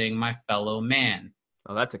helping my fellow man.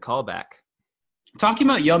 Oh, that's a callback. Talking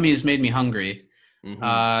about yummies made me hungry.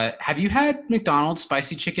 Mm-hmm. Have you had McDonald's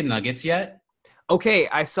spicy chicken nuggets yet? Okay,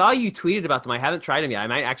 I saw you tweeted about them. I haven't tried them yet. I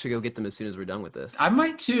might actually go get them as soon as we're done with this. I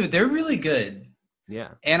might too. They're really good. Yeah.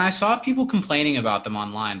 And I saw people complaining about them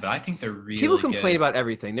online, but I think they're really People complain about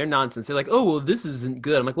everything. They're nonsense. They're like, oh, well, this isn't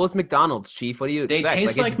good. I'm like, well, it's McDonald's, Chief. What do you expect? They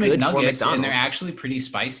taste like it's good for McNuggets, and they're McDonald's. actually pretty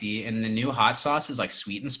spicy. And the new hot sauce is like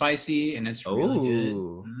sweet and spicy, and it's really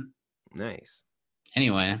good. Nice.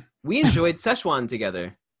 Anyway. We enjoyed Szechuan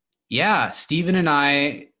together. Yeah, Steven and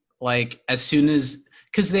I, like, as soon as...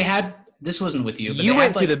 Because they had... This wasn't with you, but you they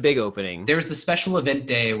went had, to the big opening. There was the special event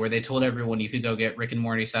day where they told everyone you could go get Rick and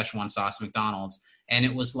Morty Szechuan sauce at McDonald's. And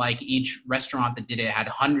it was like each restaurant that did it had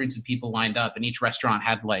hundreds of people lined up, and each restaurant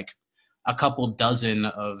had like a couple dozen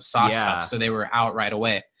of sauce cups, so they were out right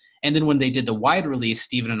away. And then when they did the wide release,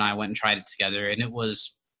 Steven and I went and tried it together, and it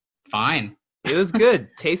was fine. It was good.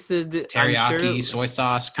 Tasted teriyaki, soy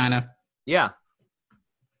sauce, kind of. Yeah.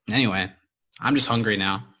 Anyway, I'm just hungry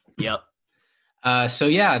now. Yep. So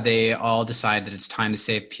yeah, they all decide that it's time to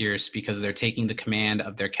save Pierce because they're taking the command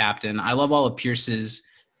of their captain. I love all of Pierce's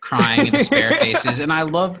crying and despair faces, and I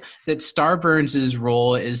love that Starburns'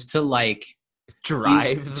 role is to like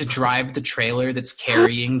drive the trailer that's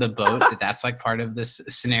carrying the boat. That's like part of this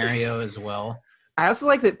scenario as well. I also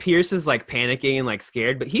like that Pierce is like panicking and like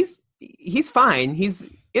scared, but he's fine. He's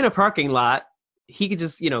in a parking lot. He could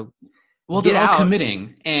just well, they're all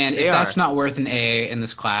committing, and if that's not worth an A in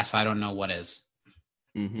this class, I don't know what is.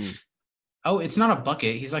 Mm-hmm. Oh, it's not a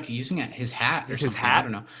bucket. He's like using his hat. Or his hat? I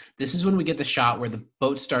don't know. This is when we get the shot where the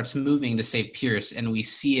boat starts moving to save Pierce, and we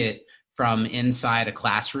see it from inside a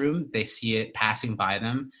classroom. They see it passing by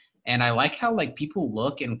them. And I like how like people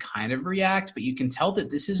look and kind of react, but you can tell that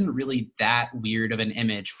this isn't really that weird of an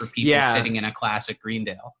image for people sitting in a class at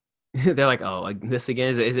Greendale. They're like, oh, like this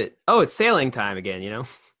again? Is it? Oh, it's sailing time again,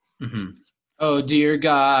 Mm-hmm. Oh, dear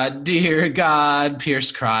God,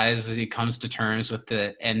 Pierce cries as he comes to terms with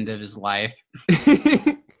the end of his life.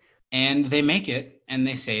 And they make it, and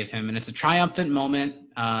they save him, and it's a triumphant moment.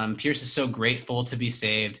 Pierce is so grateful to be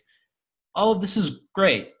saved. All of this is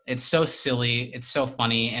great. It's so silly. It's so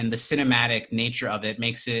funny, and the cinematic nature of it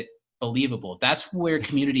makes it believable. That's where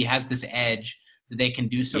Community has this edge that they can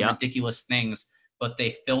do some ridiculous things, but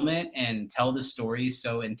they film it and tell the story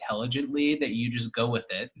so intelligently that you just go with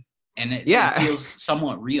it. And it feels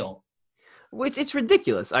somewhat real. Which it's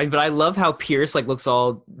ridiculous. But I love how Pierce like looks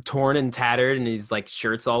all torn and tattered, and his like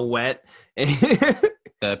shirt's all wet.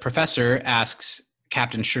 The professor asks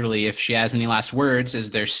Captain Shirley if she has any last words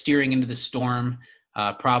as they're steering into the storm,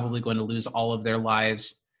 probably going to lose all of their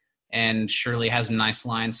lives. And Shirley has a nice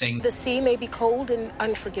line saying, "The sea may be cold and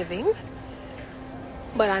unforgiving,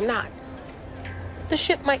 but I'm not. The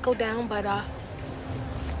ship might go down, but at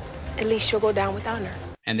least you'll go down with honor."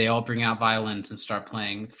 And they all bring out violins and start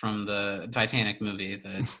playing from the Titanic movie.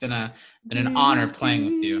 It's been an honor playing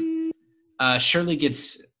with you. Shirley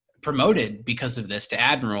gets promoted because of this to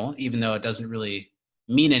admiral, even though it doesn't really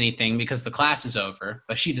mean anything because the class is over.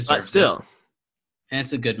 But she deserves it. And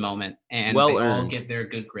it's a good moment. And they all get their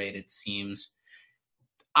good grade, it seems.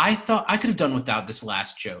 I thought I could have done without this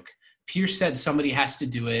last joke. Pierce said somebody has to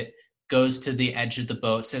do it, goes to the edge of the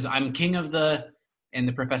boat, says, "I'm king of the..." And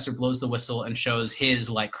the professor blows the whistle and shows his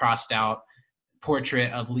like crossed out portrait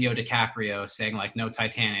of Leo DiCaprio saying like, "No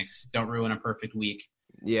Titanics, don't ruin a perfect week."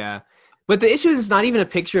 Yeah. But the issue is it's not even a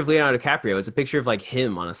picture of Leonardo DiCaprio. It's a picture of like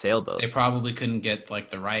him on a sailboat. They probably couldn't get like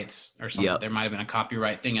the rights or something. There might have been a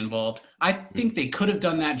copyright thing involved. I think they could have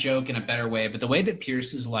done that joke in a better way, but the way that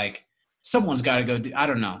Pierce is like, someone's got to go do, I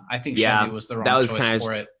don't know. I think Shelby was the wrong choice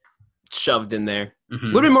for it. Shoved in there.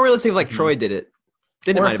 Mm-hmm. Would have been more realistic if like Troy did it.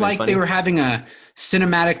 Or if like they were having a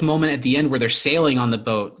cinematic moment at the end where they're sailing on the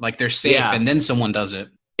boat, like they're safe, and then someone does it.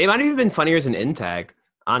 It might have even been funnier as an end tag,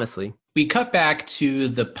 honestly. We cut back to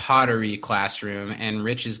the pottery classroom, and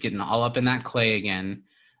Rich is getting all up in that clay again.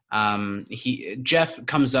 Jeff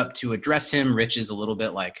comes up to address him. Rich is a little bit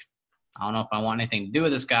like, "I don't know if I want anything to do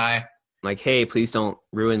with this guy." Like, "Hey, please don't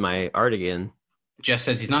ruin my art again." Jeff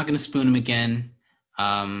says he's not going to spoon him again.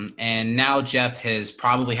 And now Jeff has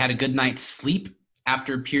probably had a good night's sleep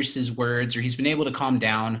after Pierce's words, or he's been able to calm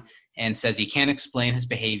down, and says he can't explain his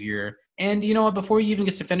behavior. And you know what? Before he even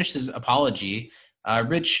gets to finish his apology,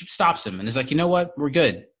 Rich stops him and is like, "You know what? We're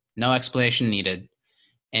good. No explanation needed."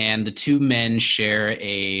 And the two men share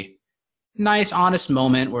a nice, honest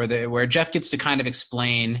moment where Jeff gets to kind of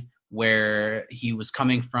explain where he was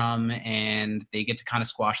coming from, and they get to kind of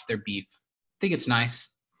squash their beef. I think it's nice.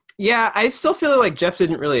 Yeah, I still feel like Jeff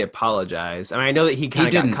didn't really apologize. I mean, I know that he kind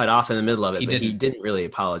of got cut off in the middle of it, but he didn't really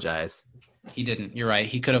apologize. He didn't. You're right.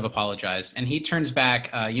 He could have apologized. And he turns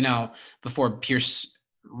back, before Pierce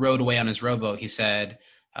rode away on his rowboat, he said,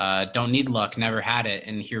 don't need luck, never had it.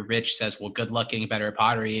 And here Rich says, well, good luck getting better at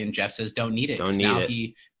pottery. And Jeff says, don't need it.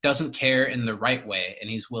 He doesn't care in the right way, and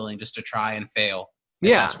he's willing just to try and fail.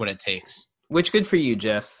 Yeah. That's what it takes. Which, good for you,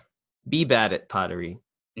 Jeff. Be bad at pottery.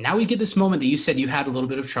 Now we get this moment that you said you had a little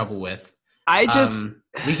bit of trouble with.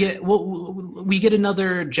 We get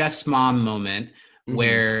another Jeff's mom moment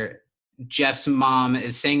where Jeff's mom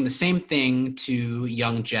is saying the same thing to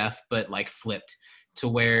young Jeff, but like flipped to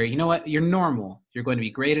where, you know what, you're normal. You're going to be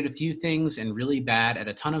great at a few things and really bad at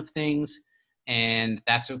a ton of things, and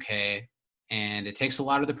that's okay. And it takes a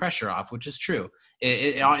lot of the pressure off, which is true.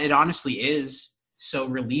 It honestly is so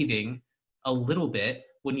relieving a little bit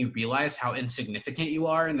when you realize how insignificant you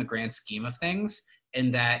are in the grand scheme of things,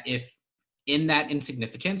 and that if in that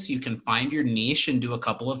insignificance you can find your niche and do a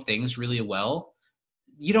couple of things really well,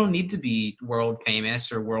 you don't need to be world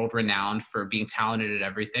famous or world renowned for being talented at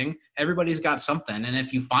everything. Everybody's got something, and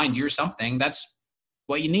if you find your something, that's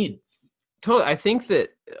what you need. Totally. I think that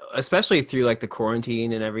especially through like the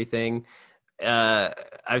quarantine and everything,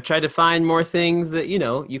 I've tried to find more things that,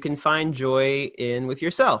 you can find joy in with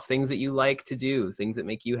yourself, things that you like to do, things that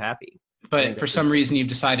make you happy. But for some reason you've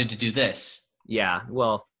decided to do this. Yeah.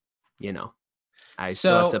 Well, I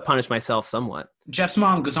still have to punish myself somewhat. Jeff's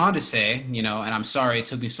mom goes on to say, and I'm sorry it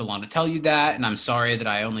took me so long to tell you that. And I'm sorry that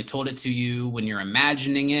I only told it to you when you're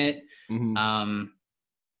imagining it. Mm-hmm.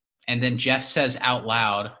 And then Jeff says out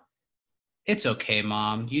loud, it's okay,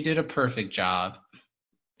 Mom. You did a perfect job.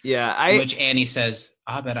 Yeah, which Annie says,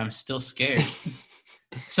 I bet I'm still scared.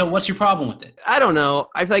 So what's your problem with it? I don't know.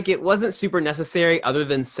 I feel like it wasn't super necessary other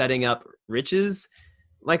than setting up Rich's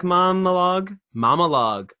like monologue.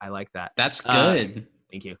 I like that. That's good.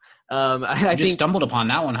 Thank you. I just stumbled upon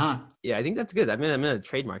that one, huh? Yeah, I think that's good. I'm gonna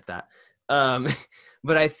trademark that.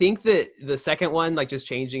 But I think that the second one, like just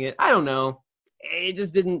changing it, I don't know. It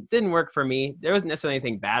just didn't work for me. There wasn't necessarily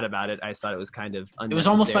anything bad about it. I just thought it was kind of unnecessary. It was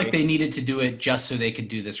almost like they needed to do it just so they could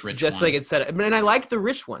do this rich one. Just like it set up. And I like the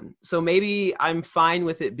rich one. So maybe I'm fine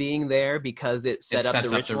with it being there because it sets up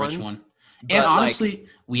the rich one. And honestly,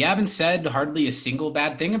 we haven't said hardly a single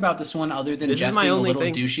bad thing about this one other than Jeff being a little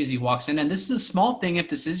douchey as he walks in. And this is a small thing if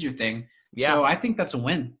this is your thing. Yeah. So I think that's a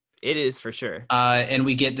win. It is for sure. And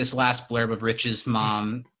we get this last blurb of Rich's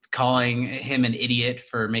mom calling him an idiot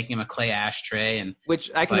for making him a clay ashtray, and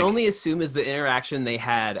which I can only assume is the interaction they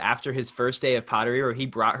had after his first day of pottery, where he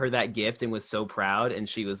brought her that gift and was so proud, and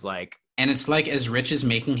she was like, and it's like as Rich is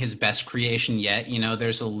making his best creation yet,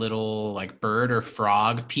 there's a little like bird or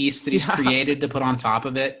frog piece that he's created to put on top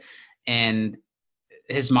of it, and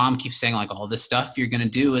his mom keeps saying like, all this stuff you're going to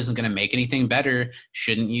do isn't going to make anything better.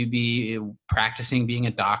 Shouldn't you be practicing being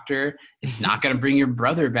a doctor? It's not going to bring your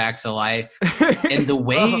brother back to life. And the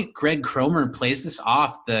way Greg Cromer plays this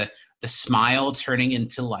off, the smile turning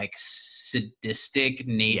into like sadistic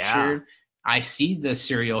nature. Yeah. I see the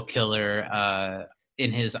serial killer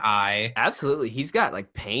in his eye. Absolutely. He's got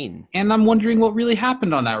like pain. And I'm wondering what really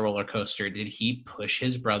happened on that roller coaster. Did he push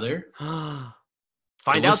his brother?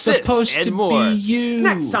 Find out this and more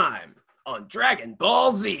next time on Dragon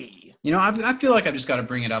Ball Z. I feel like I've just got to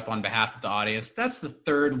bring it up on behalf of the audience. That's the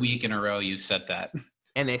third week in a row you've said that.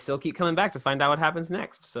 And they still keep coming back to find out what happens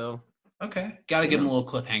next. So, okay. Got to give them a little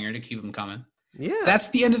cliffhanger to keep them coming. Yeah. That's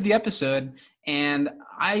the end of the episode. And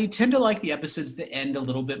I tend to like the episodes that end a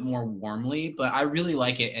little bit more warmly, but I really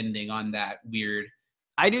like it ending on that weird.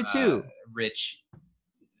 I do too. Rich,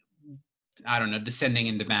 I don't know, descending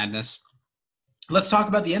into madness. Let's talk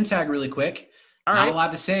about the end tag really quick. All Not right. a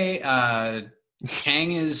lot to say.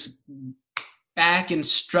 Chang is back and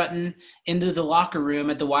strutting into the locker room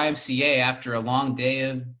at the YMCA after a long day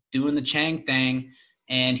of doing the Chang thing.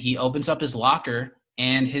 And he opens up his locker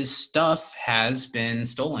and his stuff has been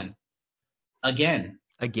stolen. Again.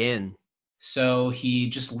 So he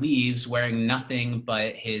just leaves wearing nothing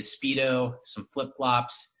but his Speedo, some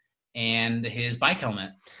flip-flops, and his bike helmet.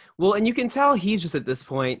 Well, and you can tell he's just at this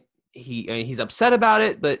point, he's upset about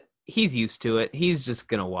it, but he's used to it. He's just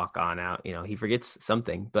gonna walk on out. He forgets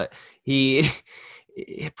something, but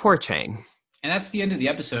poor Chang. And that's the end of the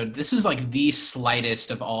episode. This is like the slightest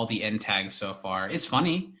of all the end tags so far. It's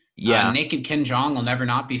funny. Yeah. Naked Ken Jeong will never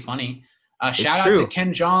not be funny. Shout out to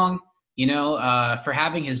Ken Jeong, for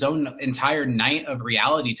having his own entire night of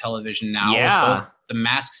reality television now. Yeah. With both The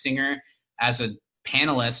Masked Singer as a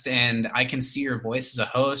panelist, and I can see your voice as a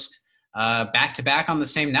host back to back on the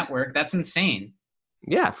same network. That's insane.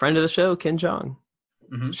 Yeah, friend of the show, Ken Jeong.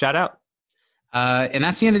 Mm-hmm. Shout out. And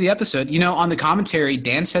that's the end of the episode. You know, on the commentary,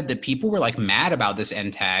 Dan said that people were like mad about this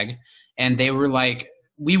end tag, and they were like,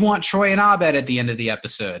 we want Troy and Abed at the end of the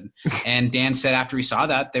episode. And Dan said after he saw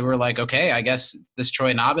that, they were like, okay, I guess this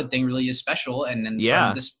Troy and Abed thing really is special. And then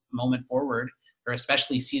from this moment forward, or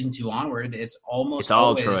especially season 2 onward, it's almost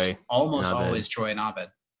always Troy and Abed.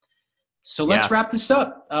 So let's wrap this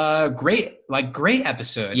up. Great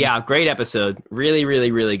episode. Yeah, great episode. Really,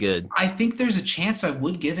 really, really good. I think there's a chance I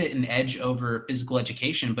would give it an edge over Physical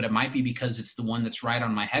Education, but it might be because it's the one that's right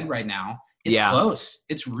on my head right now. It's close.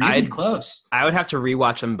 It's really close. I would have to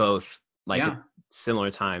rewatch them both at similar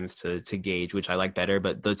times to gauge which I like better,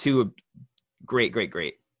 but the two, great.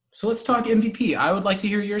 So let's talk MVP. I would like to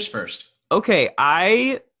hear yours first. Okay,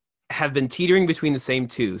 I have been teetering between the same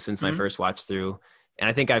two since my first watch through, and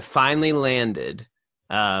I think I finally landed.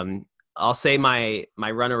 I'll say my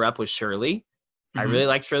runner-up was Shirley. I really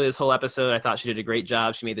liked Shirley this whole episode. I thought she did a great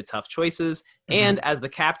job. She made the tough choices. And as the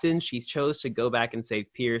captain, she chose to go back and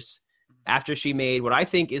save Pierce. After she made what I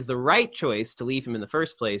think is the right choice to leave him in the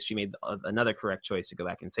first place, she made another correct choice to go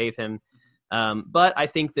back and save him. But I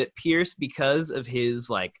think that Pierce, because of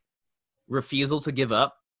his refusal to give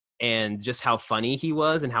up and just how funny he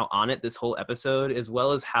was and how on it this whole episode, as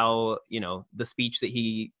well as how, the speech that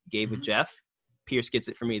he gave with Jeff, Pierce gets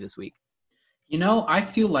it for me this week. I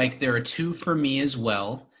feel like there are two for me as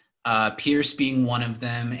well. Pierce being one of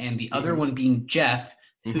them, and the other one being Jeff,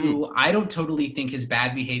 who I don't totally think his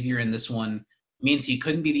bad behavior in this one means he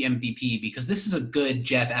couldn't be the MVP, because this is a good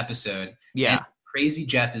Jeff episode. Yeah. And Crazy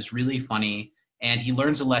Jeff is really funny, and he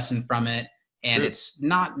learns a lesson from it, and it's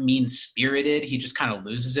not mean-spirited. He just kind of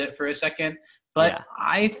loses it for a second. But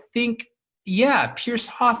I think, Pierce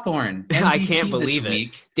Hawthorne, MVP I can't believe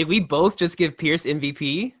it. Did we both just give Pierce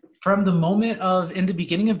MVP? From the moment in the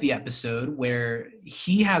beginning of the episode where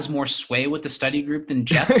he has more sway with the study group than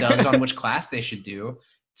Jeff does on which class they should do,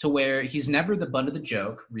 to where he's never the butt of the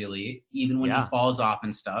joke, really, even when he falls off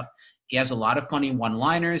and stuff. He has a lot of funny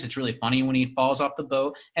one-liners. It's really funny when he falls off the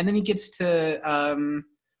boat. And then he gets to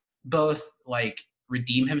both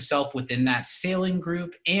redeem himself within that sailing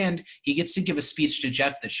group, and he gets to give a speech to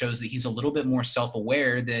Jeff that shows that he's a little bit more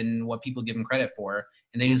self-aware than what people give him credit for.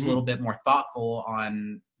 And then he's a little bit more thoughtful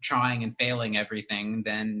on trying and failing everything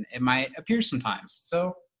than it might appear sometimes.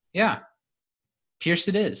 So Pierce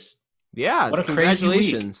it is. Yeah, what a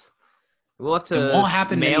congratulations. Crazy week. We'll have to. It won't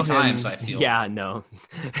happen many times, I feel. Yeah, no.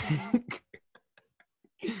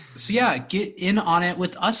 So get in on it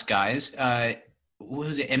with us guys. What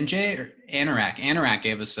was it, MJ or Anorak? Anorak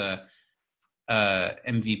gave us a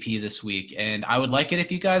MVP this week, and I would like it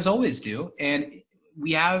if you guys always do. And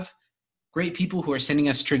we have great people who are sending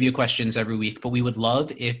us trivia questions every week, but we would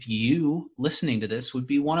love if you listening to this would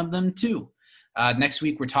be one of them too. Next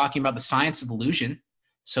week, we're talking about the science of illusion.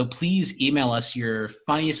 So please email us your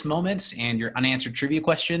funniest moments and your unanswered trivia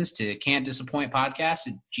questions to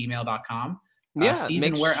can'tdisappointpodcast@gmail.com.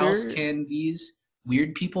 Steven, where else can these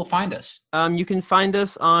weird people find us? You can find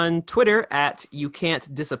us on Twitter at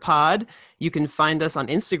YouCan'tDisapod. You can find us on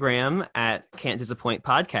Instagram at Can't Disappoint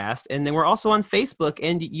Podcast. And then we're also on Facebook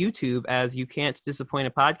and YouTube as You Can't Disappoint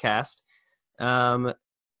a Podcast.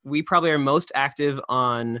 We probably are most active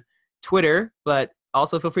on Twitter, but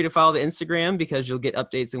also feel free to follow the Instagram because you'll get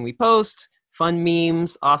updates when we post, fun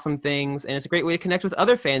memes, awesome things, and it's a great way to connect with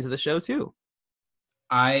other fans of the show too.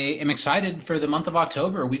 I am excited for the month of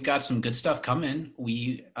October. We've got some good stuff coming.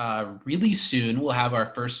 We really soon will have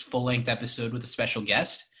our first full-length episode with a special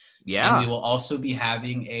guest. Yeah. And we will also be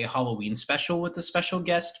having a Halloween special with a special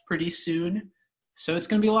guest pretty soon. So it's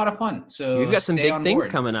going to be a lot of fun. So we've got some big things board.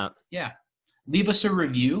 Coming up. Yeah. Leave us a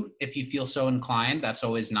review if you feel so inclined. That's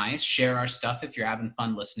always nice. Share our stuff if you're having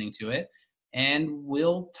fun listening to it. And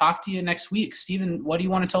we'll talk to you next week. Steven, what do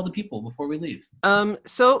you want to tell the people before we leave?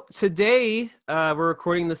 So today, we're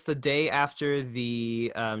recording this the day after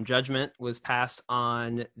the judgment was passed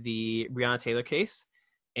on the Breonna Taylor case.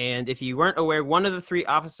 And if you weren't aware, one of the 3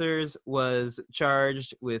 officers was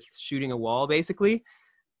charged with shooting a wall, basically.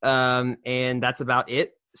 And that's about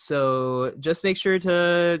it. So just make sure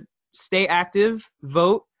to stay active,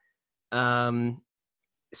 vote,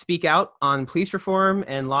 speak out on police reform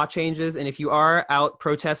and law changes. And if you are out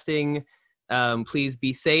protesting, please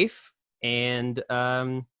be safe and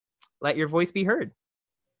let your voice be heard.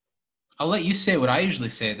 I'll let you say what I usually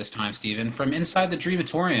say this time, Steven. From inside the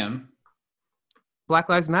Dreamatorium, Black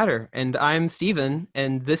Lives Matter. And I'm Steven,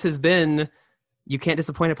 and this has been You Can't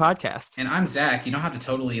Disappoint a Podcast. And I'm Zach. You don't have to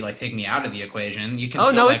totally like take me out of the equation. You can. Oh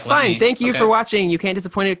still, no, like, it's fine. me... Thank you okay. for watching. You Can't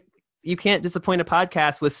Disappoint a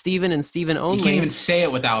Podcast with Steven and Steven only. You can't even say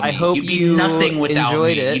it without me. I hope You'd be nothing without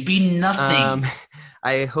enjoyed me. it. You'd be nothing.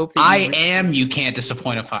 I hope that I am You Can't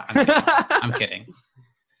Disappoint a Podcast. I'm kidding.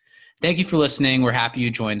 Thank you for listening. We're happy you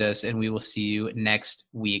joined us, and we will see you next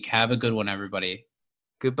week. Have a good one, everybody.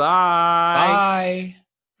 Goodbye. Bye,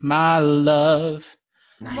 my love,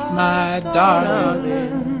 my darling.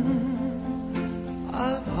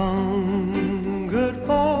 I've hung